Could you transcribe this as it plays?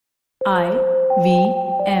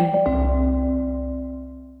IVM.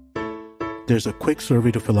 There's a quick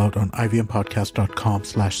survey to fill out on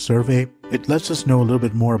ivmpodcast.com/survey. It lets us know a little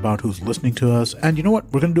bit more about who's listening to us. And you know what?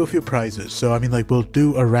 We're going to do a few prizes. So, we'll do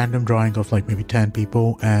a random drawing of maybe 10 people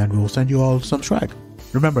and we'll send you all some swag.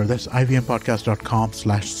 Remember, that's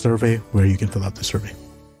ivmpodcast.com/survey where you can fill out the survey.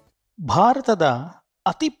 ಭಾರತದ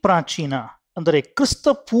ಅತಿ ಪ್ರಾಚೀನ ಅಂದರೆ ಕ್ರಿಸ್ತ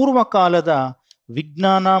ಪೂರ್ವ ಕಾಲದ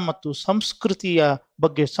ವಿಜ್ಞಾನ ಮತ್ತು ಸಂಸ್ಕೃತಿಯ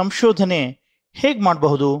ಬಗ್ಗೆ ಸಂಶೋಧನೆ ಹೇಗೆ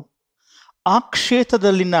ಮಾಡಬಹುದು? ಆ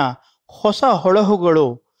ಕ್ಷೇತ್ರದಲ್ಲಿನ ಹೊಸ ಹೊಳಹುಗಳು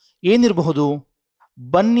ಏನಿರಬಹುದು?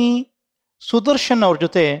 ಬನ್ನಿ ಸುದರ್ಶನ್ ಅವ್ರ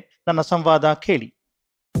ಜೊತೆ ನನ್ನ ಸಂವಾದ ಕೇಳಿ.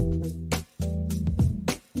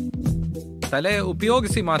 ತಲೆ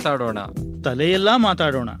ಉಪಯೋಗಿಸಿ ಮಾತಾಡೋಣ, ತಲೆಯೆಲ್ಲ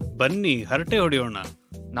ಮಾತಾಡೋಣ. ಬನ್ನಿ ಹರಟೆ ಹೊಡೆಯೋಣ.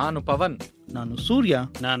 ನಾನು ಪವನ್. ನಾನು ಸೂರ್ಯ.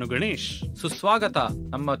 ನಾನು ಗಣೇಶ್. ಸುಸ್ವಾಗತ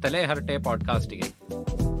ನಮ್ಮ ತಲೆ-ಹರಟೆ ಪಾಡ್ಕಾಸ್ಟ್ಗೆ.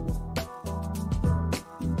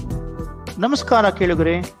 ನಮಸ್ಕಾರ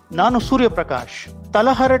ಕೇಳುಗರೆ, ನಾನು ಸೂರ್ಯ ಪ್ರಕಾಶ್.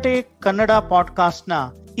 ತಲೆ-ಹರಟೆ ಕನ್ನಡ ಪಾಡ್ಕಾಸ್ಟ್ನ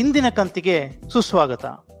ಇಂದಿನ ಕಂತಿಗೆ ಸುಸ್ವಾಗತ.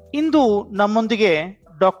 ಇಂದು ನಮ್ಮೊಂದಿಗೆ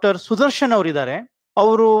ಡಾಕ್ಟರ್ ಸುದರ್ಶನ್ ಅವರಿದ್ದಾರೆ.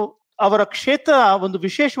 ಅವರ ಕ್ಷೇತ್ರ ಒಂದು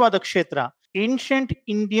ವಿಶೇಷವಾದ ಕ್ಷೇತ್ರ, ancient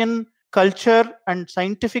Indian culture and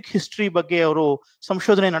scientific history ಬಗ್ಗೆ ಅವರು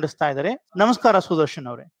ಸಂಶೋಧನೆ ನಡೆಸ್ತಾ ಇದ್ದಾರೆ. ನಮಸ್ಕಾರ ಸುದರ್ಶನ್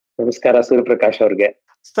ಅವರೇ. ನಮಸ್ಕಾರ ಸೂರ್ಯ ಪ್ರಕಾಶ್ ಅವ್ರಿಗೆ.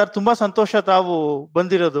 ಸರ್, ತುಂಬಾ ಸಂತೋಷ ತಾವು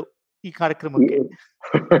ಬಂದಿರೋದು ಈ ಕಾರ್ಯಕ್ರಮಕ್ಕೆ.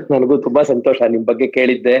 ನನಗೂ ತುಂಬಾ ಸಂತೋಷ. ನಿಮ್ ಬಗ್ಗೆ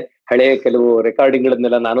ಕೇಳಿದ್ದೆ, ಹಳೆಯ ಕೆಲವು ರೆಕಾರ್ಡಿಂಗ್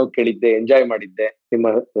ಗಳನ್ನೆಲ್ಲ ನಾನು ಕೇಳಿದ್ದೆ, ಎಂಜಾಯ್ ಮಾಡಿದ್ದೆ ನಿಮ್ಮ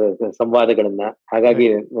ಸಂವಾದಗಳನ್ನ. ಹಾಗಾಗಿ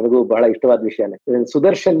ನನಗೂ ಬಹಳ ಇಷ್ಟವಾದ ವಿಷಯನೇ.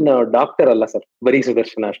 ಸುದರ್ಶನ್ ಡಾಕ್ಟರ್ ಅಲ್ಲ ಸರ್, ಬರೀ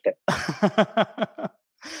ಸುದರ್ಶನ ಅಷ್ಟೇ.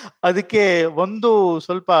 ಅದಕ್ಕೆ ಒಂದು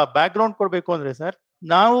ಸ್ವಲ್ಪ ಬ್ಯಾಕ್ ಗ್ರೌಂಡ್ ಕೊಡ್ಬೇಕು ಅಂದ್ರೆ ಸರ್,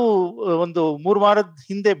 ನಾವು ಒಂದು 3 ವಾರದ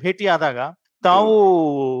ಹಿಂದೆ ಭೇಟಿ ಆದಾಗ ತಾವು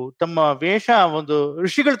ತಮ್ಮ ವೇಷ ಒಂದು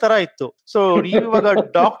ಋಷಿಗಳ ತರ ಇತ್ತು. ಸೊ ನೀವು ಇವಾಗ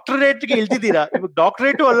ಡಾಕ್ಟರೇಟ್ ಗೆ ಇಳ್ತಿದ್ದೀರಾ. ಇವಾಗ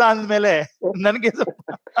ಡಾಕ್ಟರೇಟು ಅಲ್ಲ ಅಂದ್ಮೇಲೆ ನನಗೆ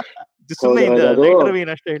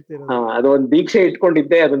ಅಷ್ಟೇ ಹೇಳ್ತೀರಾ. ಅದು ಒಂದು ದೀಕ್ಷೆ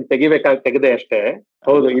ಇಟ್ಕೊಂಡಿದ್ದೆ, ಅದನ್ನ ತೆಗೆದೆ ಅಷ್ಟೇ.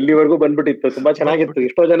 ಹೌದು, ಇಲ್ಲಿವರೆಗೂ ಬಂದ್ಬಿಟ್ಟಿತ್ತು. ತುಂಬಾ ಚೆನ್ನಾಗಿತ್ತು.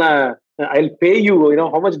 ಎಷ್ಟೋ ಜನ I will pay you,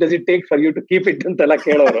 how much does it take for you to keep it ಅಂತೆಲ್ಲ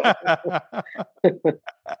ಕೇಳೋರು.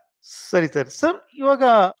 ಸರಿ ಸರ್, ಇವಾಗ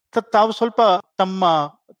ತಾವು ಸ್ವಲ್ಪ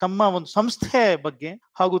ತಮ್ಮ ಒಂದು ಸಂಸ್ಥೆ ಬಗ್ಗೆ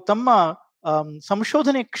ಹಾಗೂ ತಮ್ಮ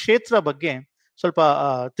ಸಂಶೋಧನೆ ಕ್ಷೇತ್ರ ಬಗ್ಗೆ ಸ್ವಲ್ಪ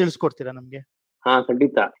ತಿಳಿಸ್ಕೊಡ್ತೀರಾ ನಮ್ಗೆ? ಹಾ,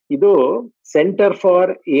 ಖಂಡಿತ. ಇದು centre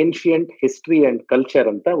for ancient history and culture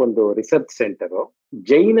ಅಂತ ಒಂದು ರಿಸರ್ಚ್ ಸೆಂಟರ್,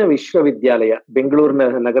 ಜೈನ ವಿಶ್ವವಿದ್ಯಾಲಯ, ಬೆಂಗಳೂರಿನ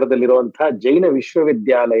ನಗರದಲ್ಲಿರುವಂತಹ ಜೈನ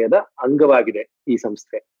ವಿಶ್ವವಿದ್ಯಾಲಯದ ಅಂಗವಾಗಿದೆ ಈ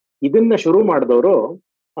ಸಂಸ್ಥೆ. ಇದನ್ನ ಶುರು ಮಾಡಿದವರು,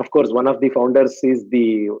 of course, one of the founders is the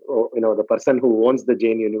person who owns the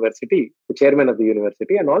Jain University, the chairman of the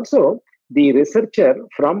university, and also the researcher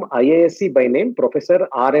from IISc by name Professor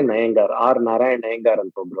R Narayan Iyengar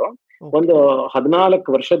ಅಂತ ಒಬ್ರು. ಒಂದು 14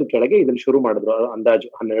 ವರ್ಷದ ಕೆಳಗೆ ಇದನ್ನ ಶುರು ಮಾಡಿದ್ರು. ಅಂದಾಜು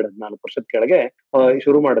 12-14 ವರ್ಷದ ಕೆಳಗೆ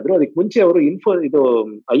ಶುರು ಮಾಡಿದ್ರು. ಅದಕ್ಕೆ ಮುಂಚೆ ಅವರು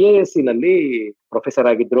IISc ನಲ್ಲಿ ಪ್ರೊಫೆಸರ್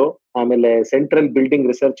ಆಗಿದ್ರು. ಆಮೇಲೆ ಸೆಂಟ್ರಲ್ ಬಿಲ್ಡಿಂಗ್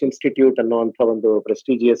ರಿಸರ್ಚ್ ಇನ್ಸ್ಟಿಟ್ಯೂಟ್ ಅನ್ನುವಂಥ ಒಂದು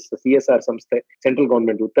ಪ್ರೆಸ್ಟಿಜಿಯಸ್ CSR ಸಂಸ್ಥೆ, ಸೆಂಟ್ರಲ್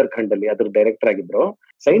ಗವರ್ಮೆಂಟ್ ಉತ್ತರಾಖಂಡ್ ಅಲ್ಲಿ ಅದ್ರ ಡೈರೆಕ್ಟರ್ ಆಗಿದ್ರು.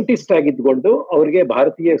 ಸೈಂಟಿಸ್ಟ್ ಆಗಿದ್ಕೊಂಡು ಅವ್ರಿಗೆ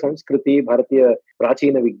ಭಾರತೀಯ ಸಂಸ್ಕೃತಿ, ಭಾರತೀಯ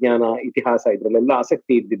ಪ್ರಾಚೀನ ವಿಜ್ಞಾನ, ಇತಿಹಾಸ ಇದ್ರಲ್ಲೆಲ್ಲ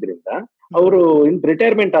ಆಸಕ್ತಿ ಇದ್ದಿದ್ರಿಂದ ಅವರು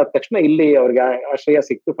ರಿಟೈರ್ಮೆಂಟ್ ಆದ ತಕ್ಷಣ ಇಲ್ಲಿ ಅವ್ರಿಗೆ ಆಶ್ರಯ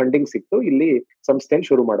ಸಿಕ್ತು, ಫಂಡಿಂಗ್ ಸಿಕ್ತು, ಇಲ್ಲಿ ಸಂಸ್ಥೆಯನ್ನು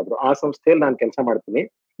ಶುರು ಮಾಡಿದ್ರು. ಆ ಸಂಸ್ಥೆಯಲ್ಲಿ ನಾನು ಕೆಲಸ ಮಾಡ್ತೀನಿ.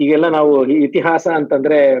 ಈಗೆಲ್ಲ ನಾವು ಇತಿಹಾಸ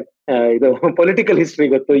ಅಂತಂದ್ರೆ ಇದು ಪೊಲಿಟಿಕಲ್ ಹಿಸ್ಟ್ರಿ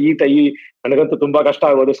ಗೊತ್ತು. ಈ ನನಗಂತೂ ತುಂಬಾ ಕಷ್ಟ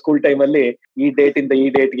ಆಗೋದು ಸ್ಕೂಲ್ ಟೈಮ್ ಅಲ್ಲಿ. ಈ ಡೇಟ್ ಇಂದ ಈ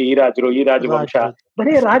ಡೇಟ್ಗೆ ಈ ರಾಜರು, ಈ ರಾಜವಂಶ,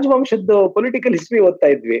 ಬರೀ ರಾಜವಂಶದ್ದು ಪೊಲಿಟಿಕಲ್ ಹಿಸ್ಟ್ರಿ ಓದ್ತಾ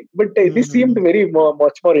ಇದ್ವಿ. But this seemed very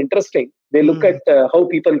much more interesting. They look at how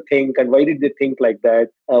people think and why did they think like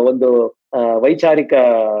that. ಒಂದು ವೈಚಾರಿಕ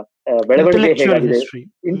ಬೆಳವಣಿಗೆ ಹೇಗಾಗಿದೆ,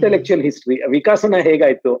 ಇಂಟೆಲೆಕ್ಚುಯಲ್ ಹಿಸ್ಟ್ರಿ, ವಿಕಾಸನ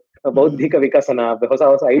ಹೇಗಾಯ್ತು, ಬೌದ್ಧಿಕ ವಿಕಸನ, ಹೊಸ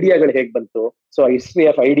ಹೊಸ ಐಡಿಯಾಗಳು ಹೇಗ್ ಬಂತು. ಸೊ ಹಿಸ್ಟ್ರಿ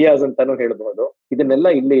ಆಫ್ ಐಡಿಯಾಸ್ ಅಂತಾನು ಹೇಳ್ಬಹುದು. ಇದನ್ನೆಲ್ಲ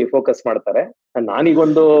ಇಲ್ಲಿ ಫೋಕಸ್ ಮಾಡ್ತಾರೆ.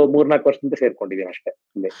 ನಾನೀಗೊಂದು 3-4 ವರ್ಷದಿಂದ ಸೇರ್ಕೊಂಡಿದ್ದೀನಿ ಅಷ್ಟೇ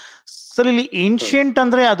ಇಲ್ಲಿ. ಸರ್, ಇಲ್ಲಿ ಏನ್ಷಿಯಂಟ್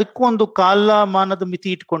ಅಂದ್ರೆ ಅದಕ್ಕೂ ಒಂದು ಕಾಲಮಾನದ ಮಿತಿ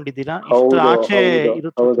ಇಟ್ಕೊಂಡಿದ್ದೀರಾ?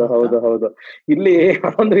 ಹೌದು. ಇಲ್ಲಿ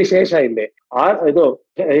ಒಂದು ವಿಶೇಷ ಇಲ್ಲಿ ಇದು,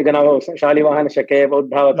 ಈಗ ನಾವು ಶಾಲಿವಾಹನ ಶಕೆ,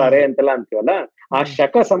 ಬೌದ್ಧಾವತಾರೆ ಅಂತೆಲ್ಲ ಅಂತೀವಲ್ಲ, ಆ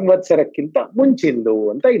ಶಕ ಸಂವತ್ಸರಕ್ಕಿಂತ ಮುಂಚಿಂದು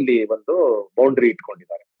ಅಂತ ಇಲ್ಲಿ ಒಂದು ಬೌಂಡ್ರಿ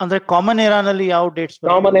ಇಟ್ಕೊಂಡಿದ್ದಾರೆ. ಅಂದ್ರೆ ಕಾಮನ್ ಏರಾನಲ್ಲಿ ಯಾವ ಡೇಟ್ಸ್?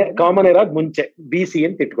 ಕಾಮನ್ ಏರಾಗ್ ಮುಂಚೆ BC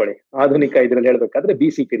ಅಂತ ಇಟ್ಕೊಳ್ಳಿ. ಆಧುನಿಕ ಇದ್ರಲ್ಲಿ ಹೇಳ್ಬೇಕಾದ್ರೆ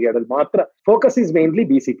BC ಪೀರಿಯಡ್ ಅಲ್ಲಿ ಮಾತ್ರ focus is mainly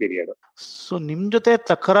BC period. So ನಿಮ್ ಜೊತೆ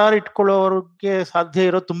ತಕರಾರು ಇಟ್ಕೊಳ್ಳೋರ್ಗೆ ಸಾಧ್ಯ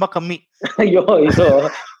ಇರೋದು ತುಂಬಾ ಕಮ್ಮಿ. ಅಯ್ಯೋ, ಇದು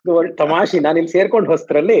ತಮಾಷೆ. ನಾನು ಇಲ್ಲಿ ಸೇರ್ಕೊಂಡು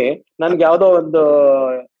ಹೊಸ್ತರಲ್ಲಿ ನನ್ಗೆ ಯಾವ್ದೋ ಒಂದು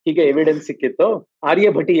ಹೀಗೆ ಎವಿಡೆನ್ಸ್ ಸಿಕ್ಕಿತ್ತು.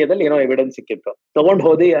 ಆರ್ಯಭಟೀಯದಲ್ಲಿ ಏನೋ ಎವಿಡೆನ್ಸ್ ಸಿಕ್ಕಿತ್ತು, ತಗೊಂಡ್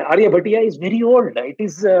ಹೋದಿ. Aryabhatiya is very old. It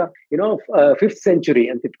is 5th century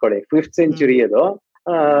ಅಂತ ಇಟ್ಕೊಳ್ಳಿ. 5th century ಅದು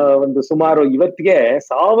ಒಂದು ಸುಮಾರು ಇವತ್ತಿಗೆ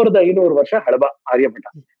 1500 ವರ್ಷ ಹಳಬ ಆರ್ಯಭಟ.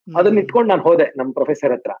 ಅದನ್ನ ಇಟ್ಕೊಂಡು ನಾನು ಹೋದೆ ನಮ್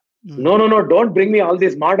ಪ್ರೊಫೆಸರ್ ಹತ್ರ. No don't bring me all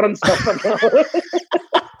this modern stuff ಅಂತ.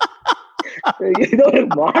 ಇದು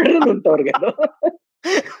ಮಾಡರ್ನ್ ಅಂತ ಅವ್ರಿಗೆ.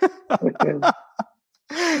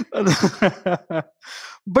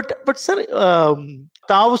 ಬಟ್ ಸರ್,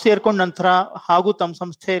 ತಾವು ಸೇರ್ಕೊಂಡ ನಂತರ ಹಾಗೂ ತಮ್ಮ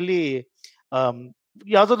ಸಂಸ್ಥೆಯಲ್ಲಿ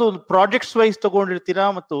ಯಾವ್ದಾದ್ರು ಒಂದು ಪ್ರಾಜೆಕ್ಟ್ಸ್ ವೈಸ್ ತಗೊಂಡಿರ್ತೀರಾ,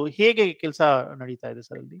 ಮತ್ತು ಹೇಗೆ ಕೆಲಸ ನಡೀತಾ ಇದೆ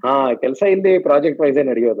ಸರ್ ಅಲ್ಲಿ? ಕೆಲಸ ಇಲ್ಲಿ ಪ್ರಾಜೆಕ್ಟ್ ವೈಸೇ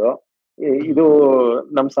ನಡೆಯೋದು. ಇದು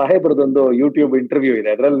ನಮ್ ಸಾಹೇಬ್ರದೊಂದು ಯೂಟ್ಯೂಬ್ ಇಂಟರ್ವ್ಯೂ ಇದೆ,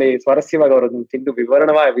 ಅದರಲ್ಲಿ ಸ್ವಾರಸ್ಯವಾಗಿ ಅವರದನ್ನ ತಿಂದು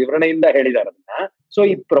ವಿವರಣೆಯಿಂದ ಹೇಳಿದಾರೆ ಅದನ್ನ. ಸೊ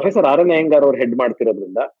ಈ ಪ್ರೊಫೆಸರ್ ಆರ್ ಎನ್ ಅಯ್ಯಂಗಾರ್ ಅವ್ರು ಹೆಡ್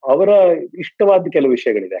ಮಾಡ್ತಿರೋದ್ರಿಂದ ಅವರ ಇಷ್ಟವಾದ ಕೆಲವು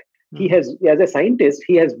ವಿಷಯಗಳಿದೆ. He has, as a scientist,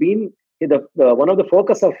 he has been one of the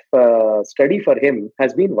focus of study for him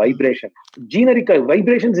has been vibration. Generic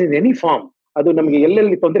vibrations in any form. ಅದು ನಮಗೆ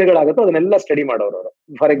ಎಲ್ಲೆಲ್ಲಿ ತೊಂದರೆಗಳಾಗುತ್ತೋ ಅದನ್ನೆಲ್ಲ ಸ್ಟಡಿ ಮಾಡೋರು ಅವರು.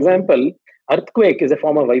 For example, ಅರ್ಥ್ಕ್ವೇಕ್ is A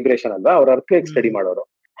form of vibration ಅಲ್ವಾ, ಅವ್ರು ಅರ್ಥ್ಕ್ವೇಕ್ study ಮಾಡೋರು.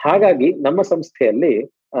 ಹಾಗಾಗಿ ನಮ್ಮ ಸಂಸ್ಥೆಯಲ್ಲಿ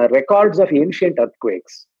records of ancient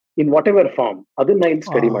ಅರ್ಥ್ಕ್ವೇಕ್ಸ್ in what ever form ಅದನ್ನ ಇಲ್ಲಿ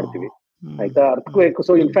ಸ್ಟಡಿ ಮಾಡ್ತೀವಿ. ಆಯ್ತಾ? ಅರ್ಥ್ಕ್ವೇಕ್.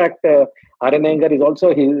 So in fact R N Iyengar is also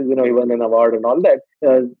he won an award and all that.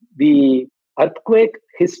 The earthquake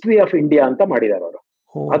history of India ಅಂತ ಮಾಡಿದ್ದಾರೆ ಅವರು.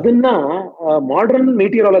 ಅದನ್ನ ಮಾಡರ್ನ್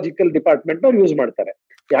ಮೀಟಿಯರಾಲಜಿಕಲ್ ಡಿಪಾರ್ಟ್ಮೆಂಟ್ ಅವ್ರು ಯೂಸ್ ಮಾಡ್ತಾರೆ.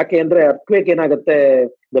 ಯಾಕೆ ಅಂದ್ರೆ ಅರ್ಥ್ಕ್ವೇಕ್ ಏನಾಗುತ್ತೆ,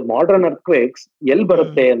 ದ ಮಾಡರ್ನ್ ಅರ್ಥ್ಕ್ವೇಕ್ಸ್ ಎಲ್ಲಿ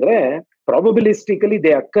ಬರುತ್ತೆ ಅಂದ್ರೆ ಪ್ರಾಬಬಿಲಿಸ್ಟಿಕಲಿ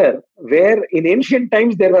they ಅಕ್ಕರ್ wear in ancient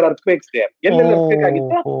times there were ಅರ್ಥ್ಕ್ವೇಕ್ಸ್ there. ಎಲ್ಲೆಲ್ಲಿ ಅರ್ಥ್ಕ್ವೇಕ್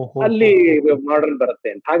ಆಗಿತ್ತು ಅಲ್ಲಿ ಮಾಡರ್ನ್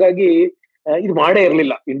ಬರುತ್ತೆ ಅಂತ. ಹಾಗಾಗಿ ಇದು ಮಾಡೇ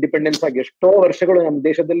ಇರ್ಲಿಲ್ಲ, ಇಂಡಿಪೆಂಡೆನ್ಸ್ ಆಗಿ ಎಷ್ಟೋ ವರ್ಷಗಳು ನಮ್ಮ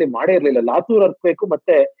ದೇಶದಲ್ಲಿ ಮಾಡೇ ಇರ್ಲಿಲ್ಲ. ಲಾತೂರ್ ಅರ್ಥ್ಕ್ವೇಕ್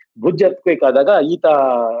ಮತ್ತೆ ಭುಜ್ ಅರ್ಥ್ಕ್ವೇಕ್ ಆದಾಗ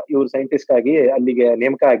ಇವ್ರು ಸೈಂಟಿಸ್ಟ್ ಆಗಿ ಅಲ್ಲಿಗೆ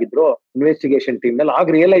ನೇಮಕ ಆಗಿದ್ರು ಇನ್ವೆಸ್ಟಿಗೇಷನ್ ಟೀಮ್ ನಲ್ಲಿ. ಆಗ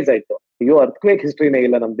ರಿಯಲೈಸ್ ಆಯ್ತು, ಅಯ್ಯೋ ಅರ್ಥ್ಕ್ವೇಕ್ ಹಿಸ್ಟ್ರಿನೇ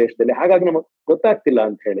ಇಲ್ಲ ನಮ್ಮ ದೇಶದಲ್ಲಿ, ಹಾಗಾಗಿ ನಮಗ್ ಗೊತ್ತಾಗ್ತಿಲ್ಲ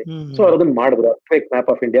ಅಂತ ಹೇಳಿ. ಸೊ ಅವ್ರು ಅದನ್ನ ಮಾಡಿದ್ರು, ಅರ್ಥ್ಕ್ವೇಕ್ ಮ್ಯಾಪ್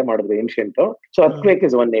ಆಫ್ ಇಂಡಿಯಾ ಮಾಡಿದ್ರು ancient. So ಅರ್ಥ್ಕ್ವೇಕ್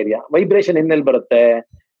is one area. Vibration ಇನ್ನೆಲ್ಲಿ ಬರುತ್ತೆ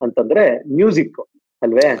ಅಂತಂದ್ರೆ ಮ್ಯೂಸಿಕ್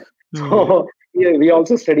ಅಲ್ವೇ. So we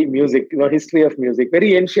also study music, history of music, very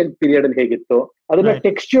ancient period ಅಲ್ಲಿ ಹೇಗಿತ್ತು ಅದನ್ನ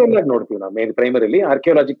ಟೆಕ್ಸ್ಚುಯಲ್ ಆಗಿ ನೋಡ್ತೀವಿ ನಾವು. ಮೇನ್ ಪ್ರೈಮರಿಲಿ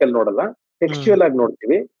ಆರ್ಕಿಯಾಲಜಿಕಲ್ ನೋಡಲ್ಲ, ಟೆಕ್ಸ್ಚುಯಲ್ ಆಗಿ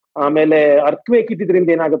ನೋಡ್ತೀವಿ. ಆಮೇಲೆ ಅರ್ಥ್ಕ್ವೇಕ್ ಇದ್ದಿದ್ರಿಂದ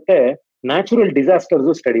ಏನಾಗುತ್ತೆ, ನ್ಯಾಚುರಲ್ ಡಿಸಾಸ್ಟರ್ಸ್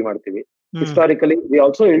ಸ್ಟಡಿ ಮಾಡ್ತೀವಿ. Historically, we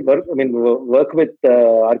also work with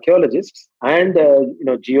archaeologists and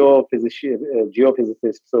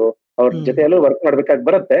geophysicists. So ಅವ್ರ ಜೊತೆ ಎಲ್ಲ ವರ್ಕ್ ಮಾಡ್ಬೇಕಾಗಿ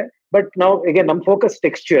ಬರುತ್ತೆ. ಬಟ್ ನಾವು ಈಗ ನಮ್ ಫೋಕಸ್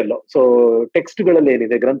ಟೆಕ್ಸ್ಚುಯಲ್. ಸೊ ಟೆಕ್ಸ್ಟ್ ಗಳಲ್ಲಿ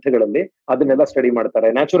ಏನಿದೆ, ಗ್ರಂಥಗಳಲ್ಲಿ ಅದನ್ನೆಲ್ಲ ಸ್ಟಡಿ ಮಾಡ್ತಾರೆ.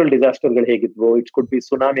 Natural ಡಿಸಾಸ್ಟರ್ಗಳು ಹೇಗಿದ್ವು, it could be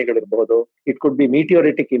ಸುನಾಮಿಗಳಿರ್ಬಹುದು, it could be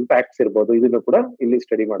ಮೀಟಿಯೋರಿಟಿಕ್ impacts ಇರ್ಬೋದು, ಇದನ್ನು ಕೂಡ ಇಲ್ಲಿ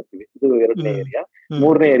ಸ್ಟಡಿ ಮಾಡ್ತೀವಿ. ಇದು 2ನೇ ಏರಿಯಾ.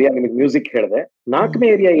 3ನೇ ಏರಿಯಾ ನಿಮಗೆ ಮ್ಯೂಸಿಕ್ ಹೇಳಿದೆ. 4ನೇ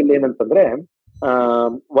ಏರಿಯಾ ಇಲ್ಲಿ ಏನಂತಂದ್ರೆ,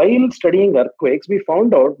 while studying earthquakes, we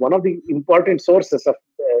found out one of the important sources of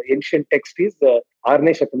ancient text is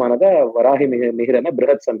 6ನೇ ಶತಮಾನದ ವರಾಹಿ ಮಿಹಿರನ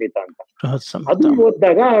ಬೃಹತ್ ಸಂಹಿತ ಅಂತ. ಅದನ್ನ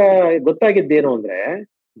ಓದಿದಾಗ ಗೊತ್ತಾಗಿದ್ದೇನು ಅಂದ್ರೆ,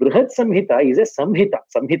 ಬೃಹತ್ ಸಂಹಿತ ಇಸ್ ಎ ಸಂಹಿತ.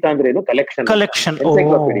 ಸಂಹಿತ ಅಂದ್ರೆ ಏನು? Collection,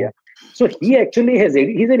 encyclopaedia. So he actually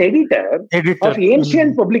he's an editor of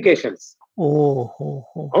ancient publications.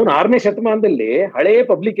 ಅವನು 6ನೇ ಶತಮಾನದಲ್ಲಿ ಹಳೆಯ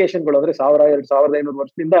ಪಬ್ಲಿಕೇಶನ್ಗಳು ಅಂದ್ರೆ 1000-2500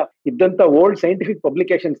 ವರ್ಷದಿಂದ ಇದ್ದಂತ ಓಲ್ಡ್ ಸೈಂಟಿಫಿಕ್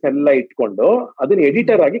ಪಬ್ಲಿಕೇಶನ್ಸ್ ನೆಲ್ಲ ಇಟ್ಕೊಂಡು ಅದನ್ನ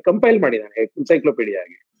ಎಡಿಟರ್ ಆಗಿ ಕಂಪೈಲ್ ಮಾಡಿದಾನೆ ಎನ್ಸೈಕ್ಲೋಪೀಡಿಯಾ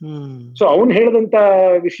ಆಗಿ. ಸೊ ಅವ್ನು ಹೇಳಿದಂತ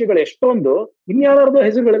ವಿಷಯಗಳು ಎಷ್ಟೊಂದು ಇನ್ಯಾರದು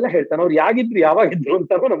ಹೆಸರುಗಳೆಲ್ಲ ಹೇಳ್ತಾನೆ. ಅವ್ರು ಯಾವಾಗಿದ್ರು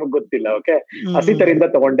ಅಂತಾನು ನಮಗ್ ಗೊತ್ತಿಲ್ಲ. ಓಕೆ, ಅಸಿತರಿಂದ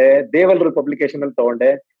ತಗೊಂಡೆ, ದೇವಲರ ಪಬ್ಲಿಕೇಶನ್ ಅಲ್ಲಿ ತಗೊಂಡೆ,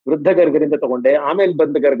 ವೃದ್ಧ ಗರ್ಗನಿಂದ ತಗೊಂಡೆ, ಆಮೇಲೆ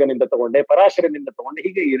ಬಂದ ಗರ್ಗನಿಂದ ತಗೊಂಡೆ, ಪರಾಶರನಿಂದ ತಗೊಂಡೆ,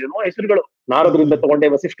 ಹೀಗೆ ಏನೋ ಹೆಸರುಗಳು, ನಾರದರಿಂದ ತಗೊಂಡೆ,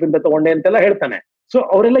 ವಸಿಷ್ಠರಿಂದ ತಗೊಂಡೆ ಅಂತೆಲ್ಲ ಹೇಳ್ತಾನೆ. ಸೊ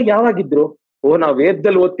ಅವರೆಲ್ಲ ಯಾವಾಗಿದ್ರು? ನಾವ್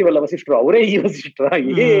ವೇದದಲ್ಲಿ ಓದ್ತೀವಲ್ಲ ವಸಿಷ್ಠರು, ಅವರೇ ಈ ವಸಿಷ್ಠರ?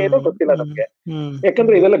 ಏನೋ ಗೊತ್ತಿಲ್ಲ ನಮ್ಗೆ.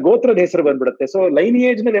 ಯಾಕಂದ್ರೆ ಇವೆಲ್ಲ ಗೋತ್ರದ ಹೆಸರು ಬಂದ್ಬಿಡುತ್ತೆ. ಸೊ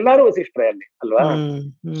ಲೈನಿಯೇಜ್ ನಲ್ಲಿ ಎಲ್ಲಾರು ವಸಿಷ್ಠರೇ ಅಲ್ಲಿ ಅಲ್ವಾ.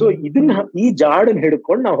 ಸೊ ಇದನ್ನ ಈ ಜಾಡನ್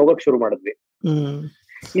ಹಿಡ್ಕೊಂಡು ನಾವ್ ಹೋಗಕ್ ಶುರು ಮಾಡಿದ್ವಿ.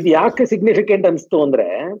 ಇದು ಯಾಕೆ ಸಿಗ್ನಿಫಿಕೆಂಟ್ ಅನ್ಸ್ತು ಅಂದ್ರೆ,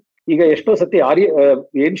 ಈಗ ಎಷ್ಟೋ ಸತಿ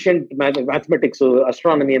ಏನ್ಷಿಯಂಟ್ ಮ್ಯಾಥಮೆಟಿಕ್ಸ್,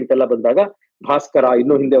 ಅಸ್ಟ್ರಾನಮಿ ಅಂತೆಲ್ಲ ಬಂದಾಗ ಭಾಸ್ಕರ,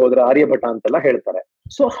 ಇನ್ನೂ ಹಿಂದೆ ಹೋದ್ರೆ ಆರ್ಯಭಟ ಅಂತೆಲ್ಲ ಹೇಳ್ತಾರೆ.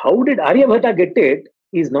 So how did Aryabhata get it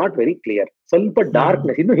is not very clear. ಸ್ವಲ್ಪ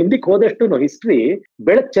ಡಾರ್ಕ್ನೆಸ್. ಇನ್ನು ಹಿಂದಕ್ಕೆ ಹೋದಷ್ಟು ಹಿಸ್ಟ್ರಿ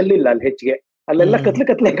ಬೆಳಕ್ ಚೆಲ್ಲಿಲ್ಲ ಅಲ್ಲಿ ಹೆಚ್ಚಿಗೆ. ಅಲ್ಲೆಲ್ಲ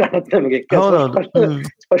ಕತ್ಲೆ ಕಾಣುತ್ತೆ ನಮಗೆ,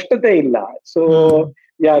 ಸ್ಪಷ್ಟತೆ ಇಲ್ಲ. So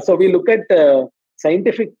so we look at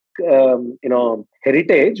scientific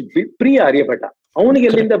heritage pre Aryabhata. ಅವನಿಗೆ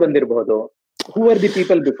ಎಲ್ಲಿಂದ ಬಂದಿರಬಹುದು, who are the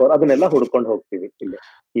people before, ಅದನ್ನೆಲ್ಲ ಹುಡ್ಕೊಂಡು ಹೋಗ್ತೀವಿ ಇಲ್ಲಿ.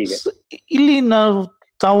 ಹೀಗೆ ಇಲ್ಲಿ ನಾವು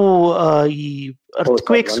ತಾವು ಈ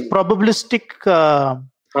ಅರ್ಥ್ಕ್ವೇಕ್ಸ್ ಪ್ರಾಬಬಿಲಿಸ್ಟಿಕ್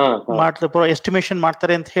ಎಸ್ಟಿಮೇಶನ್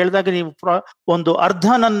ಮಾಡ್ತಾರೆ ಅಂತ ಹೇಳಿದಾಗ, ನೀವು ಒಂದು ಅರ್ಧ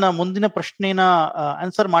ನನ್ನ ಮುಂದಿನ ಪ್ರಶ್ನೆನ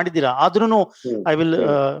ಆನ್ಸರ್ ಮಾಡಿದೀರಾ. ಆದ್ರೂ ಐ ವಿಲ್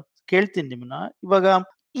ಕೇಳ್ತೀನಿ ನಿಮ್ಮನ್ನ. ಇವಾಗ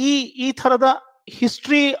ಈ ತರದ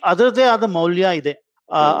ಹಿಸ್ಟ್ರಿ ಅದರದೇ ಆದ ಮೌಲ್ಯ ಇದೆ.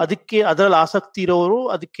 ಅದಕ್ಕೆ ಅದರಲ್ಲಿ ಆಸಕ್ತಿ ಇರೋರು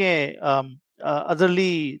ಅದಕ್ಕೆ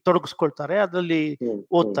ಅದರಲ್ಲಿ ತೊಡಗಿಸ್ಕೊಳ್ತಾರೆ, ಅದರಲ್ಲಿ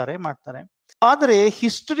ಓದ್ತಾರೆ, ಮಾಡ್ತಾರೆ. ಆದ್ರೆ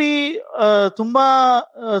ಹಿಸ್ಟ್ರಿ ತುಂಬಾ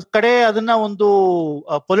ಕಡೆ ಅದನ್ನ ಒಂದು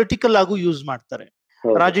ಪೊಲಿಟಿಕಲ್ ಆಗೂ ಯೂಸ್ ಮಾಡ್ತಾರೆ.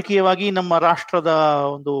 ರಾಜಕೀಯವಾಗಿ ನಮ್ಮ ರಾಷ್ಟ್ರದ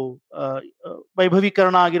ಒಂದು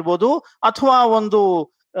ವೈಭವೀಕರಣ ಆಗಿರ್ಬೋದು, ಅಥವಾ ಒಂದು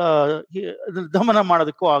ದಮನ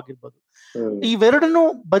ಮಾಡೋದಕ್ಕೂ ಆಗಿರ್ಬೋದು. ಇವೆರಡನ್ನು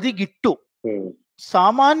ಬದಿಗಿಟ್ಟು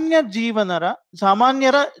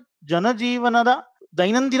ಸಾಮಾನ್ಯರ ಜನಜೀವನದ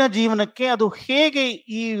ದೈನಂದಿನ ಜೀವನಕ್ಕೆ ಅದು ಹೇಗೆ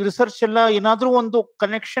ಈ ರಿಸರ್ಚ್ ಎಲ್ಲ ಏನಾದ್ರೂ ಒಂದು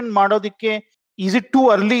ಕನೆಕ್ಷನ್ ಮಾಡೋದಿಕ್ಕೆ, is it too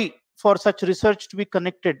early for such research to be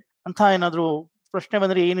connected ಅಂತ ಏನಾದ್ರು ಪ್ರಶ್ನೆ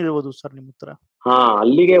ಬಂದ್ರೆ ಏನಿರ್ಬೋದು ಸರ್ ನಿಮ್ಮ ಉತ್ತರ?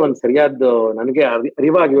 ಅಲ್ಲಿಗೆ ಒಂದ್ ಸರಿಯಾದ ನನಗೆ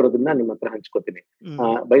ಅರಿವಾಗಿರೋದನ್ನ ನಿಮ್ಮ ಹತ್ರ ಹಂಚ್ಕೋತೀನಿ.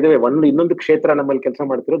 ಬೈ ದ ವೇ, ಇನ್ನೊಂದು ಕ್ಷೇತ್ರ ನಮ್ಮಲ್ಲಿ ಕೆಲಸ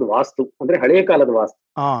ಮಾಡ್ತಿರೋದು ವಾಸ್ತು, ಅಂದ್ರೆ ಹಳೆಯ ಕಾಲದ ವಾಸ್ತು,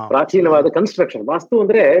 ಪ್ರಾಚೀನವಾದ ಕನ್ಸ್ಟ್ರಕ್ಷನ್. ವಾಸ್ತು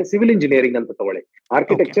ಅಂದ್ರೆ ಸಿವಿಲ್ ಇಂಜಿನಿಯರಿಂಗ್ ಅಂತ ತಗೊಳ್ಳಿ,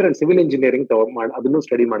 ಆರ್ಕಿಟೆಕ್ಚರ್ ಅಂಡ್ ಸಿವಿಲ್ ಇಂಜಿನಿಯರಿಂಗ್ ಅದನ್ನು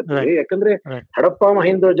ಸ್ಟಡಿ ಮಾಡ್ತೀವಿ. ಯಾಕಂದ್ರೆ ಹಡಪ್ಪ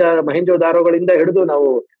ಮಹೇಂಜೋದಾರೋಗಳಿಂದ ಹಿಡಿದು ನಾವು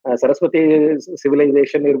ಸರಸ್ವತಿ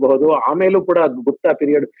ಸಿವಿಲೈಸೇಷನ್ ಇರಬಹುದು, ಆಮೇಲೂ ಕೂಡ ಗುಪ್ತಾ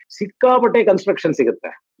ಪೀರಿಯಡ್ ಸಿಕ್ಕಾಪಟ್ಟೆ ಕನ್ಸ್ಟ್ರಕ್ಷನ್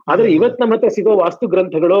ಸಿಗುತ್ತೆ. ಆದ್ರೆ ಇವತ್ ನಮ್ಮ ಹತ್ರ ಸಿಗೋ ವಾಸ್ತು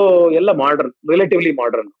ಗ್ರಂಥಗಳು ಎಲ್ಲ ಮಾಡರ್ನ್, ರಿಲೇಟಿವ್ಲಿ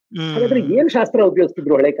ಮಾಡರ್ನ್. ಹಾಗಾದ್ರೆ ಏನ್ ಶಾಸ್ತ್ರ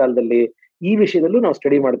ಉಪಯೋಗಿಸ್ತಿದ್ರು ಹಳೆ ಕಾಲದಲ್ಲಿ? ಈ ವಿಷಯದಲ್ಲೂ ನಾವು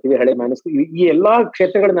ಸ್ಟಡಿ ಮಾಡ್ತೀವಿ. ಹಳೆ ಮ್ಯಾನುಸ್ಕ್ರಿಪ್ಟ್, ಈ ಎಲ್ಲಾ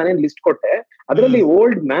ಕ್ಷೇತ್ರಗಳು ನಾನೇನ್ ಲಿಸ್ಟ್ ಕೊಟ್ಟೆ, ಅದರಲ್ಲಿ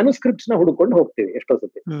ಓಲ್ಡ್ ಮ್ಯಾನುಸ್ಕ್ರಿಪ್ಟ್ಸ್ ನ ಹುಡುಕೊಂಡು ಹೋಗ್ತೀವಿ ಎಷ್ಟೋ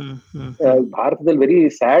ಸತಿ. ಭಾರತದಲ್ಲಿ ವೆರಿ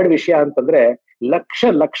ಸ್ಯಾಡ್ ವಿಷಯ ಅಂತಂದ್ರೆ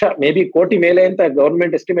ಲಕ್ಷ ಮೇ ಬಿ ಕೋಟಿ ಮೇಲೆ ಅಂತ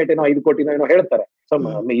ಗವರ್ಮೆಂಟ್ ಎಸ್ಟಿಮೇಟ್ ಏನೋ 5 ಕೋಟಿನೋ ಏನೋ ಹೇಳ್ತಾರೆ.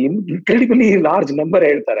 ಇನ್ಕ್ರೆಡಿಬಲಿ ಲಾರ್ಜ್ ನಂಬರ್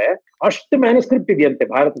ಹೇಳ್ತಾರೆ. ಅಷ್ಟು ಮ್ಯಾನುಸ್ಕ್ರಿಪ್ಟ್ ಇದೆಯಂತೆ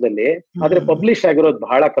ಭಾರತದಲ್ಲಿ, ಆದ್ರೆ ಪಬ್ಲಿಷ್ ಆಗಿರೋದು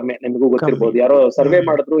ಬಹಳ ಕಮ್ಮಿ. ನಿಮಗೂ ಗೊತ್ತಿರ್ಬೋದು, ಯಾರೋ ಸರ್ವೆ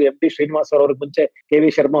ಮಾಡಿದ್ರು, ಎಂ.ಟಿ. ಶ್ರೀನಿವಾಸ್ ಅವ್ರ ಮುಂಚೆ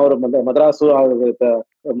ಕೆ.ವಿ. ಶರ್ಮಾ ಅವರು ಮದ್ರಾಸು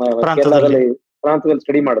ಕೇರಳದಲ್ಲಿ ಪ್ರಾಂತದಲ್ಲಿ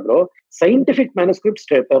ಸ್ಟಡಿ ಮಾಡಿದ್ರು. ಸೈಂಟಿಫಿಕ್ ಮ್ಯಾನುಸ್ಕ್ರಿಪ್ಟ್ಸ್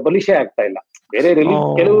ಪಬ್ಲಿಷೇ ಆಗ್ತಾ ಇಲ್ಲ. ಬೇರೆ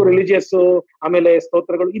ಕೆಲವು ರಿಲಿಜಿಯಸ್ ಆಮೇಲೆ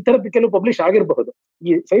ಸ್ತೋತ್ರಗಳು ಈ ತರದ್ದು ಕೆಲವು ಪಬ್ಲಿಷ್ ಆಗಿರಬಹುದು.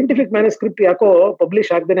 ಈ ಸೈಂಟಿಫಿಕ್ ಮ್ಯಾನುಸ್ಕ್ರಿಪ್ಟ್ ಯಾಕೋ ಪಬ್ಲಿಷ್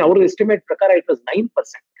ಆಗದೇನೆ ಅವ್ರ ಎಸ್ಟಿಮೇಟ್ ಪ್ರಕಾರ it was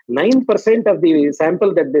 9% of the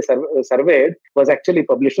sample that they surveyed was actually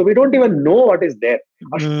published. So we don't even know what is there.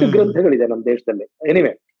 ಅಷ್ಟು ಗ್ರಂಥಗಳಿದೆ ನಮ್ಮ ದೇಶದಲ್ಲಿ.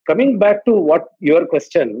 Anyway, coming back to what your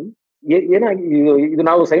question, ಇದು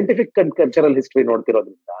ನಾವು ಸೈಂಟಿಫಿಕ್ ಅಂಡ್ ಕಲ್ಚರಲ್ ಹಿಸ್ಟ್ರಿ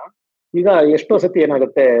ನೋಡ್ತಿರೋದ್ರಿಂದ ಈಗ ಎಷ್ಟೋ ಸತಿ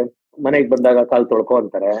ಏನಾಗುತ್ತೆ, ಮನೆಗೆ ಬಂದಾಗ ಕಾಲ್ ತೊಳ್ಕೊ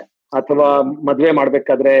ಅಂತಾರೆ, ಅಥವಾ ಮದ್ವೆ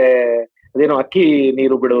ಮಾಡ್ಬೇಕಾದ್ರೆ ಅದೇನೋ ಅಕ್ಕಿ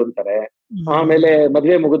ನೀರು ಬಿಡು ಅಂತಾರೆ. ಆಮೇಲೆ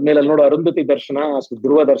ಮದ್ವೆ ಮುಗಿದ್ಮೇಲೆ ಅಲ್ಲಿ ನೋಡು ಅರುಂಧತಿ ದರ್ಶನ,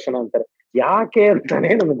 ಧ್ರುವ ದರ್ಶನ ಅಂತಾರೆ. ಯಾಕೆ ಅಂತಾನೆ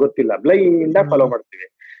ನಮ್ಗೆ ಗೊತ್ತಿಲ್ಲ, ಬ್ಲೈಂಡ್ ಆಗಿ ಫಾಲೋ ಮಾಡ್ತೀವಿ.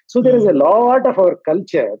 So there is a lot of our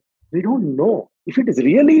culture, we don't know. If it is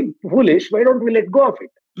really foolish, why don't we let go of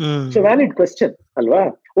it? It's a valid question, ಅಲ್ವಾ?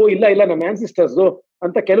 ಇಲ್ಲ ನಮ್ಮ ancestors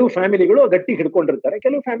ಅಂತ ಕೆಲವು ಫ್ಯಾಮಿಲಿಗಳು ಗಟ್ಟಿ ಹಿಡ್ಕೊಂಡಿರ್ತಾರೆ,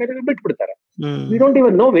 ಕೆಲವು ಫ್ಯಾಮಿಲಿಗಳು ಬಿಟ್ಬಿಡ್ತಾರೆ. We don't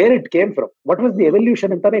even know where it came from. What was the evolution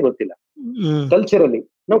ಅಂತಾನೆ ಗೊತ್ತಿಲ್ಲ culturally.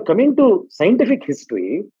 Now coming to scientific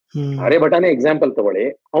history, ಆರ್ಯಭಟನೇ example ತಗೊಳ್ಳಿ.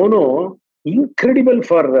 ಅವನು incredible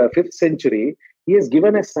for 5th century, he has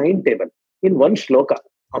given a sign table in one ಶ್ಲೋಕ.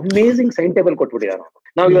 Amazing sign table ಕೊಟ್ಬಿಟ್ಟಿದ್ದಾರೆ.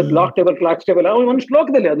 ನಾವು ಇವತ್ತು lock table, clogs table ಒಂದು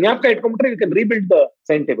ಶ್ಲೋಕದಲ್ಲಿ ಅದು ಜ್ಞಾಪಕ ಇಟ್ಕೊಂಡ್ಬಿಟ್ರೆ you can rebuild the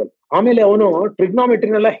sign table. ಆಮೇಲೆ ಅವನು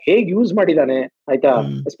ಟ್ರಿಗ್ನೋಮೆಟ್ರಿನೆಲ್ಲ ಹೇಗೆ ಯೂಸ್ ಮಾಡಿದಾನೆ, ಆಯ್ತಾ,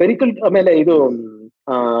 ಸ್ಪೆರಿಕಲ್. ಆಮೇಲೆ ಇದು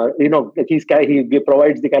he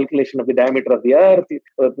provides the calculation of the diameter of the earth,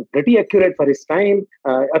 pretty accurate for his time.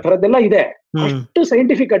 ಆ ಥರದ್ದೆಲ್ಲ ಇದೆ. ಅಷ್ಟು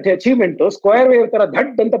ಸೈಂಟಿಫಿಕ್ ಅಚೀವ್ಮೆಂಟ್ ಸ್ಕ್ವೇರ್ ವೇವ್ ತರ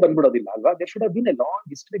ದಡ್ ಅಂತ ಬಂದ್ಬಿಡೋದಿಲ್ಲ ಅಲ್ವಾ? There should have been a long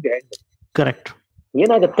history behind it. Correct.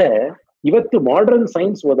 ಏನಾಗುತ್ತೆ, ಇವತ್ತು ಮಾಡರ್ನ್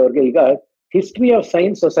ಸೈನ್ಸ್ ಓದೋರ್ಗೆ ಈಗ ಹಿಸ್ಟ್ರಿ ಆಫ್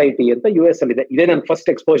ಸೈನ್ಸ್ ಸೊಸೈಟಿ ಅಂತ US ಅಲ್ಲಿ ಇದೆ. ಇದೇ ನನ್ನ first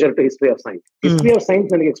exposure to history of science. History of science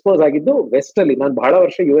ನನಗೆ ಎಕ್ಸ್ಪೋಸ್ ಆಗಿದ್ದು ವೆಸ್ಟ್ ಅಲ್ಲಿ. ನಾನು ಬಹಳ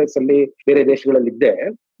ವರ್ಷ US ಅಲ್ಲಿ ಬೇರೆ ದೇಶಗಳಲ್ಲಿ ಇದ್ದೆ.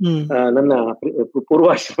 ನನ್ನ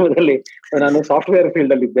ಪೂರ್ವಾಶ್ರಮದಲ್ಲಿ ನಾನು ಸಾಫ್ಟ್ವೇರ್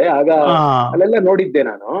ಫೀಲ್ಡ್ ಅಲ್ಲಿ ಇದ್ದೆ. ಆಗ ಅಲ್ಲೆಲ್ಲ ನೋಡಿದ್ದೆ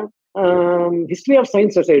ನಾನು. ಹಿಸ್ಟ್ರಿ ಆಫ್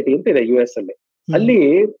ಸೈನ್ಸ್ ಸೊಸೈಟಿ ಅಂತ ಇದೆ US ಅಲ್ಲಿ. ಅಲ್ಲಿ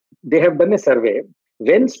they have done A survey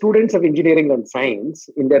when students of engineering and science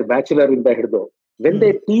in their bachelor ಇಂದ ಹಿಡಿದು when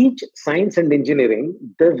they teach science and engineering,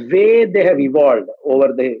 the way they have evolved over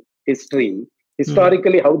the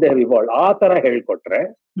historically how they have evolved, ಆ ತರ ಹೇಳ್ಕೊಟ್ರೆ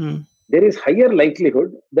there is higher likelihood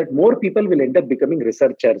that more people will end up becoming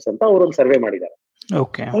researchers ಅಂತ ಅವರೊಂದು survey ಮಾಡಿದ್ದಾರೆ.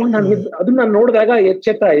 ಅದನ್ನ ನಾನು ನೋಡಿದಾಗ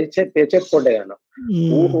ಎಚ್ಚೆತ್ಕೊಂಡೆ ನಾನು.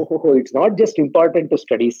 It's not just important to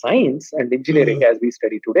study science and engineering as we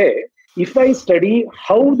study today. If I study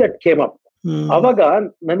how that came up, ಅವಾಗ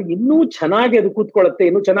ನನ್ಗೆ ಇನ್ನೂ ಚೆನ್ನಾಗಿ ಅದು ಕೂತ್ಕೊಳ್ಳುತ್ತೆ,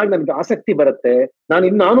 ಇನ್ನೂ ಚೆನ್ನಾಗಿ ನನ್ಗೆ ಆಸಕ್ತಿ ಬರುತ್ತೆ.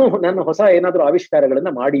 ನಾನು ನನ್ನ ಹೊಸ ಏನಾದ್ರು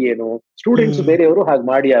ಆವಿಷ್ಕಾರಗಳನ್ನ ಮಾಡಿ ಏನು, ಸ್ಟೂಡೆಂಟ್ಸ್ ಬೇರೆಯವರು ಹಾಗೆ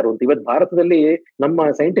ಮಾಡಿ ಯಾರು ಅಂತ. ಇವತ್ತು ಭಾರತದಲ್ಲಿ ನಮ್ಮ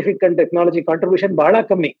ಸೈಂಟಿಫಿಕ್ ಅಂಡ್ ಟೆಕ್ನಾಲಜಿ ಕಾಂಟ್ರಿಬ್ಯೂಷನ್ ಬಹಳ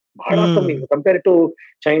ಕಮ್ಮಿ compare to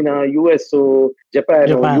China, US,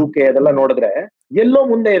 Japan, UK ಅದೆಲ್ಲ ನೋಡಿದ್ರೆ ಎಲ್ಲೋ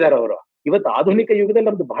ಮುಂದೆ ಇದಾರೆ ಅವರು. ಇವತ್ತು ಆಧುನಿಕ ಯುಗದಲ್ಲಿ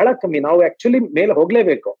ನಮ್ದು ಬಹಳ ಕಮ್ಮಿ. ನಾವು ಆಕ್ಚುಲಿ ಮೇಲೆ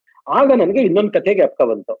ಹೋಗ್ಲೇಬೇಕು. ಆಗ ನನಗೆ ಇನ್ನೊಂದು ಕಥೆ ಜ್ಞಾಪಕ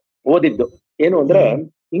ಬಂತು ಓದಿದ್ದು. ಏನು ಅಂದ್ರೆ,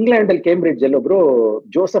 ಇಂಗ್ಲೆಂಡ್ ಅಲ್ಲಿ ಕೇಂಬ್ರಿಡ್ಜ್ ಅಲ್ಲಿ ಒಬ್ರು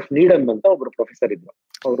ಜೋಸೆಫ್ ನೀಡನ್ ಅಂತ ಒಬ್ರು ಪ್ರೊಫೆಸರ್ ಇದ್ರು.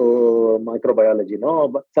 ಅವರು ಮೈಕ್ರೋಬಯಾಲಜಿನೋ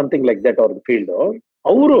ಸಮಥಿಂಗ್ ಲೈಕ್ ದಟ್ ಅವ್ರದ್ದು ಫೀಲ್ಡ್.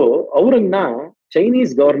 ಅವ್ರನ್ನ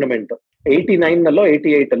ಚೈನೀಸ್ ಗವರ್ನಮೆಂಟ್ 89 ನಲ್ಲೋ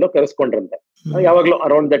 88 ಅಲ್ಲೋ ಕರೆಸ್ಕೊಂಡ್ರಂತೆ. ಯಾವಾಗ್ಲೂ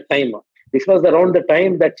around that time. This was around the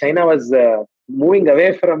time that China was moving away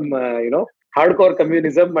from hardcore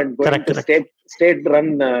communism and going to state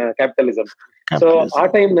run capitalism. So ಆ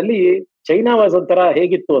time ನಲ್ಲಿ China was ಒಂಥರ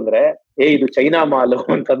ಹೇಗಿತ್ತು ಅಂದ್ರೆ, ಇದು ಚೈನಾ ಮಾಲು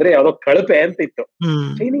ಅಂತಂದ್ರೆ ಯಾವ್ದೋ ಕಳಪೆ ಅಂತ ಇತ್ತು.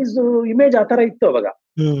 ಚೈನೀಸ್ ಇಮೇಜ್ ಆ ತರ ಇತ್ತು ಅವಾಗ.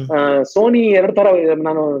 ಸೋನಿ 2 ತರ,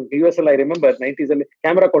 ನಾನು US ಅಲ್ಲಿ ಐ ರಿಮೆಂಬರ್ 90s ಅಲ್ಲಿ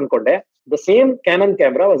camera ಕೊಂಡ್ಕೊಂಡೆ. The same cannon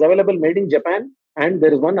camera was available made in Japan and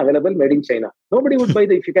there is one available made in China. Nobody would buy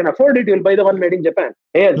if you can afford it, you will buy the one made in Japan.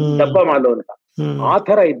 ಡಬ್ಬ ಮಾಲು ಅಂತ. ಆ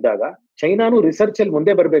ತರ ಇದ್ದಾಗ ಚೈನಾನು research ಅಲ್ಲಿ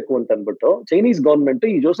ಮುಂದೆ ಬರ್ಬೇಕು ಅಂತ ಅಂದ್ಬಿಟ್ಟು ಚೈನೀಸ್ ಗವರ್ಮೆಂಟ್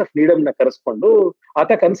ಈ ಜೋಸೆಫ್ ನೀಡಮ್ ನ ಕರೆಸ್ಕೊಂಡು,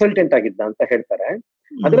 ಆತ ಕನ್ಸಲ್ಟೆಂಟ್ ಆಗಿದ್ದ ಅಂತ ಹೇಳ್ತಾರೆ.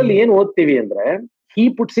 ಅದರಲ್ಲಿ ಏನ್ ಓದ್ತೀವಿ ಅಂದ್ರೆ, he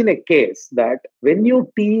puts in a case that when you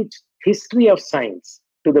teach history of science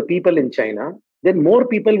to the people in China, then more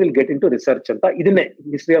people will get in to research ಅಂತ. ಇದನ್ನೇ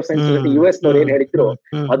ಹಿಸ್ಟ್ರಿ ಆಫ್ ಸೈನ್ಸ್ US ನವ್ರು ಏನ್ ಹೇಳಿದ್ರು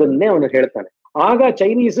ಅದನ್ನೇ ಅವನು ಹೇಳ್ತಾನೆ. ಆಗ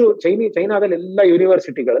ಚೈನಾದಲ್ಲಿ ಎಲ್ಲ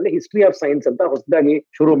ಯೂನಿವರ್ಸಿಟಿಗಳಲ್ಲಿ ಹಿಸ್ಟ್ರಿ ಆಫ್ ಸೈನ್ಸ್ ಅಂತ ಹೊಸದಾಗಿ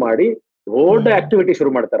ಶುರು ಮಾಡಿ ದೊಡ್ಡ ಆಕ್ಟಿವಿಟಿ ಶುರು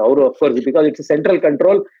ಮಾಡ್ತಾರೆ ಅವರು. Of course because it's central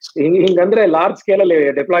control, ಹಿಂಗಂದ್ರೆ large scale ಅಲ್ಲಿ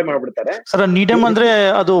ಡಿಪ್ಲಾಯ್ ಮಾಡ್ಬಿಡ್ತಾರೆ. ಸರ್ ನೀಡಮ್ ಅಂದ್ರೆ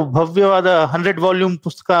ಅದು ಭವ್ಯವಾದ 100 ವಾಲ್ಯೂಮ್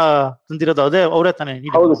ಪುಸ್ತಕ ತಂದಿರೋದು ಅದೇ ಅವರೇ ತಾನೆ?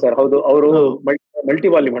 ಹೌದು ಸರ್, ಹೌದು. ಅವರು ಮಲ್ಟಿ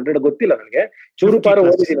ವಾಲ್ಯೂಮ್ 100 ಗೊತ್ತಿಲ್ಲ ನನಗೆ, ಚೂರು ಪಾರು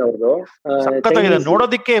ಓದಿದ್ದೀನಿ ಅವ್ರದ್ದು.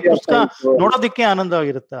 ನೋಡೋದಿಕ್ಕೆ ಪುಸ್ತಕ ನೋಡೋದಿಕ್ಕೆ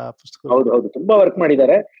ಆನಂದವಾಗಿರುತ್ತೆ ಆ ಪುಸ್ತಕ. ಹೌದು ಹೌದು, ತುಂಬಾ ವರ್ಕ್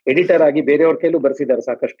ಮಾಡಿದ್ದಾರೆ. ಎಡಿಟರ್ ಆಗಿ ಬೇರೆಯವ್ರ ಕೈಲೂ ಬರ್ಸಿದ್ದಾರೆ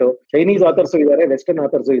ಸಾಕಷ್ಟು. ಚೈನೀಸ್ ಆಥರ್ಸು ಇದ್ದಾರೆ, ವೆಸ್ಟರ್ನ್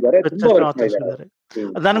ಆಥರ್ಸು ಇದ್ದಾರೆ, ತುಂಬಾ ವರ್ಕ್ ಮಾಡಿದ್ದಾರೆ.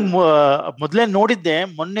 ನಾನು ಮೊದ್ಲೇ ನೋಡಿದ್ದೆ,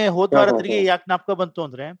 ಮೊನ್ನೆ ಹೋದ ವಾರ ತಿರುಗಿ ಯಾಕೆ ಜ್ಞಾಪಕ ಬಂತು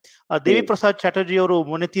ಅಂದ್ರೆ ದೇವಿ ಪ್ರಸಾದ್ ಚಾಟರ್ಜಿ ಅವರು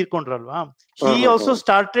ಮೊನ್ನೆ ತೀರ್ಕೊಂಡ್ರಲ್ವಾ. He also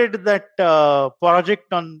started that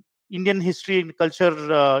project on Indian history and culture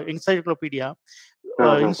encyclopaedia,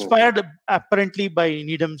 inspired apparently by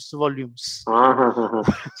Needham's volumes.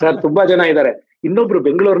 Sir ತುಂಬಾ ಜನ ಇದ್ದಾರೆ. ಇನ್ನೊಬ್ರು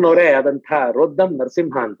ಬೆಂಗಳೂರಿನವರೇ ಆದಂತ ರೋದ್ದಂ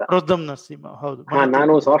ನರಸಿಂಹ ಅಂತ. ರೋದ್ದಂ ನರಸಿಂಹ, ಹೌದು.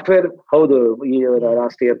 ನಾನು ಸಾಫ್ಟ್ವೇರ್, ಹೌದು, ಈ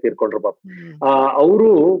ಲಾಸ್ಟ್ ಇಯರ್ ತೀರ್ಕೊಂಡ್ರು ಪಾಪ. ಅವರು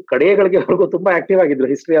ಕಡೆಗಳಿಗೆವರೆಗೂ ತುಂಬಾ ಆಕ್ಟಿವ್ ಆಗಿದ್ರು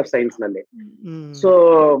ಹಿಸ್ಟ್ರಿ ಆಫ್ ಸೈನ್ಸ್ ನಲ್ಲಿ. So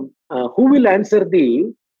who will answer the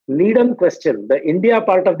ನೀಡಮ್ question, the India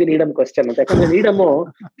part of the ನೀಡಮ್ question ಅಂತ. ಯಾಕಂದ್ರೆ ನೀಡಮ್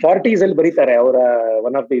 40s ಅಲ್ಲಿ ಬರೀತಾರೆ ಅವರ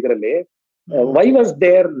ಒನ್ ಆಫ್ ದಿ ಇದರಲ್ಲಿ. Why was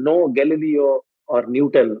there no Galileo or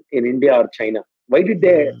Newton in India or China? Why did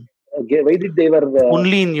they were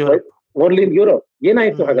only in Europe? Only in Europe.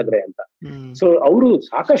 ಏನಾಯ್ತು ಹಾಗಾದ್ರೆ ಅಂತ. So ಅವರು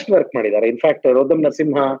ಸಾಕಷ್ಟು ವರ್ಕ್ ಮಾಡಿದ್ದಾರೆ. ಇನ್ಫ್ಯಾಕ್ಟ್ ರೋದ್ದಂ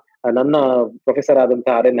ನರಸಿಂಹ, ನನ್ನ ಪ್ರೊಫೆಸರ್ ಆದಂತ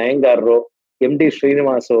RN ಅಯ್ಯಂಗಾರರು, MD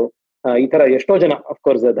ಶ್ರೀನಿವಾಸು, ಈ ತರ ಎಷ್ಟೋ ಜನ,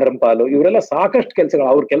 ಅಫ್ಕೋರ್ಸ್ ಧರ್ಮಪಾಲು, ಇವರೆಲ್ಲ ಸಾಕಷ್ಟು ಕೆಲಸಗಳು,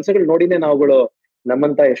 ಅವ್ರ ಕೆಲಸಗಳು ನೋಡಿನೇ ನಾವುಗಳು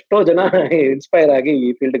ನಮ್ಮಂತ ಎಷ್ಟೋ ಜನ ಇನ್ಸ್ಪೈರ್ ಆಗಿ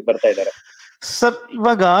ಈ ಫೀಲ್ಡ್ ಬರ್ತಾ ಇದ್ದಾರೆ. ಸರ್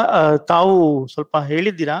ಇವಾಗ ತಾವು ಸ್ವಲ್ಪ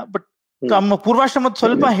ಹೇಳಿದ್ದೀರಾ, ಬಟ್ ತಮ್ಮ ಪೂರ್ವಾಶ್ರಮದ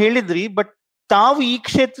ಸ್ವಲ್ಪ ಹೇಳಿದ್ರಿ, ಬಟ್ ತಾವು ಈ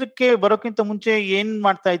ಕ್ಷೇತ್ರಕ್ಕೆ ಬರೋಕ್ಕಿಂತ ಮುಂಚೆ ಏನ್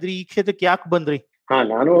ಮಾಡ್ತಾ ಇದ್ರಿ? ಈ ಕ್ಷೇತ್ರಕ್ಕೆ ಯಾಕೆ ಬಂದ್ರಿ?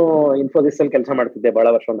 ನಾನು ಇನ್ಫೋಸಿಸ್ ಅಲ್ಲಿ ಕೆಲಸ ಮಾಡ್ತಿದ್ದೆ ಬಹಳ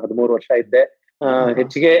ವರ್ಷ, ಒಂದು 13 ವರ್ಷ ಇದ್ದೆ.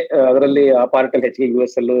 ಹೆಚ್ಚಿಗೆ ಅದರಲ್ಲಿ ಆ ಪಾರ್ಟ್ ಅಲ್ಲಿ ಹೆಚ್ಚಿಗೆ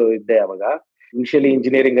US ಅಲ್ಲೂ ಇದ್ದೆ. ಅವಾಗ ಇನಿಷಿಯಲಿ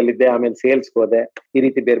ಇಂಜಿನಿಯರಿಂಗ್ ಅಲ್ಲಿ ಇದ್ದೆ, ಆಮೇಲೆ ಸೇಲ್ಸ್ ಹೋದೆ, ಈ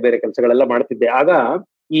ರೀತಿ ಬೇರೆ ಬೇರೆ ಕೆಲಸಗಳೆಲ್ಲ ಮಾಡ್ತಿದ್ದೆ. ಆಗ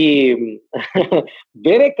ಈ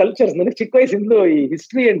ಬೇರೆ ಕಲ್ಚರ್ಸ್, ನನಗೆ ಚಿಕ್ಕ ವಯಸ್ಸಿಂದಲೂ ಈ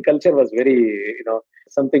history and culture was very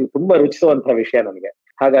something ತುಂಬಾ ರುಚಿಸುವಂತಹ ವಿಷಯ ನನಗೆ.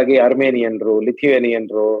 ಹಾಗಾಗಿ ಅರ್ಮೇನಿಯನ್ರು,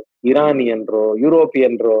 ಲಿಥುವೇನಿಯನ್ರು, ಇರಾನಿಯನ್ರು,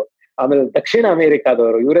 ಯುರೋಪಿಯನ್ರು, ಆಮೇಲೆ ದಕ್ಷಿಣ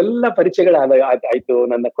ಅಮೆರಿಕಾದವರು, ಇವರೆಲ್ಲ ಪರಿಚಯಗಳಾಯ್ತು.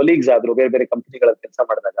 ನನ್ನ ಕೊಲೀಗ್ಸ್ ಆದ್ರು ಬೇರೆ ಬೇರೆ ಕಂಪನಿಗಳಲ್ಲಿ ಕೆಲಸ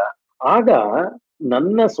ಮಾಡಿದಾಗ. ಆಗ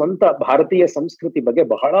ನನ್ನ ಸ್ವಂತ ಭಾರತೀಯ ಸಂಸ್ಕೃತಿ ಬಗ್ಗೆ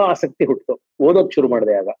ಬಹಳ ಆಸಕ್ತಿ ಹುಟ್ಟಿತು. ಓದೋಕ್ ಶುರು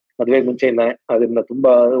ಮಾಡಿದೆ. ಆಗ ಮದ್ವೆಗೆ ಮುಂಚೆಯಿಂದ ಅದನ್ನ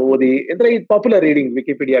ತುಂಬಾ ಓದಿ, ಅಂದ್ರೆ ಈ ಪಾಪ್ಯುಲರ್ ರೀಡಿಂಗ್,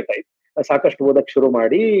 ವಿಕಿಪೀಡಿಯಾ ಟೈಪ್ ಸಾಕಷ್ಟು ಓದಕ್ ಶುರು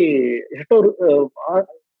ಮಾಡಿ ಎಷ್ಟೋ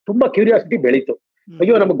ತುಂಬಾ ಕ್ಯೂರಿಯಾಸಿಟಿ ಬೆಳೀತು.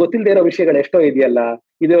 ಅಯ್ಯೋ, ನಮಗ್ ಗೊತ್ತಿಲ್ಲದೆ ಇರೋ ವಿಷಯಗಳು ಎಷ್ಟೋ ಇದೆಯಲ್ಲ.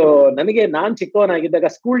 ಇದು ನನಗೆ, ನಾನ್ ಚಿಕ್ಕವನಾಗಿದ್ದಾಗ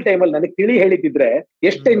ಸ್ಕೂಲ್ ಟೈಮಲ್ಲಿ ನನಗೆ ತಿಳಿ ಹೇಳಿದ್ರೆ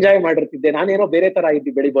ಎಷ್ಟು ಎಂಜಾಯ್ ಮಾಡಿರ್ತಿದ್ದೆ. ನಾನೇನೋ ಬೇರೆ ತರ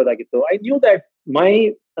ಬೆಳಿಬೋದಾಗಿತ್ತು. I knew that my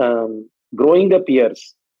growing up years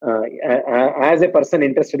as A person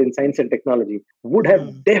interested in science and technology would have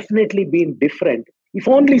definitely bean different if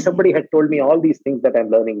only somebody had told me all these things that I'm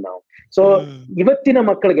learning now. So ಇವತ್ತಿನ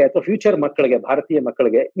ಮಕ್ಕಳಿಗೆ ಅಥವಾ future ಮಕ್ಕಳಿಗೆ, ಭಾರತೀಯ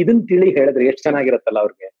ಮಕ್ಕಳಿಗೆ ಇದನ್ನ ತಿಳಿ ಹೇಳಿದ್ರೆ ಎಷ್ಟು ಚೆನ್ನಾಗಿರತ್ತಲ್ಲ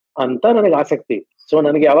ಅವ್ರಿಗೆ ಅಂತ ನನಗೆ ಆಸಕ್ತಿ. ಸೊ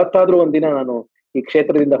ನನಗೆ ಯಾವತ್ತಾದ್ರೂ ಒಂದಿನ ನಾನು ಈ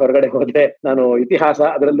ಕ್ಷೇತ್ರದಿಂದ ಹೊರಗಡೆ ಹೋದ್ರೆ ನಾನು ಇತಿಹಾಸ,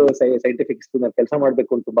 ಅದರಲ್ಲೂ ಸೈಂಟಿಫಿಕ್ ಕೆಲಸ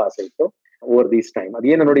ಮಾಡ್ಬೇಕು ಅಂತ ತುಂಬಾ ಆಸೆ ಇತ್ತು ಓವರ್ ದೀಸ್ ಟೈಮ್.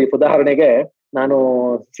 ಅದೇನು ನೋಡಿ, ಉದಾಹರಣೆಗೆ ನಾನು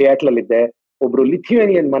ಸಿಯಾಟ್ಲ್ ಅಲ್ಲಿ ಇದ್ದೆ. ಒಬ್ರು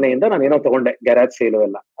ಲಿಥುವೇನಿಯನ್ ಮನೆಯಿಂದ ನಾನು ಏನೋ ತಗೊಂಡೆ, ಗ್ಯಾರೇಜ್ ಸೇಲು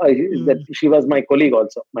ಎಲ್ಲ. She was my colleague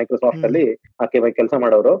also, Microsoft ಅಲ್ಲಿ ಆಕೆ ಕೆಲಸ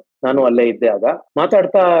ಮಾಡೋರು. ನಾನು ಅಲ್ಲೇ ಇದ್ದೆ. ಆಗ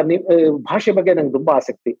ಮಾತಾಡ್ತಾ ಭಾಷೆ ಬಗ್ಗೆ ನಂಗೆ ತುಂಬಾ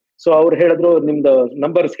ಆಸಕ್ತಿ. ಸೊ ಅವ್ರು ಹೇಳಿದ್ರು, ನಿಮ್ದು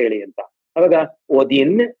ನಂಬರ್ಸ್ ಹೇಳಿ ಅಂತ. ಅವಾಗ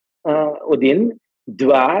ಒದಿನ್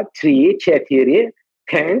ದ್ವಾ ತ್ರೀ ಚೇತಿರಿ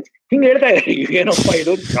ಥ್ಯಾಂಕ್ಸ್ ಹಿಂಗ್ ಹೇಳ್ತಾ ಇದ್ದಾರೆ. ಏನಪ್ಪ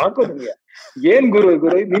ಇದು, ಸಾಕು ನಿಮ್ಗೆ, ಏನ್ ಗುರು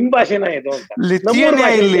ನಿಮ್ ಭಾಷೆನ ಇದು ಅಂತ.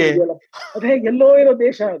 ಅದೇ ಎಲ್ಲೋ ಇರೋ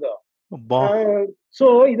ದೇಶ ಅದು. ಸೊ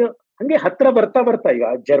ಇದು ಹಂಗೆ ಹತ್ರ ಬರ್ತಾ ಬರ್ತಾ ಈಗ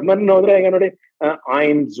ಜರ್ಮನ್ ಹೋದ್ರೆ ಈಗ ನೋಡಿ,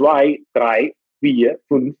 ಐನ್ ಜ್ವಾಯ್ ಟ್ರೈ ವಿಯರ್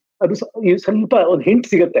ಫುಲ್, ಅದು ಸ್ವಲ್ಪ ಒಂದು ಹಿಂಟ್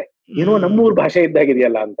ಸಿಗುತ್ತೆ, ಏನೋ ನಮ್ಮೂರ್ ಭಾಷೆ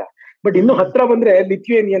ಇದ್ದಾಗಿದೆಯಲ್ಲ ಅಂತ. ಬಟ್ ಇನ್ನು ಹತ್ರ ಬಂದ್ರೆ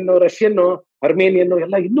ಲಿಥುವೇನಿಯನ್, ರಷ್ಯನ್, ಅರ್ಮೇನಿಯನ್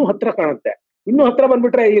ಎಲ್ಲ ಇನ್ನೂ ಹತ್ರ ಕಾಣುತ್ತೆ. ಇನ್ನೂ ಹತ್ರ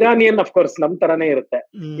ಬಂದ್ಬಿಟ್ರೆ ಇರಾನಿಯನ್ ಅಫ್ಕೋರ್ಸ್ ನಮ್ ತರಾನೇ ಇರುತ್ತೆ.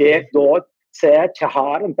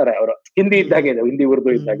 ಚಹಾರ್ ಅಂತಾರೆ ಅವರು, ಹಿಂದಿ ಇದ್ದಾಗಿದೆ, ಹಿಂದಿ ಉರ್ದು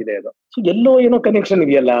ಇದ್ದಾಗಿದೆ ಅದು. ಸೊ ಎಲ್ಲೋ ಏನೋ ಕನೆಕ್ಷನ್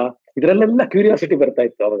ಇದೆಯಲ್ಲ, ಇದ್ರಲ್ಲೆಲ್ಲ ಕ್ಯೂರಿಯಾಸಿಟಿ ಬರ್ತಾ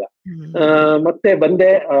ಇತ್ತು ಅವಾಗ. ಮತ್ತೆ ಬಂದೆ,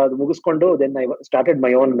 ಅದು ಮುಗಿಸ್ಕೊಂಡು then I started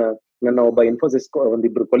my own. ನನ್ನ ಒಬ್ಬ ಇನ್ಫೋಸಿಸ್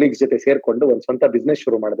ಒಂದಿಬ್ರು ಕೊಲೀಗ್ಸ್ ಜೊತೆ ಸೇರ್ಕೊಂಡು ಒಂದು ಸ್ವಂತ ಬಿಸ್ನೆಸ್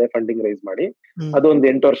ಶುರು ಮಾಡಿದೆ, ಫಂಡಿಂಗ್ ರೈಸ್ ಮಾಡಿ. ಅದೊಂದು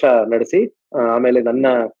 8 ವರ್ಷ ನಡೆಸಿ, ಆಮೇಲೆ ನನ್ನ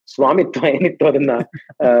ಸ್ವಾಮಿತ್ವ ಏನಿತ್ತು ಅದನ್ನ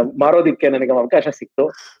ಮಾರೋದಿಕ್ಕೆ ನನಗೆ ಅವಕಾಶ ಸಿಕ್ತು.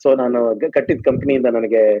 ಸೊ ನಾನು ಕಟ್ಟಿದ ಕಂಪನಿಯಿಂದ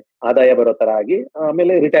ನನಗೆ ಆದಾಯ ಬರೋ ತರ ಆಗಿ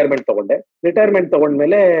ಆಮೇಲೆ ರಿಟೈರ್ಮೆಂಟ್ ತಗೊಂಡೆ. ರಿಟೈರ್ಮೆಂಟ್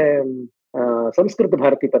ತಗೊಂಡ್ಮೇಲೆ ಸಂಸ್ಕೃತ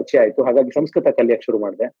ಭಾರತಿ ಪರಿಚಯ ಆಯ್ತು. ಹಾಗಾಗಿ ಸಂಸ್ಕೃತ ಕಲಿಯಕ್ ಶುರು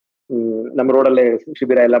ಮಾಡಿದೆ. ನಮ್ಮ ರೋಡಲ್ಲೇ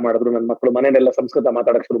ಶಿಬಿರ ಎಲ್ಲ ಮಾಡಿದ್ರು. ನನ್ನ ಮಕ್ಕಳು ಮನೆಯಲ್ಲೆಲ್ಲ ಸಂಸ್ಕೃತ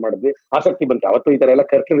ಮಾತಾಡಕ್ ಶುರು ಮಾಡಿದ್ವಿ. ಆಸಕ್ತಿ ಬಂತು. ಅವತ್ತು ಈ ತರ ಎಲ್ಲ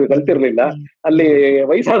ಕಲ್ತಿರ್ಲಿಲ್ಲ. ಅಲ್ಲಿ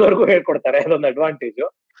ವಯಸ್ಸಾದವ್ರಿಗೂ ಹೇಳ್ಕೊಡ್ತಾರೆ, ಅದೊಂದು ಅಡ್ವಾಂಟೇಜ್.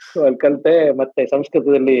 ಅಲ್ಲಿ ಕಲಿತೆ. ಮತ್ತೆ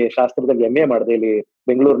ಸಂಸ್ಕೃತದಲ್ಲಿ ಶಾಸ್ತ್ರದಲ್ಲಿ MA ಮಾಡಿದೆ. ಇಲ್ಲಿ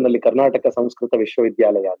ಬೆಂಗಳೂರಿನಲ್ಲಿ ಕರ್ನಾಟಕ ಸಂಸ್ಕೃತ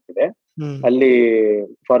ವಿಶ್ವವಿದ್ಯಾಲಯ ಅಂತಿದೆ. ಅಲ್ಲಿ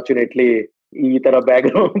ಫಾರ್ಚುನೇಟ್ಲಿ ಈ ತರ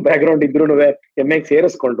ಬ್ಯಾಕ್ಗ್ರೌಂಡ್ ಇದ್ರು MA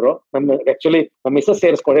ಸೇರಿಸ್ಕೊಂಡ್ರು. ಆಕ್ಚುಲಿ ನಮ್ಮ ಮಿಸಸ್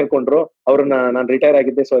ಸೇರಿಸ್ಕೊಂಡ್ರು. ಅವ್ರನ್ನ ನಾನು ರಿಟೈರ್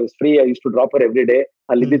ಆಗಿದ್ದೆ, so free I use to drop Har every day.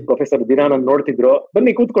 ಅಲ್ಲಿ ಪ್ರೊಫೆಸರ್ ದಿನ ನಾನು ನೋಡ್ತಿದ್ರು,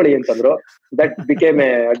 ಬನ್ನಿ ಕೂತ್ಕೊಳ್ಳಿ ಅಂತಂದ್ರು. That became A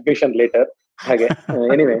admission litre. ಹಾಗೆ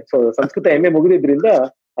anyway, so Sanskrit MA ಮುಗಿದಿದ್ರಿಂದ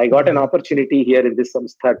I got an opportunity here in this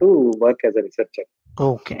samstha to work as a researcher.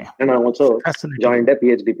 Okay. And I also joined a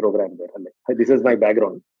PhD program there. This is my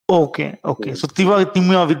background. Okay. So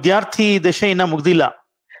ನಿಮ್ಮ ವಿದ್ಯಾರ್ಥಿ ದಶೆ ಇನ್ನ ಮುಗ್ದಿಲ್ಲ?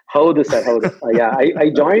 ಹೌದು sir, ಹೌದು. I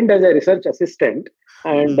joined as a research assistant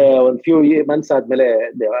and one few months ಆದ್ಮೇಲೆ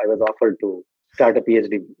I was offered to start a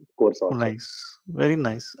PhD course also. Nice, very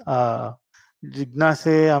nice.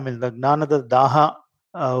 ಜಿಜ್ಞಾಸೆ, ಆಮೇಲೆ ಜ್ಞಾನದ ದಾಹ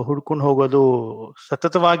ಹುಡ್ಕೊಂಡು ಹೋಗೋದು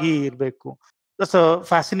ಸತತವಾಗಿ ಇರ್ಬೇಕು. ದಟ್ಸ್ ಅ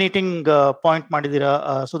ಫ್ಯಾಸಿನೇಟಿಂಗ್ ಪಾಯಿಂಟ್ ಮಾಡಿದೀರಾ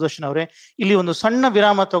ಸುದರ್ಶನ್ ಅವರೇ. ಇಲ್ಲಿ ಒಂದು ಸಣ್ಣ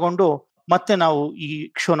ವಿರಾಮ ತಗೊಂಡು ಮತ್ತೆ ನಾವು ಈ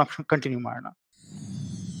ಶೋನ ಕಂಟಿನ್ಯೂ ಮಾಡೋಣ.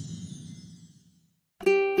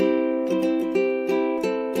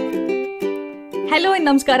 ಹಲೋ,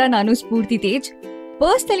 ನಮಸ್ಕಾರ. ನಾನು ಸ್ಫೂರ್ತಿ ತೇಜ್.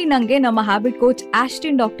 ಪರ್ಸನಲಿ ನಂಗೆ ನಮ್ಮ ಹ್ಯಾಬಿಟ್ ಕೋಚ್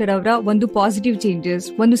ಆಸ್ಟಿನ್ ಡಾಕ್ಟರ್ ಅವರ ಒಂದು ಪಾಸಿಟಿವ್ ಚೇಂಜಸ್,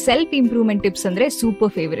 ಒಂದು ಸೆಲ್ಫ್ ಇಂಪ್ರೂವ್ಮೆಂಟ್ ಟಿಪ್ಸ್ ಅಂದ್ರೆ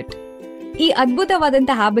ಸೂಪರ್ ಫೇವರಿಟ್. ಈ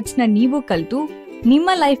ಅದ್ಭುತವಾದಂತ ಹ್ಯಾಬಿಟ್ಸ್ ನ ನೀವು ಕಲ್ತು ನಿಮ್ಮ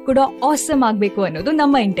ಲೈಫ್ ಕೂಡ ಆಸಮ್ ಆಗ್ಬೇಕು ಅನ್ನೋದು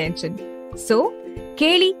ನಮ್ಮ ಇಂಟೆನ್ಷನ್. ಸೊ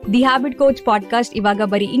ಕೇಳಿ ದಿ ಹ್ಯಾಬಿಟ್ ಕೋಚ್ ಪಾಡ್ಕಾಸ್ಟ್. ಇವಾಗ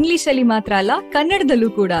ಬರೀ ಇಂಗ್ಲಿಷ್ ಅಲ್ಲಿ ಮಾತ್ರ ಅಲ್ಲ, ಕನ್ನಡದಲ್ಲೂ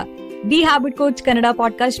ಕೂಡ. The habit coach Kannada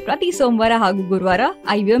podcast ಪ್ರತಿ ಸೋಮವಾರ ಹಾಗೂ ಗುರುವಾರ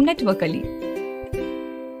IVM ನೆಟ್ವರ್ಕ್ ಅಲ್ಲಿ.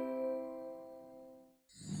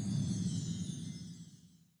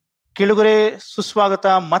 ಕೇಳುಗರೆ, ಸುಸ್ವಾಗತ.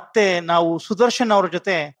 ಮತ್ತೆ ನಾವು ಸುದರ್ಶನ್ ಅವ್ರ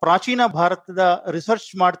ಜೊತೆ, ಪ್ರಾಚೀನ ಭಾರತದ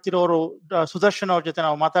ರಿಸರ್ಚ್ ಮಾಡ್ತಿರೋರು ಸುದರ್ಶನ್ ಅವ್ರ ಜೊತೆ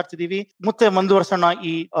ನಾವು ಮಾತಾಡ್ತಿದೀವಿ. ಮತ್ತೆ ಮುಂದುವರ್ಸೋಣ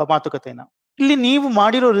ಈ ಮಾತುಕತೆನ. ಇಲ್ಲಿ ನೀವು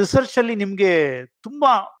ಮಾಡಿರೋ ರಿಸರ್ಚ್ ಅಲ್ಲಿ ನಿಮ್ಗೆ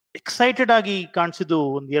ತುಂಬಾ ಎಕ್ಸೈಟೆಡ್ ಆಗಿ ಕಾಣಿಸಿದ್ದು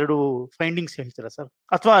ಒಂದೆರಡು ಫೈಂಡಿಂಗ್ಸ್ ಹೇಳ್ತೀರಾ ಸರ್?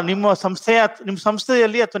 ಅಥವಾ ನಿಮ್ಮ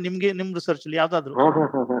ಸಂಸ್ಥೆಯಲ್ಲಿ ಅಥವಾ ನಿಮ್ ರಿಸರ್ಚ್ ಅಲ್ಲಿ ಯಾವ್ದಾದ್ರು?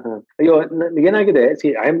 ಅಯ್ಯೋ, ಏನಾಗಿದೆ,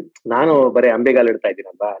 ನಾನು ಬರೀ ಅಂಬೆಗಾಲ್ ಇಡ್ತಾ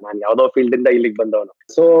ಇದ್ದೀನಲ್ವಾ. ನಾನು ಯಾವ್ದೋ ಫೀಲ್ಡ್ ಇಂದ ಇಲ್ಲಿಗೆ ಬಂದವನು.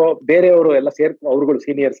 ಸೊ ಬೇರೆಯವರು ಎಲ್ಲ ಅವ್ರುಗಳು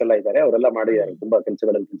ಸೀನಿಯರ್ಸ್ ಎಲ್ಲ ಇದ್ದಾರೆ, ಅವರೆಲ್ಲ ಮಾಡಿದ್ದಾರೆ, ತುಂಬಾ ಕೆಲಸ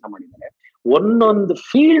ಮಾಡಿದ್ದಾರೆ. ಒಂದೊಂದು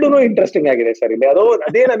ಫೀಲ್ಡ್ ಇಂಟ್ರೆಸ್ಟಿಂಗ್ ಆಗಿದೆ ಸರ್ ಇಲ್ಲಿ.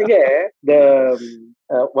 ಅದೇ ನನಗೆ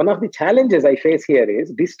one of the challenges I face here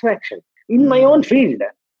is distraction in my own field.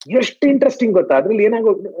 ಎಷ್ಟು ಇಂಟ್ರೆಸ್ಟಿಂಗ್ ಗೊತ್ತಾ ಅದ್ರಲ್ಲಿ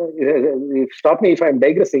ಏನಾಗೋ. Stop me if I am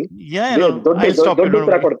ಡೈಗ್ರೆಸಿಂಗ್.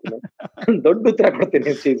 ದೊಡ್ಡ ಉತ್ತರ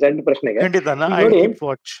ಕೊಡ್ತೀನಿ ಸಣ್ಣ ಪ್ರಶ್ನೆಗೆ.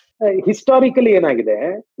 ಹಿಸ್ಟಾರಿಕಲಿ ಏನಾಗಿದೆ,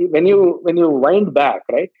 when you wind back,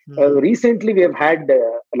 right, recently we have had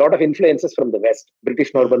lot of influences from the West.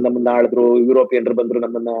 ಬ್ರಿಟಿಷ್ನವ್ರು ಬಂದು ನಮ್ಮನ್ನ ಆಳಿದ್ರು, ಯುರೋಪಿಯನ್ರು ಬಂದ್ರು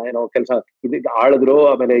ನಮ್ಮನ್ನ ಕೆಲಸ ಆಳಿದ್ರು,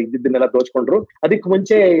 ಆಮೇಲೆ ಇದ್ದನ್ನೆಲ್ಲ ದೋಚ್ಕೊಂಡ್ರು. ಅದಕ್ಕೆ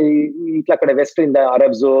ಮುಂಚೆ ಈ ಕಡೆ ವೆಸ್ಟ್ ಇಂದ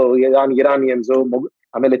ಅರಬ್ಸು, ಇರಾನಿಯನ್ಸು,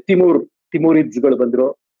 ಆಮೇಲೆ ತಿಮೂರಿಡ್ಸ್ಗಳು ಬಂದ್ರು.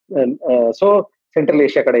 ಸೊ ಸೆಂಟ್ರಲ್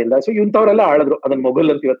ಏಷ್ಯಾ ಕಡೆಯಿಂದ. ಸೊ ಇಂಥವ್ರೆಲ್ಲ ಆಳಿದ್ರು. ಅದನ್ನ ಮೊಘಲ್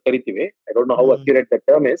ಅಂತ ಇವತ್ತು ಕರಿತೀವಿ. I don't know how accurate that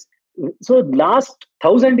term is. So last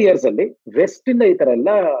 1000 years ಅಲ್ಲಿ ವೆಸ್ಟ್ ಇಂದ ಈ ತರ ಎಲ್ಲ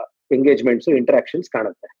ಎಂಗೇಜ್ಮೆಂಟ್ಸ್, ಇಂಟರಾಕ್ಷನ್ಸ್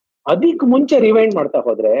ಕಾಣುತ್ತೆ. ಅದಕ್ಕೆ ಮುಂಚೆ ರಿವೈಂಡ್ ಮಾಡ್ತಾ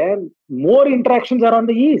ಹೋದ್ರೆ more interactions R on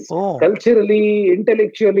the East. Culturally,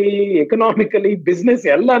 intellectually, economically, business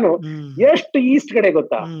ಎಲ್ಲಾನು ಎಷ್ಟು ಈಸ್ಟ್ ಕಡೆ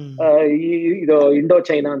ಗೊತ್ತಾ. ಇದು ಇಂಡೋ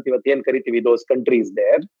ಚೈನಾ ಅಂತ ಇವತ್ತು ಏನ್ ಕರಿತೀವಿ, ದೋಸ್ ಕಂಟ್ರೀಸ್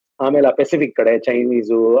ದೇರ್. ಆಮೇಲೆ ಆ ಪೆಸಿಫಿಕ್ ಕಡೆ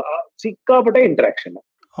ಚೈನೀಸು, ಸಿಕ್ಕಾಪಟ್ಟೆ ಇಂಟ್ರಾಕ್ಷನ್.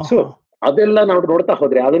 ಸೊ ಅದೆಲ್ಲ ನಾವು ನೋಡ್ತಾ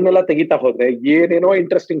ಹೋದ್ರೆ, ಅದನ್ನೆಲ್ಲ ತೆಗಿತಾ ಹೋದ್ರೆ ಏನೇನೋ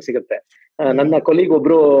ಇಂಟ್ರೆಸ್ಟಿಂಗ್ ಸಿಗುತ್ತೆ. ನನ್ನ ಕೊಲೀಗ್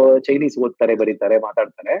ಒಬ್ರು ಚೈನೀಸ್ ಓದ್ತಾರೆ, ಬರೀತಾರೆ,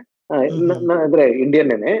 ಮಾತಾಡ್ತಾರೆ. ಅಂದ್ರೆ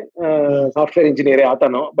ಇಂಡಿಯನ್ನೇನೆ, ಸಾಫ್ಟ್ವೇರ್ ಇಂಜಿನಿಯರ್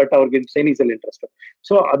ಆತನೋ, ಬಟ್ ಅವ್ರಿಗೆ ಚೈನೀಸ್ ಅಲ್ಲಿ ಇಂಟ್ರೆಸ್ಟ್.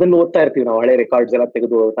 ಸೊ ಅದನ್ನ ಓದ್ತಾ ಇರ್ತೀವಿ ನಾವು. ಹಳೆ ರೆಕಾರ್ಡ್ಸ್ ಎಲ್ಲ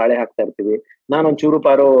ತೆಗೆದು ತಾಳೆ ಹಾಕ್ತಾ ಇರ್ತೀವಿ. ನಾನೊಂದ್ ಚೂರು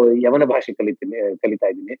ಪಾರು ಯವನ ಭಾಷೆ ಕಲಿತಾ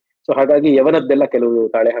ಇದ್ದೀನಿ. ಸೊ ಹಾಗಾಗಿ ಯವನದ್ದೆಲ್ಲ ಕೆಲವು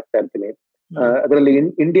ತಾಳೆ ಹಾಕ್ತಾ ಇರ್ತೀನಿ. ಅದರಲ್ಲಿ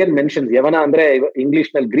ಇಂಡಿಯನ್ ಮೆನ್ಷನ್ಸ್, ಯವನ ಅಂದ್ರೆ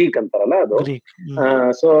ಇಂಗ್ಲಿಷ್ ನಲ್ಲಿ ಗ್ರೀಕ್ ಅಂತಾರಲ್ಲ ಅದು.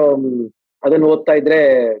 ಸೊ ಅದನ್ನ ಓದ್ತಾ ಇದ್ರೆ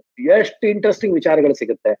ಎಷ್ಟು ಇಂಟ್ರೆಸ್ಟಿಂಗ್ ವಿಚಾರಗಳು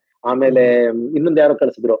ಸಿಗುತ್ತೆ. ಆಮೇಲೆ ಇನ್ನೊಂದು ಯಾರೋ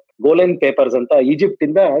ಕಳಿಸಿದ್ರು, ಗೋಲೆನ್ ಪೇಪರ್ಸ್ ಅಂತ, ಈಜಿಪ್ಟ್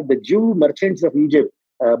ಇಂದ the ಜ್ಯೂ merchants of Egypt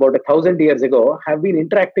about 1000 years ago have been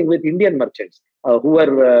interacting with Indian merchants who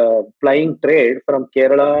are plying trade from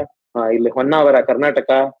Kerala, ಇಲ್ಲಿ ಹೊನ್ನಾವರ, ಕರ್ನಾಟಕ,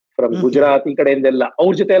 ಫ್ರಮ್ ಗುಜರಾತ್, ಈ ಕಡೆಯಿಂದೆಲ್ಲ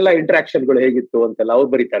ಅವ್ರ ಜೊತೆ ಎಲ್ಲ ಇಂಟ್ರಾಕ್ಷನ್ ಗಳು ಹೇಗಿತ್ತು ಅಂತೆಲ್ಲ ಅವ್ರು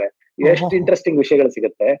ಬರೀತಾರೆ. ಎಷ್ಟು ಇಂಟ್ರೆಸ್ಟಿಂಗ್ ವಿಷಯಗಳು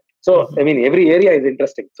ಸಿಗುತ್ತೆ. So I mean every area is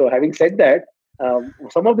interesting. So having said that,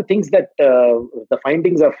 some of the things that the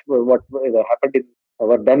findings of what happened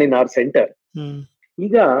were done in our center.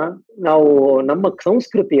 ಈಗ ನಾವು ನಮ್ಮ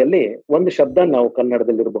ಸಂಸ್ಕೃತಿಯಲ್ಲಿ ಒಂದು ಶಬ್ದ ನಾವು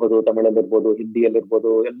ಕನ್ನಡದಲ್ಲಿರ್ಬಹುದು, ತಮಿಳಲ್ಲಿರ್ಬೋದು,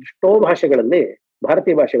 ಹಿಂದಿಯಲ್ಲಿರ್ಬೋದು, ಎಷ್ಟೋ ಭಾಷೆಗಳಲ್ಲಿ,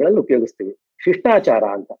 ಭಾರತೀಯ ಭಾಷೆಗಳಲ್ಲಿ ಉಪಯೋಗಿಸ್ತೀವಿ. ಶಿಷ್ಟಾಚಾರ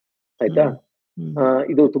ಅಂತ, ಆಯ್ತಾ.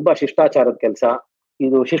 ಇದು ತುಂಬಾ ಶಿಷ್ಟಾಚಾರದ ಕೆಲಸ.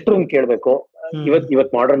 ಇದು ಶಿಷ್ಟರನ್ನ ಕೇಳ್ಬೇಕು.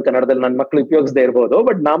 ಇವತ್ ಮಾಡರ್ನ್ ಕನ್ನಡದಲ್ಲಿ ನನ್ನ ಮಕ್ಳು ಉಪಯೋಗಿಸದೇ ಇರ್ಬೋದು,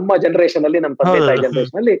 ಬಟ್ ನಮ್ಮ ಜನರೇಷನ್ ಅಲ್ಲಿ, ನಮ್ಮ ತಂದೆ ತಾಯಿ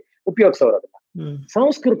ಜನರೇಷನ್ ಅಲ್ಲಿ ಉಪಯೋಗಿಸೋರಲ್ಲ.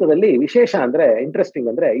 ಸಂಸ್ಕೃತದಲ್ಲಿ ವಿಶೇಷ ಅಂದ್ರೆ, ಇಂಟ್ರೆಸ್ಟಿಂಗ್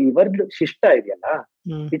ಅಂದ್ರೆ, ಈ ವರ್ಡ್ ಶಿಷ್ಟ ಇದೆಯಲ್ಲ,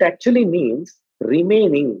 ಇಟ್ ಆಕ್ಚುಲಿ ಮೀನ್ಸ್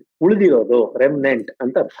ರಿಮೈನಿಂಗ್, ಉಳಿದಿರೋದು, ರೆಮ್ನೆಂಟ್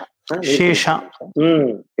ಅಂತ ಅರ್ಥ. ಶೇಷ.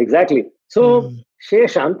 ಎಕ್ಸಾಕ್ಟ್ಲಿ. ಸೊ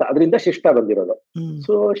ಶೇಷ ಅಂತ ಅದರಿಂದ ಶಿಷ್ಟ ಬಂದಿರೋದು.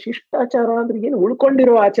 ಸೊ ಶಿಷ್ಟಾಚಾರ ಅಂದ್ರೆ ಏನು,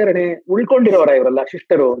 ಉಳ್ಕೊಂಡಿರೋ ಆಚರಣೆ, ಉಳ್ಕೊಂಡಿರೋರ ಇವರೆಲ್ಲ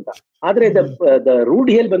ಶಿಷ್ಟರು ಅಂತ. ಆದ್ರೆ ದ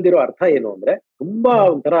ರೂಢಿಯಲ್ಲಿ ಬಂದಿರೋ ಅರ್ಥ ಏನು ಅಂದ್ರೆ ತುಂಬಾ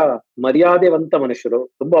ಒಂಥರ ಮರ್ಯಾದೆವಂತ ಮನುಷ್ಯರು,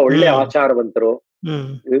 ತುಂಬಾ ಒಳ್ಳೆ ಆಚಾರವಂತರು,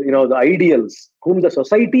 the ideals whom the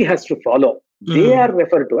society has to follow, they are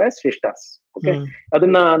referred to as shishtas. Okay,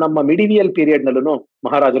 ಅದನ್ನ ನಮ್ಮ ಮಿಡಿವಿಯಲ್ ಪೀರಿಯಡ್ ನಲ್ಲೂ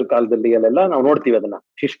ಮಹಾರಾಜರ ಕಾಲದಲ್ಲಿ ಅಲ್ಲೆಲ್ಲ ನಾವು ನೋಡ್ತೀವಿ. ಅದನ್ನ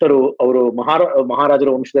ಶಿಷ್ಟರು ಅವರು ಮಹಾರಾಜರ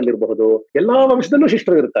ವಂಶದಲ್ಲಿ ಇರಬಹುದು, ಎಲ್ಲಾ ವಂಶದಲ್ಲೂ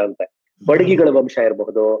ಶಿಷ್ಟರು ಇರ್ತಾರಂತೆ. ಬಡಗಿಗಳ ವಂಶ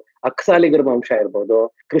ಇರಬಹುದು, ಅಕ್ಸಾಲಿಗರ ವಂಶ ಇರಬಹುದು,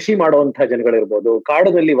 ಕೃಷಿ ಮಾಡುವಂತಹ ಜನಗಳಿರ್ಬೋದು,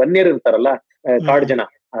 ಕಾಡಿನಲ್ಲಿ ವನ್ಯರು ಇರ್ತಾರಲ್ಲ, ಕಾಡು ಜನ,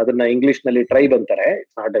 ಅದನ್ನ ಇಂಗ್ಲಿಷ್ ನಲ್ಲಿ ಟ್ರೈಬ್ ಅಂತಾರೆ,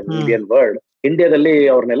 it's not an Indian word. ಇಂಡಿಯಾದಲ್ಲಿ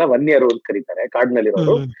ಅವ್ರನ್ನೆಲ್ಲ ವನ್ಯರು ಅಂತ ಕರೀತಾರೆ,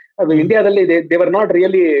 ಕಾಡಿನಲ್ಲಿರೋರು. ಅದು ಇಂಡಿಯಾದಲ್ಲಿ ದೇವರ್ ನಾಟ್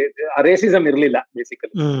ರಿಯಲಿ ರೇಸಿಸಮ್ ಇರಲಿಲ್ಲ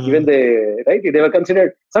ಬೇಸಿಕಲಿ. ಇವನ್ ದೇವರ್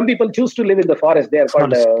considered, some people choose to live in the forest, they are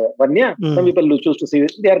called ವನ್ಯ, some people choose to C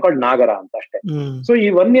they are called ನಾಗರ ಅಂತ ಅಷ್ಟೇ. ಸೊ ಈ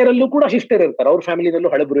ವನ್ಯರಲ್ಲೂ ಕೂಡ ಶಿಷ್ಟರು ಇರ್ತಾರೆ, ಅವ್ರ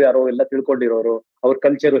ಫ್ಯಾಮಿಲಿನಲ್ಲೂ ಹಳಬರು ಯಾರೋ ಎಲ್ಲ ತಿಳ್ಕೊಂಡಿರೋರು, ಅವ್ರ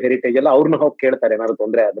ಕಲ್ಚರ್ ಹೆರಿಟೇಜ್ ಎಲ್ಲ ಅವ್ರನ್ನ ಹೋಗಿ ಕೇಳ್ತಾರೆ ಏನಾದ್ರು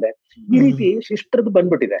ತೊಂದ್ರೆ ಆದ್ರೆ. ಈ ರೀತಿ ಶಿಷ್ಟರದ್ದು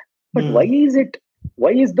ಬಂದ್ಬಿಟ್ಟಿದೆ. But why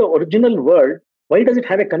is the original word, why does it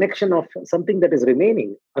have a connection of something that is remaining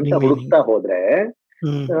ಅಂತ ಹುಡುಕ್ತಾ ಹೋದ್ರೆ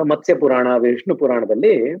ಮತ್ಸ್ಯ ಪುರಾಣ, ವಿಷ್ಣು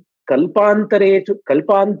ಪುರಾಣದಲ್ಲಿ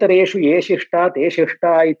ಕಲ್ಪಾಂತರೇಶು ಯೇ ಶಿಷ್ಟ ತೇ ಶಿಷ್ಟ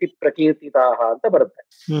ಇತಿ ಪ್ರಕೀರ್ತಿತಾಹ ಅಂತ ಬರುತ್ತೆ.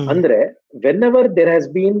 ಅಂದ್ರೆ when ever there has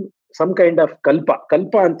been some kind of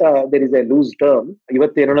ಕಲ್ಪ ಅಂತ there is A loose term,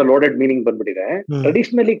 ಇವತ್ತೇನೋ ಲೋಡೆಡ್ ಮೀನಿಂಗ್ ಬಂದ್ಬಿಟ್ಟಿದೆ.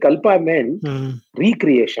 ಟ್ರೆಡಿಷನಲಿ ಕಲ್ಪ ಮೆನ್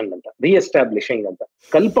ರೀಕ್ರಿಯೇಷನ್ ಅಂತ, ರೀಎಸ್ಟಾಬ್ಲಿಷಿಂಗ್ ಅಂತ.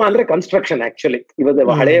 ಕಲ್ಪ ಅಂದ್ರೆ ಕನ್ಸ್ಟ್ರಕ್ಷನ್. ಆಕ್ಚುಲಿ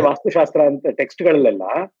ಇವತ್ತು ಹಳೆ ವಾಸ್ತುಶಾಸ್ತ್ರ ಅಂತ ಟೆಕ್ಸ್ಟ್ ಗಳಲ್ಲೆಲ್ಲ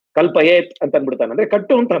ಕಲ್ಪ ಏತ್ ಅಂತ ಅಂದ್ಬಿಡ್ತಾನೆ, ಅಂದ್ರೆ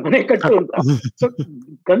ಕಟ್ಟು ಅಂತ, ಮನೆ ಕಟ್ಟು ಅಂತ. So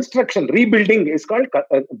construction, rebuilding is called,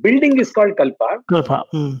 building is called Kalpa.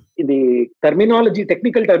 The terminology,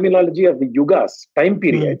 technical terminology of the yugas, time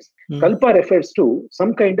periods, kalpa refers to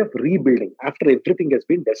some kind of rebuilding after everything has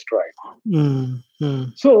been destroyed.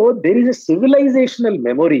 So there is a civilizational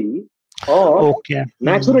memory of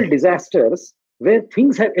natural disasters where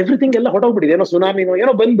things have, everything ಎಲ್ಲ ಹೊಟ್ಟೋಗ್ಬಿಟ್ಟಿದೆ, ಏನೋ ಸುನಾಮಿನೋ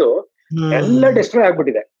ಏನೋ ಬಂದು ಎಲ್ಲ destroy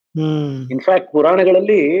ಆಗ್ಬಿಟ್ಟಿದೆ. In fact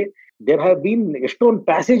ಪುರಾಣಗಳಲ್ಲಿ there have been ಎಷ್ಟೊಂದು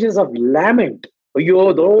passages of ಲ್ಯಾಮೆಂಟ್. ಅಯ್ಯೋ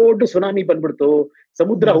ದೊಡ್ಡ ಸುನಾಮಿ ಬಂದ್ಬಿಡ್ತು,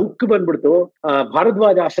 ಸಮುದ್ರ ಉಕ್ಕು ಬಂದ್ಬಿಡ್ತು,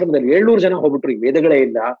 ಭಾರದ್ವಾಜ ಆಶ್ರಮದಲ್ಲಿ 700 ಜನ ಹೋಗ್ಬಿಟ್ರು, ಈ ವೇದಗಳೇ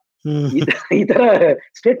ಇಲ್ಲ, ಈ ತರ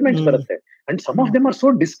ಸ್ಟೇಟ್ಮೆಂಟ್ಸ್ ಬರುತ್ತೆ. And some of them are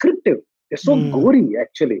so descriptive, so Gowri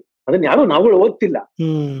actually. ಅದನ್ನ ಯಾರು ನಾವುಗಳು ಓದ್ತಿಲ್ಲ.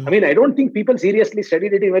 I mean I don't think people seriously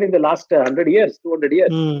studied it even in the last 100 years, 200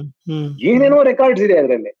 years. ಏನೇನೋ ರೆಕಾರ್ಡ್ಸ್ ಇದೆ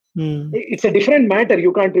ಅದರಲ್ಲಿ. It's a different matter. You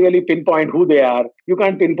can't really pinpoint who they are. You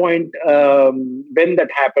can't pinpoint when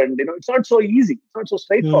that happened. It's not so easy. It's not so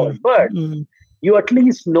straightforward. But you at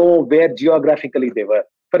least know where geographically they were.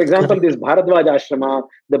 For example, this Bharadwaj Ashrama,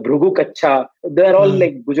 the Bhrugu Kacha, they're all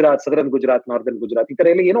like Gujarat, southern Gujarat, northern Gujarat. ಈ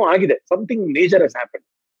ತರ ಎಲ್ಲ ಏನೋ ಆಗಿದೆ, something major ಹಸ್ happen.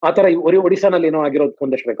 ಆ ತರ ಒಡಿಶಾನಲ್ಲಿ ಏನೋ ಆಗಿರೋದು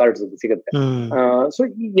ಒಂದಷ್ಟು ರೆಕಾರ್ಡ್ಸ್ ಸಿಗುತ್ತೆ. ಸೊ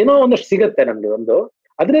ಏನೋ ಒಂದಷ್ಟು ಸಿಗುತ್ತೆ ನಮ್ಗೆ ಒಂದು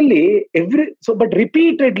ಅದರಲ್ಲಿ. But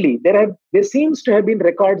repeatedly there seems to have been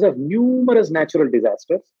records of numerous natural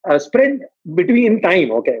disasters spread between time.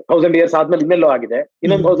 Okay, 1000 years ಆದ್ಮೇಲೆ ಇನ್ನೆಲ್ಲೋ ಆಗಿದೆ,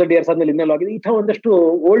 ಇನ್ನೊಂದು 1000 years ಆದ್ಮೇಲೆ ಇನ್ನೆಲ್ಲೋ ಆಗಿದೆ. ಈ ತರ ಒಂದಷ್ಟು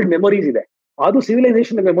ಓಲ್ಡ್ ಮೆಮೊರೀಸ್ ಇದೆ, ಅದು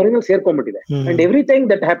civilisation ಮೆಮೊರಿನ ಸೇರ್ಕೊಂಡ್ಬಿಟ್ಟಿದೆ. And everything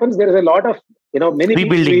that happens, there is a lot of many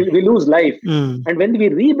we lose life. And when we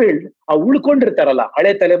rebuild, ಆ ಉಳ್ಕೊಂಡಿರ್ತಾರಲ್ಲ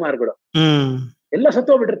ಹಳೆ ತಲೆಮಾರುಗಳು ಎಲ್ಲ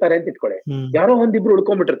ಸತ್ತೋಗ್ಬಿಟ್ಟಿರ್ತಾರೆ ಅಂತ ಇಟ್ಕೊಳ್ಳಿ. ಯಾರೋ ಒಂದಿಬ್ರು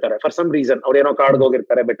ಉಳ್ಕೊಂಡ್ಬಿಟ್ಟಿರ್ತಾರೆ ಫಾರ್ ಸಮ್ ರೀಸನ್. ಅವ್ರೇನೋ ಕಾಡ್ಗೆ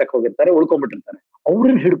ಹೋಗಿರ್ತಾರೆ, ಬೆಟ್ಟಕ್ಕೆ ಹೋಗಿರ್ತಾರೆ, ಉಳ್ಕೊಂಡ್ಬಿಟ್ಟಿರ್ತಾರೆ.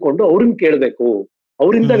 ಅವ್ರನ್ನ ಹಿಡ್ಕೊಂಡು ಅವ್ರನ್ನ ಕೇಳ್ಬೇಕು,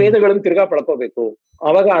 ಅವರಿಂದ ವೇದಗಳನ್ನು ತಿರ್ಗಾ ಪಡ್ಕೋಬೇಕು.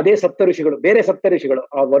 ಅವಾಗ ಅದೇ ಸಪ್ತಋಷಿಗಳು, ಬೇರೆ ಸಪ್ತಋಷಿಗಳು,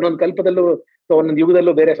 ಒಂದೊಂದು ಕಲ್ಪದಲ್ಲೂ ಒಂದೊಂದು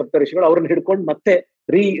ಯುಗದಲ್ಲೂ ಬೇರೆ ಸಪ್ತಋಷಿಗಳು ಅವ್ರನ್ನ ಹಿಡ್ಕೊಂಡು ಮತ್ತೆ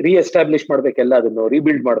ರೀಎಸ್ಟಾಬ್ಲಿಷ್ ಮಾಡ್ಬೇಕೆಲ್ಲ, ಅದನ್ನು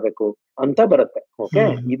ರೀಬಿಲ್ಡ್ ಮಾಡ್ಬೇಕು ಅಂತ ಬರುತ್ತೆ. ಓಕೆ,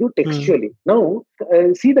 ಇದು ಟೆಕ್ಸ್ಚುಯಲಿ ನಾವು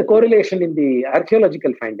C the correlation in the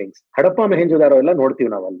archaeological findings. ಹಡಪ್ಪ Mohenjodaro ಎಲ್ಲ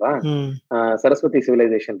ನೋಡ್ತೀವಿ ನಾವಲ್ವಾ, ಸರಸ್ವತಿ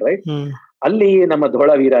ಸಿವಿಲೈಸೇಷನ್, ರೈಟ್? ಅಲ್ಲಿ ನಮ್ಮ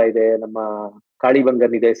ಧೋಳವೀರ ಇದೆ, ನಮ್ಮ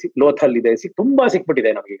ಕಾಳಿಬಂಗನ್ ಇದೆ, ಲೋಥಲ್ ಇದೆ, ತುಂಬಾ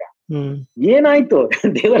ಸಿಕ್ಬಿಟ್ಟಿದೆ ನಮಗೀಗ. ಏನಾಯ್ತು?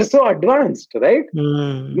 They are so advanced, right?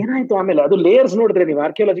 ಏನಾಯ್ತು ಆಮೇಲೆ? ಅದು ಲೇಯರ್ಸ್ ನೋಡಿದ್ರೆ ನೀವು,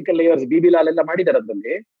 ಆರ್ಕಿಯಾಲಜಿಕಲ್ ಲೇಯರ್ಸ್, ಬಿಬಿಲಾಲ್ ಎಲ್ಲ ಮಾಡಿದ್ದಾರೆ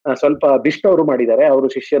ಅದರಲ್ಲಿ, ಸ್ವಲ್ಪ ಬಿಸ್ಟ್ ಅವರು ಮಾಡಿದ್ದಾರೆ, ಅವರು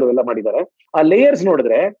ಶಿಷ್ಯರು ಎಲ್ಲ ಮಾಡಿದ್ದಾರೆ. ಆ ಲೇಯರ್ಸ್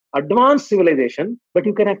ನೋಡಿದ್ರೆ advance civilisation, but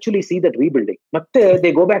you can actually see that rebuilding. ಮತ್ತೆ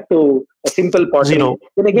they go back to simple pottery.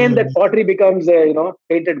 Then again that pottery becomes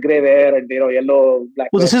painted grey ware and yellow, black.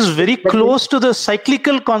 Well, this is very close to the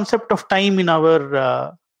cyclical concept of time in our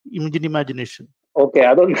imagination. Okay,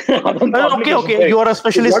 okay, you are a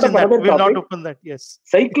specialist in that. We will not open that. Yes,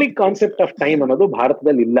 cyclic concept of time ಅನ್ನೋದು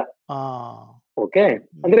ಭಾರತದಲ್ಲಿ ಇಲ್ಲ. Okay,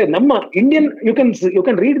 ಅಂದ್ರೆ ನಮ್ಮ Indian, you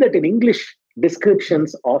can read that in English descriptions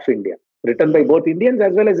of India written by both Indians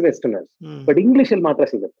as well as Westerners, but English ಅಲ್ಲಿ ಮಾತ್ರ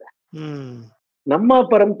ಸಿಗುತ್ತೆ. ನಮ್ಮ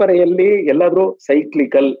ಪರಂಪರೆಯಲ್ಲಿ ಎಲ್ಲಾದ್ರೂ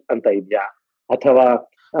ಸೈಕ್ಲಿಕಲ್ ಅಂತ ಇದೆಯಾ? ಅಥವಾ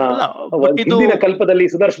ಹಿಂದಿನ ಕಲ್ಪದಲ್ಲಿ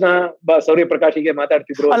ಸುದರ್ಶನ ಸೌರ್ಯ ಪ್ರಕಾಶಿಗೆ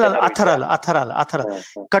ಮಾತಾಡ್ತಿದ್ರು? ಆತರ ಅಲ್ಲ.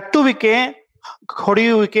 ಕಟ್ಟುವಿಕೆ,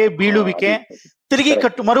 ಹೊಡೆಯುವಿಕೆ, ಬೀಳುವಿಕೆ, ತಿರುಗಿ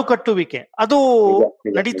ಮರುಕಟ್ಟುವಿಕೆ ಅದು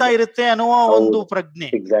ನಡೀತಾ ಇರುತ್ತೆ ಅನ್ನುವ ಒಂದು ಪ್ರಜ್ಞೆ.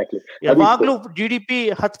 ಯಾವಾಗ್ಲೂ GDP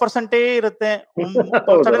 10% ಇರುತ್ತೆ,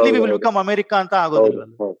 suddenly we will become America ಅಂತ ಆಗೋದಿಲ್ಲ.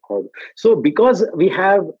 So because we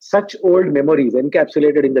have such old memories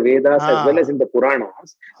encapsulated in the Vedas as well as in the Puranas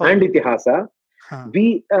and Itihasa, we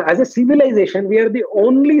as a civilization, we are the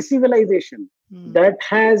only civilization that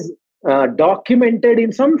has documented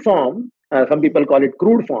in some form. Some people call it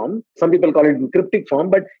crude form, some people call it in cryptic form,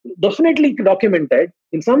 but definitely documented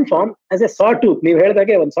in some form as a sawtooth. ನೀವು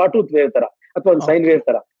ಹೇಳಿದಾಗೆ ಒಂದು sawtooth wave ತರ ಅಥವಾ ಒಂದು sine wave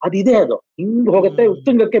ತರ ಅದಿದೆ. ಅದು ಹಿಂಗ್ ಹೋಗುತ್ತೆ,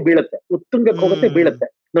 ಉತ್ತುಂಗಕ್ಕೆ ಬೀಳುತ್ತೆ, ಉತ್ತುಂಗಕ್ಕೆ ಹೋಗುತ್ತೆ, ಬೀಳುತ್ತೆ.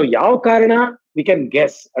 ನಾವು ಯಾವ ಕಾರಣ we can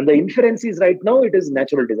guess, and the inference is right now it is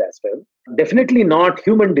natural disaster, definitely not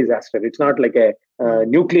human disaster. It's not like a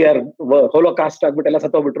nuclear holocaust ಆಗ್ಬಿಟ್ಟು ಎಲ್ಲ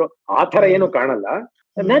ಸತ್ತೋಗ್ಬಿಟ್ರು ಆ ತರ ಏನು ಕಾಣಲ್ಲ.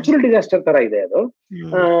 ನ್ಯಾಚುರಲ್ ಡಿಸಾಸ್ಟರ್ ತರ ಇದೆ ಅದು.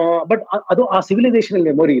 ಬಟ್ ಅದು ಆ ಸಿವಿಲೈಸೇಷನ್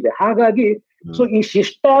ಮೆಮೊರಿ ಇದೆ. ಹಾಗಾಗಿ ಸೊ ಈ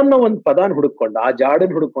ಶಿಷ್ಟ ಅನ್ನೋ ಒಂದು ಪದಾನ್ ಹುಡುಕೊಂಡು ಆ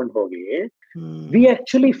ಜಾಡನ್ ಹುಡುಕೊಂಡು ಹೋಗಿ we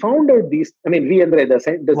actually found out these, I mean we ಅಂದ್ರೆ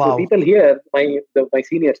the people here, my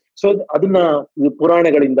seniors, so ಅದನ್ನ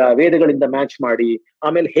ಪುರಾಣಗಳಿಂದ ವೇದಗಳಿಂದ ಮ್ಯಾಚ್ ಮಾಡಿ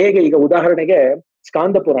ಆಮೇಲೆ ಹೇಗೆ ಈಗ ಉದಾಹರಣೆಗೆ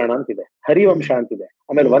ಸ್ಕಾಂದ ಪುರಾಣ ಅಂತಿದೆ, ಹರಿವಂಶ ಅಂತಿದೆ,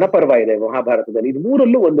 ಆಮೇಲೆ ವನಪರ್ವ ಇದೆ ಮಹಾಭಾರತದಲ್ಲಿ. ಇದು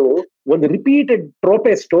ಮೂರಲ್ಲೂ ಒಂದು ರಿಪೀಟೆಡ್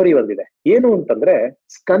ಟ್ರೋಪೆ ಸ್ಟೋರಿ ಒಂದಿದೆ. ಏನು ಅಂತಂದ್ರೆ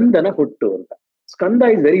ಸ್ಕಂದನ ಹುಟ್ಟು ಅಂತ. ಸ್ಕಂದ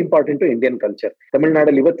is very important to Indian culture.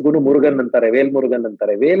 ತಮಿಳ್ನಾಡಲ್ಲಿ ಇವತ್ತಿಗೂ ಮುರುಗನ್ ಅಂತಾರೆ, ವೇಲ್ ಮುರುಗನ್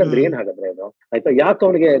ಅಂತಾರೆ. ವೇಲ್ ಅಂದ್ರೆ ಏನ್ ಹಾಗಾದ್ರೆ ಅದು ಆಯ್ತಾ? ಯಾಕೆ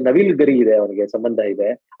ಅವನಿಗೆ ನವಿಲ್ ಗರಿ ಇದೆ, ಅವನಿಗೆ ಸಂಬಂಧ ಇದೆ.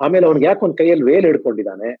 ಆಮೇಲೆ ಅವ್ನಿಗೆ ಯಾಕೆ ಒಂದ್ ಕೈಯಲ್ಲಿ ವೇಲ್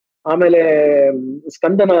ಹಿಡ್ಕೊಂಡಿದ್ದಾನೆ. ಆಮೇಲೆ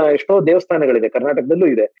ಸ್ಕಂದನ ಎಷ್ಟೋ ದೇವಸ್ಥಾನಗಳಿದೆ, ಕರ್ನಾಟಕದಲ್ಲೂ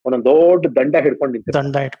ಇದೆ. ಒಂದೊಂದು ದೊಡ್ಡ ದಂಡ ಹಿಡ್ಕೊಂಡು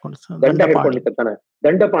ನಿಂತಿರ್ತಾನೆ.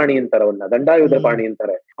 ದಂಡಪಾಣಿ ಅಂತಾರೆ ಅವನ್ನ, ದಂಡಾಯುಧ ಪಾಣಿ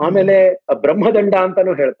ಅಂತಾರೆ. ಆಮೇಲೆ ಬ್ರಹ್ಮದಂಡ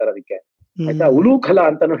ಅಂತಾನು ಹೇಳ್ತಾರೆ ಅದಕ್ಕೆ, ಆಯ್ತಾ? ಉಲೂಖಲ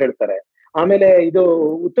ಅಂತಾನು ಹೇಳ್ತಾರೆ. ಆಮೇಲೆ ಇದು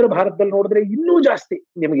ಉತ್ತರ ಭಾರತದಲ್ಲಿ ನೋಡಿದ್ರೆ ಇನ್ನೂ ಜಾಸ್ತಿ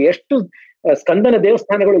ನಿಮ್ಗೆ ಎಷ್ಟು ಸ್ಕಂದನ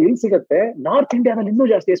ದೇವಸ್ಥಾನಗಳು ಇಲ್ಲಿ ಸಿಗತ್ತೆ. ನಾರ್ತ್ ಇಂಡಿಯಾದಲ್ಲಿ ಇನ್ನೂ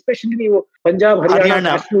ಜಾಸ್ತಿ, ಎಸ್ಪೆಷಲಿ ನೀವು ಪಂಜಾಬ್, ಹರಿಯಾಣ,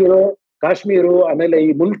 ಕಾಶ್ಮೀರು, ಆಮೇಲೆ ಈ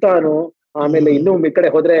ಮುಲ್ತಾನು, ಆಮೇಲೆ ಇನ್ನೂ ಈ ಕಡೆ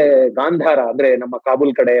ಹೋದ್ರೆ ಗಾಂಧಾರ ಅಂದ್ರೆ ನಮ್ಮ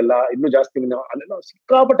ಕಾಬೂಲ್ ಕಡೆ ಎಲ್ಲ ಇನ್ನೂ ಜಾಸ್ತಿ. ಅಲ್ಲೆಲ್ಲ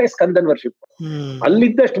ಸಿಕ್ಕಾಪಟ್ಟೆ Skandan worship.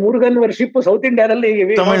 ಅಲ್ಲಿದ್ದಷ್ಟು Murugan worship south ಇಂಡಿಯಾದಲ್ಲಿ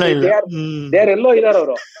ಎಲ್ಲೋ ಇದಾರ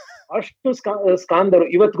ಅವರು. ಅಷ್ಟು ಸ್ಕಾಂದರು.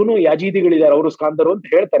 ಇವತ್ಗೂ ಯಾಜೀದಿಗಳಿದ್ದಾರೆ, ಅವರು ಸ್ಕಾಂದರು ಅಂತ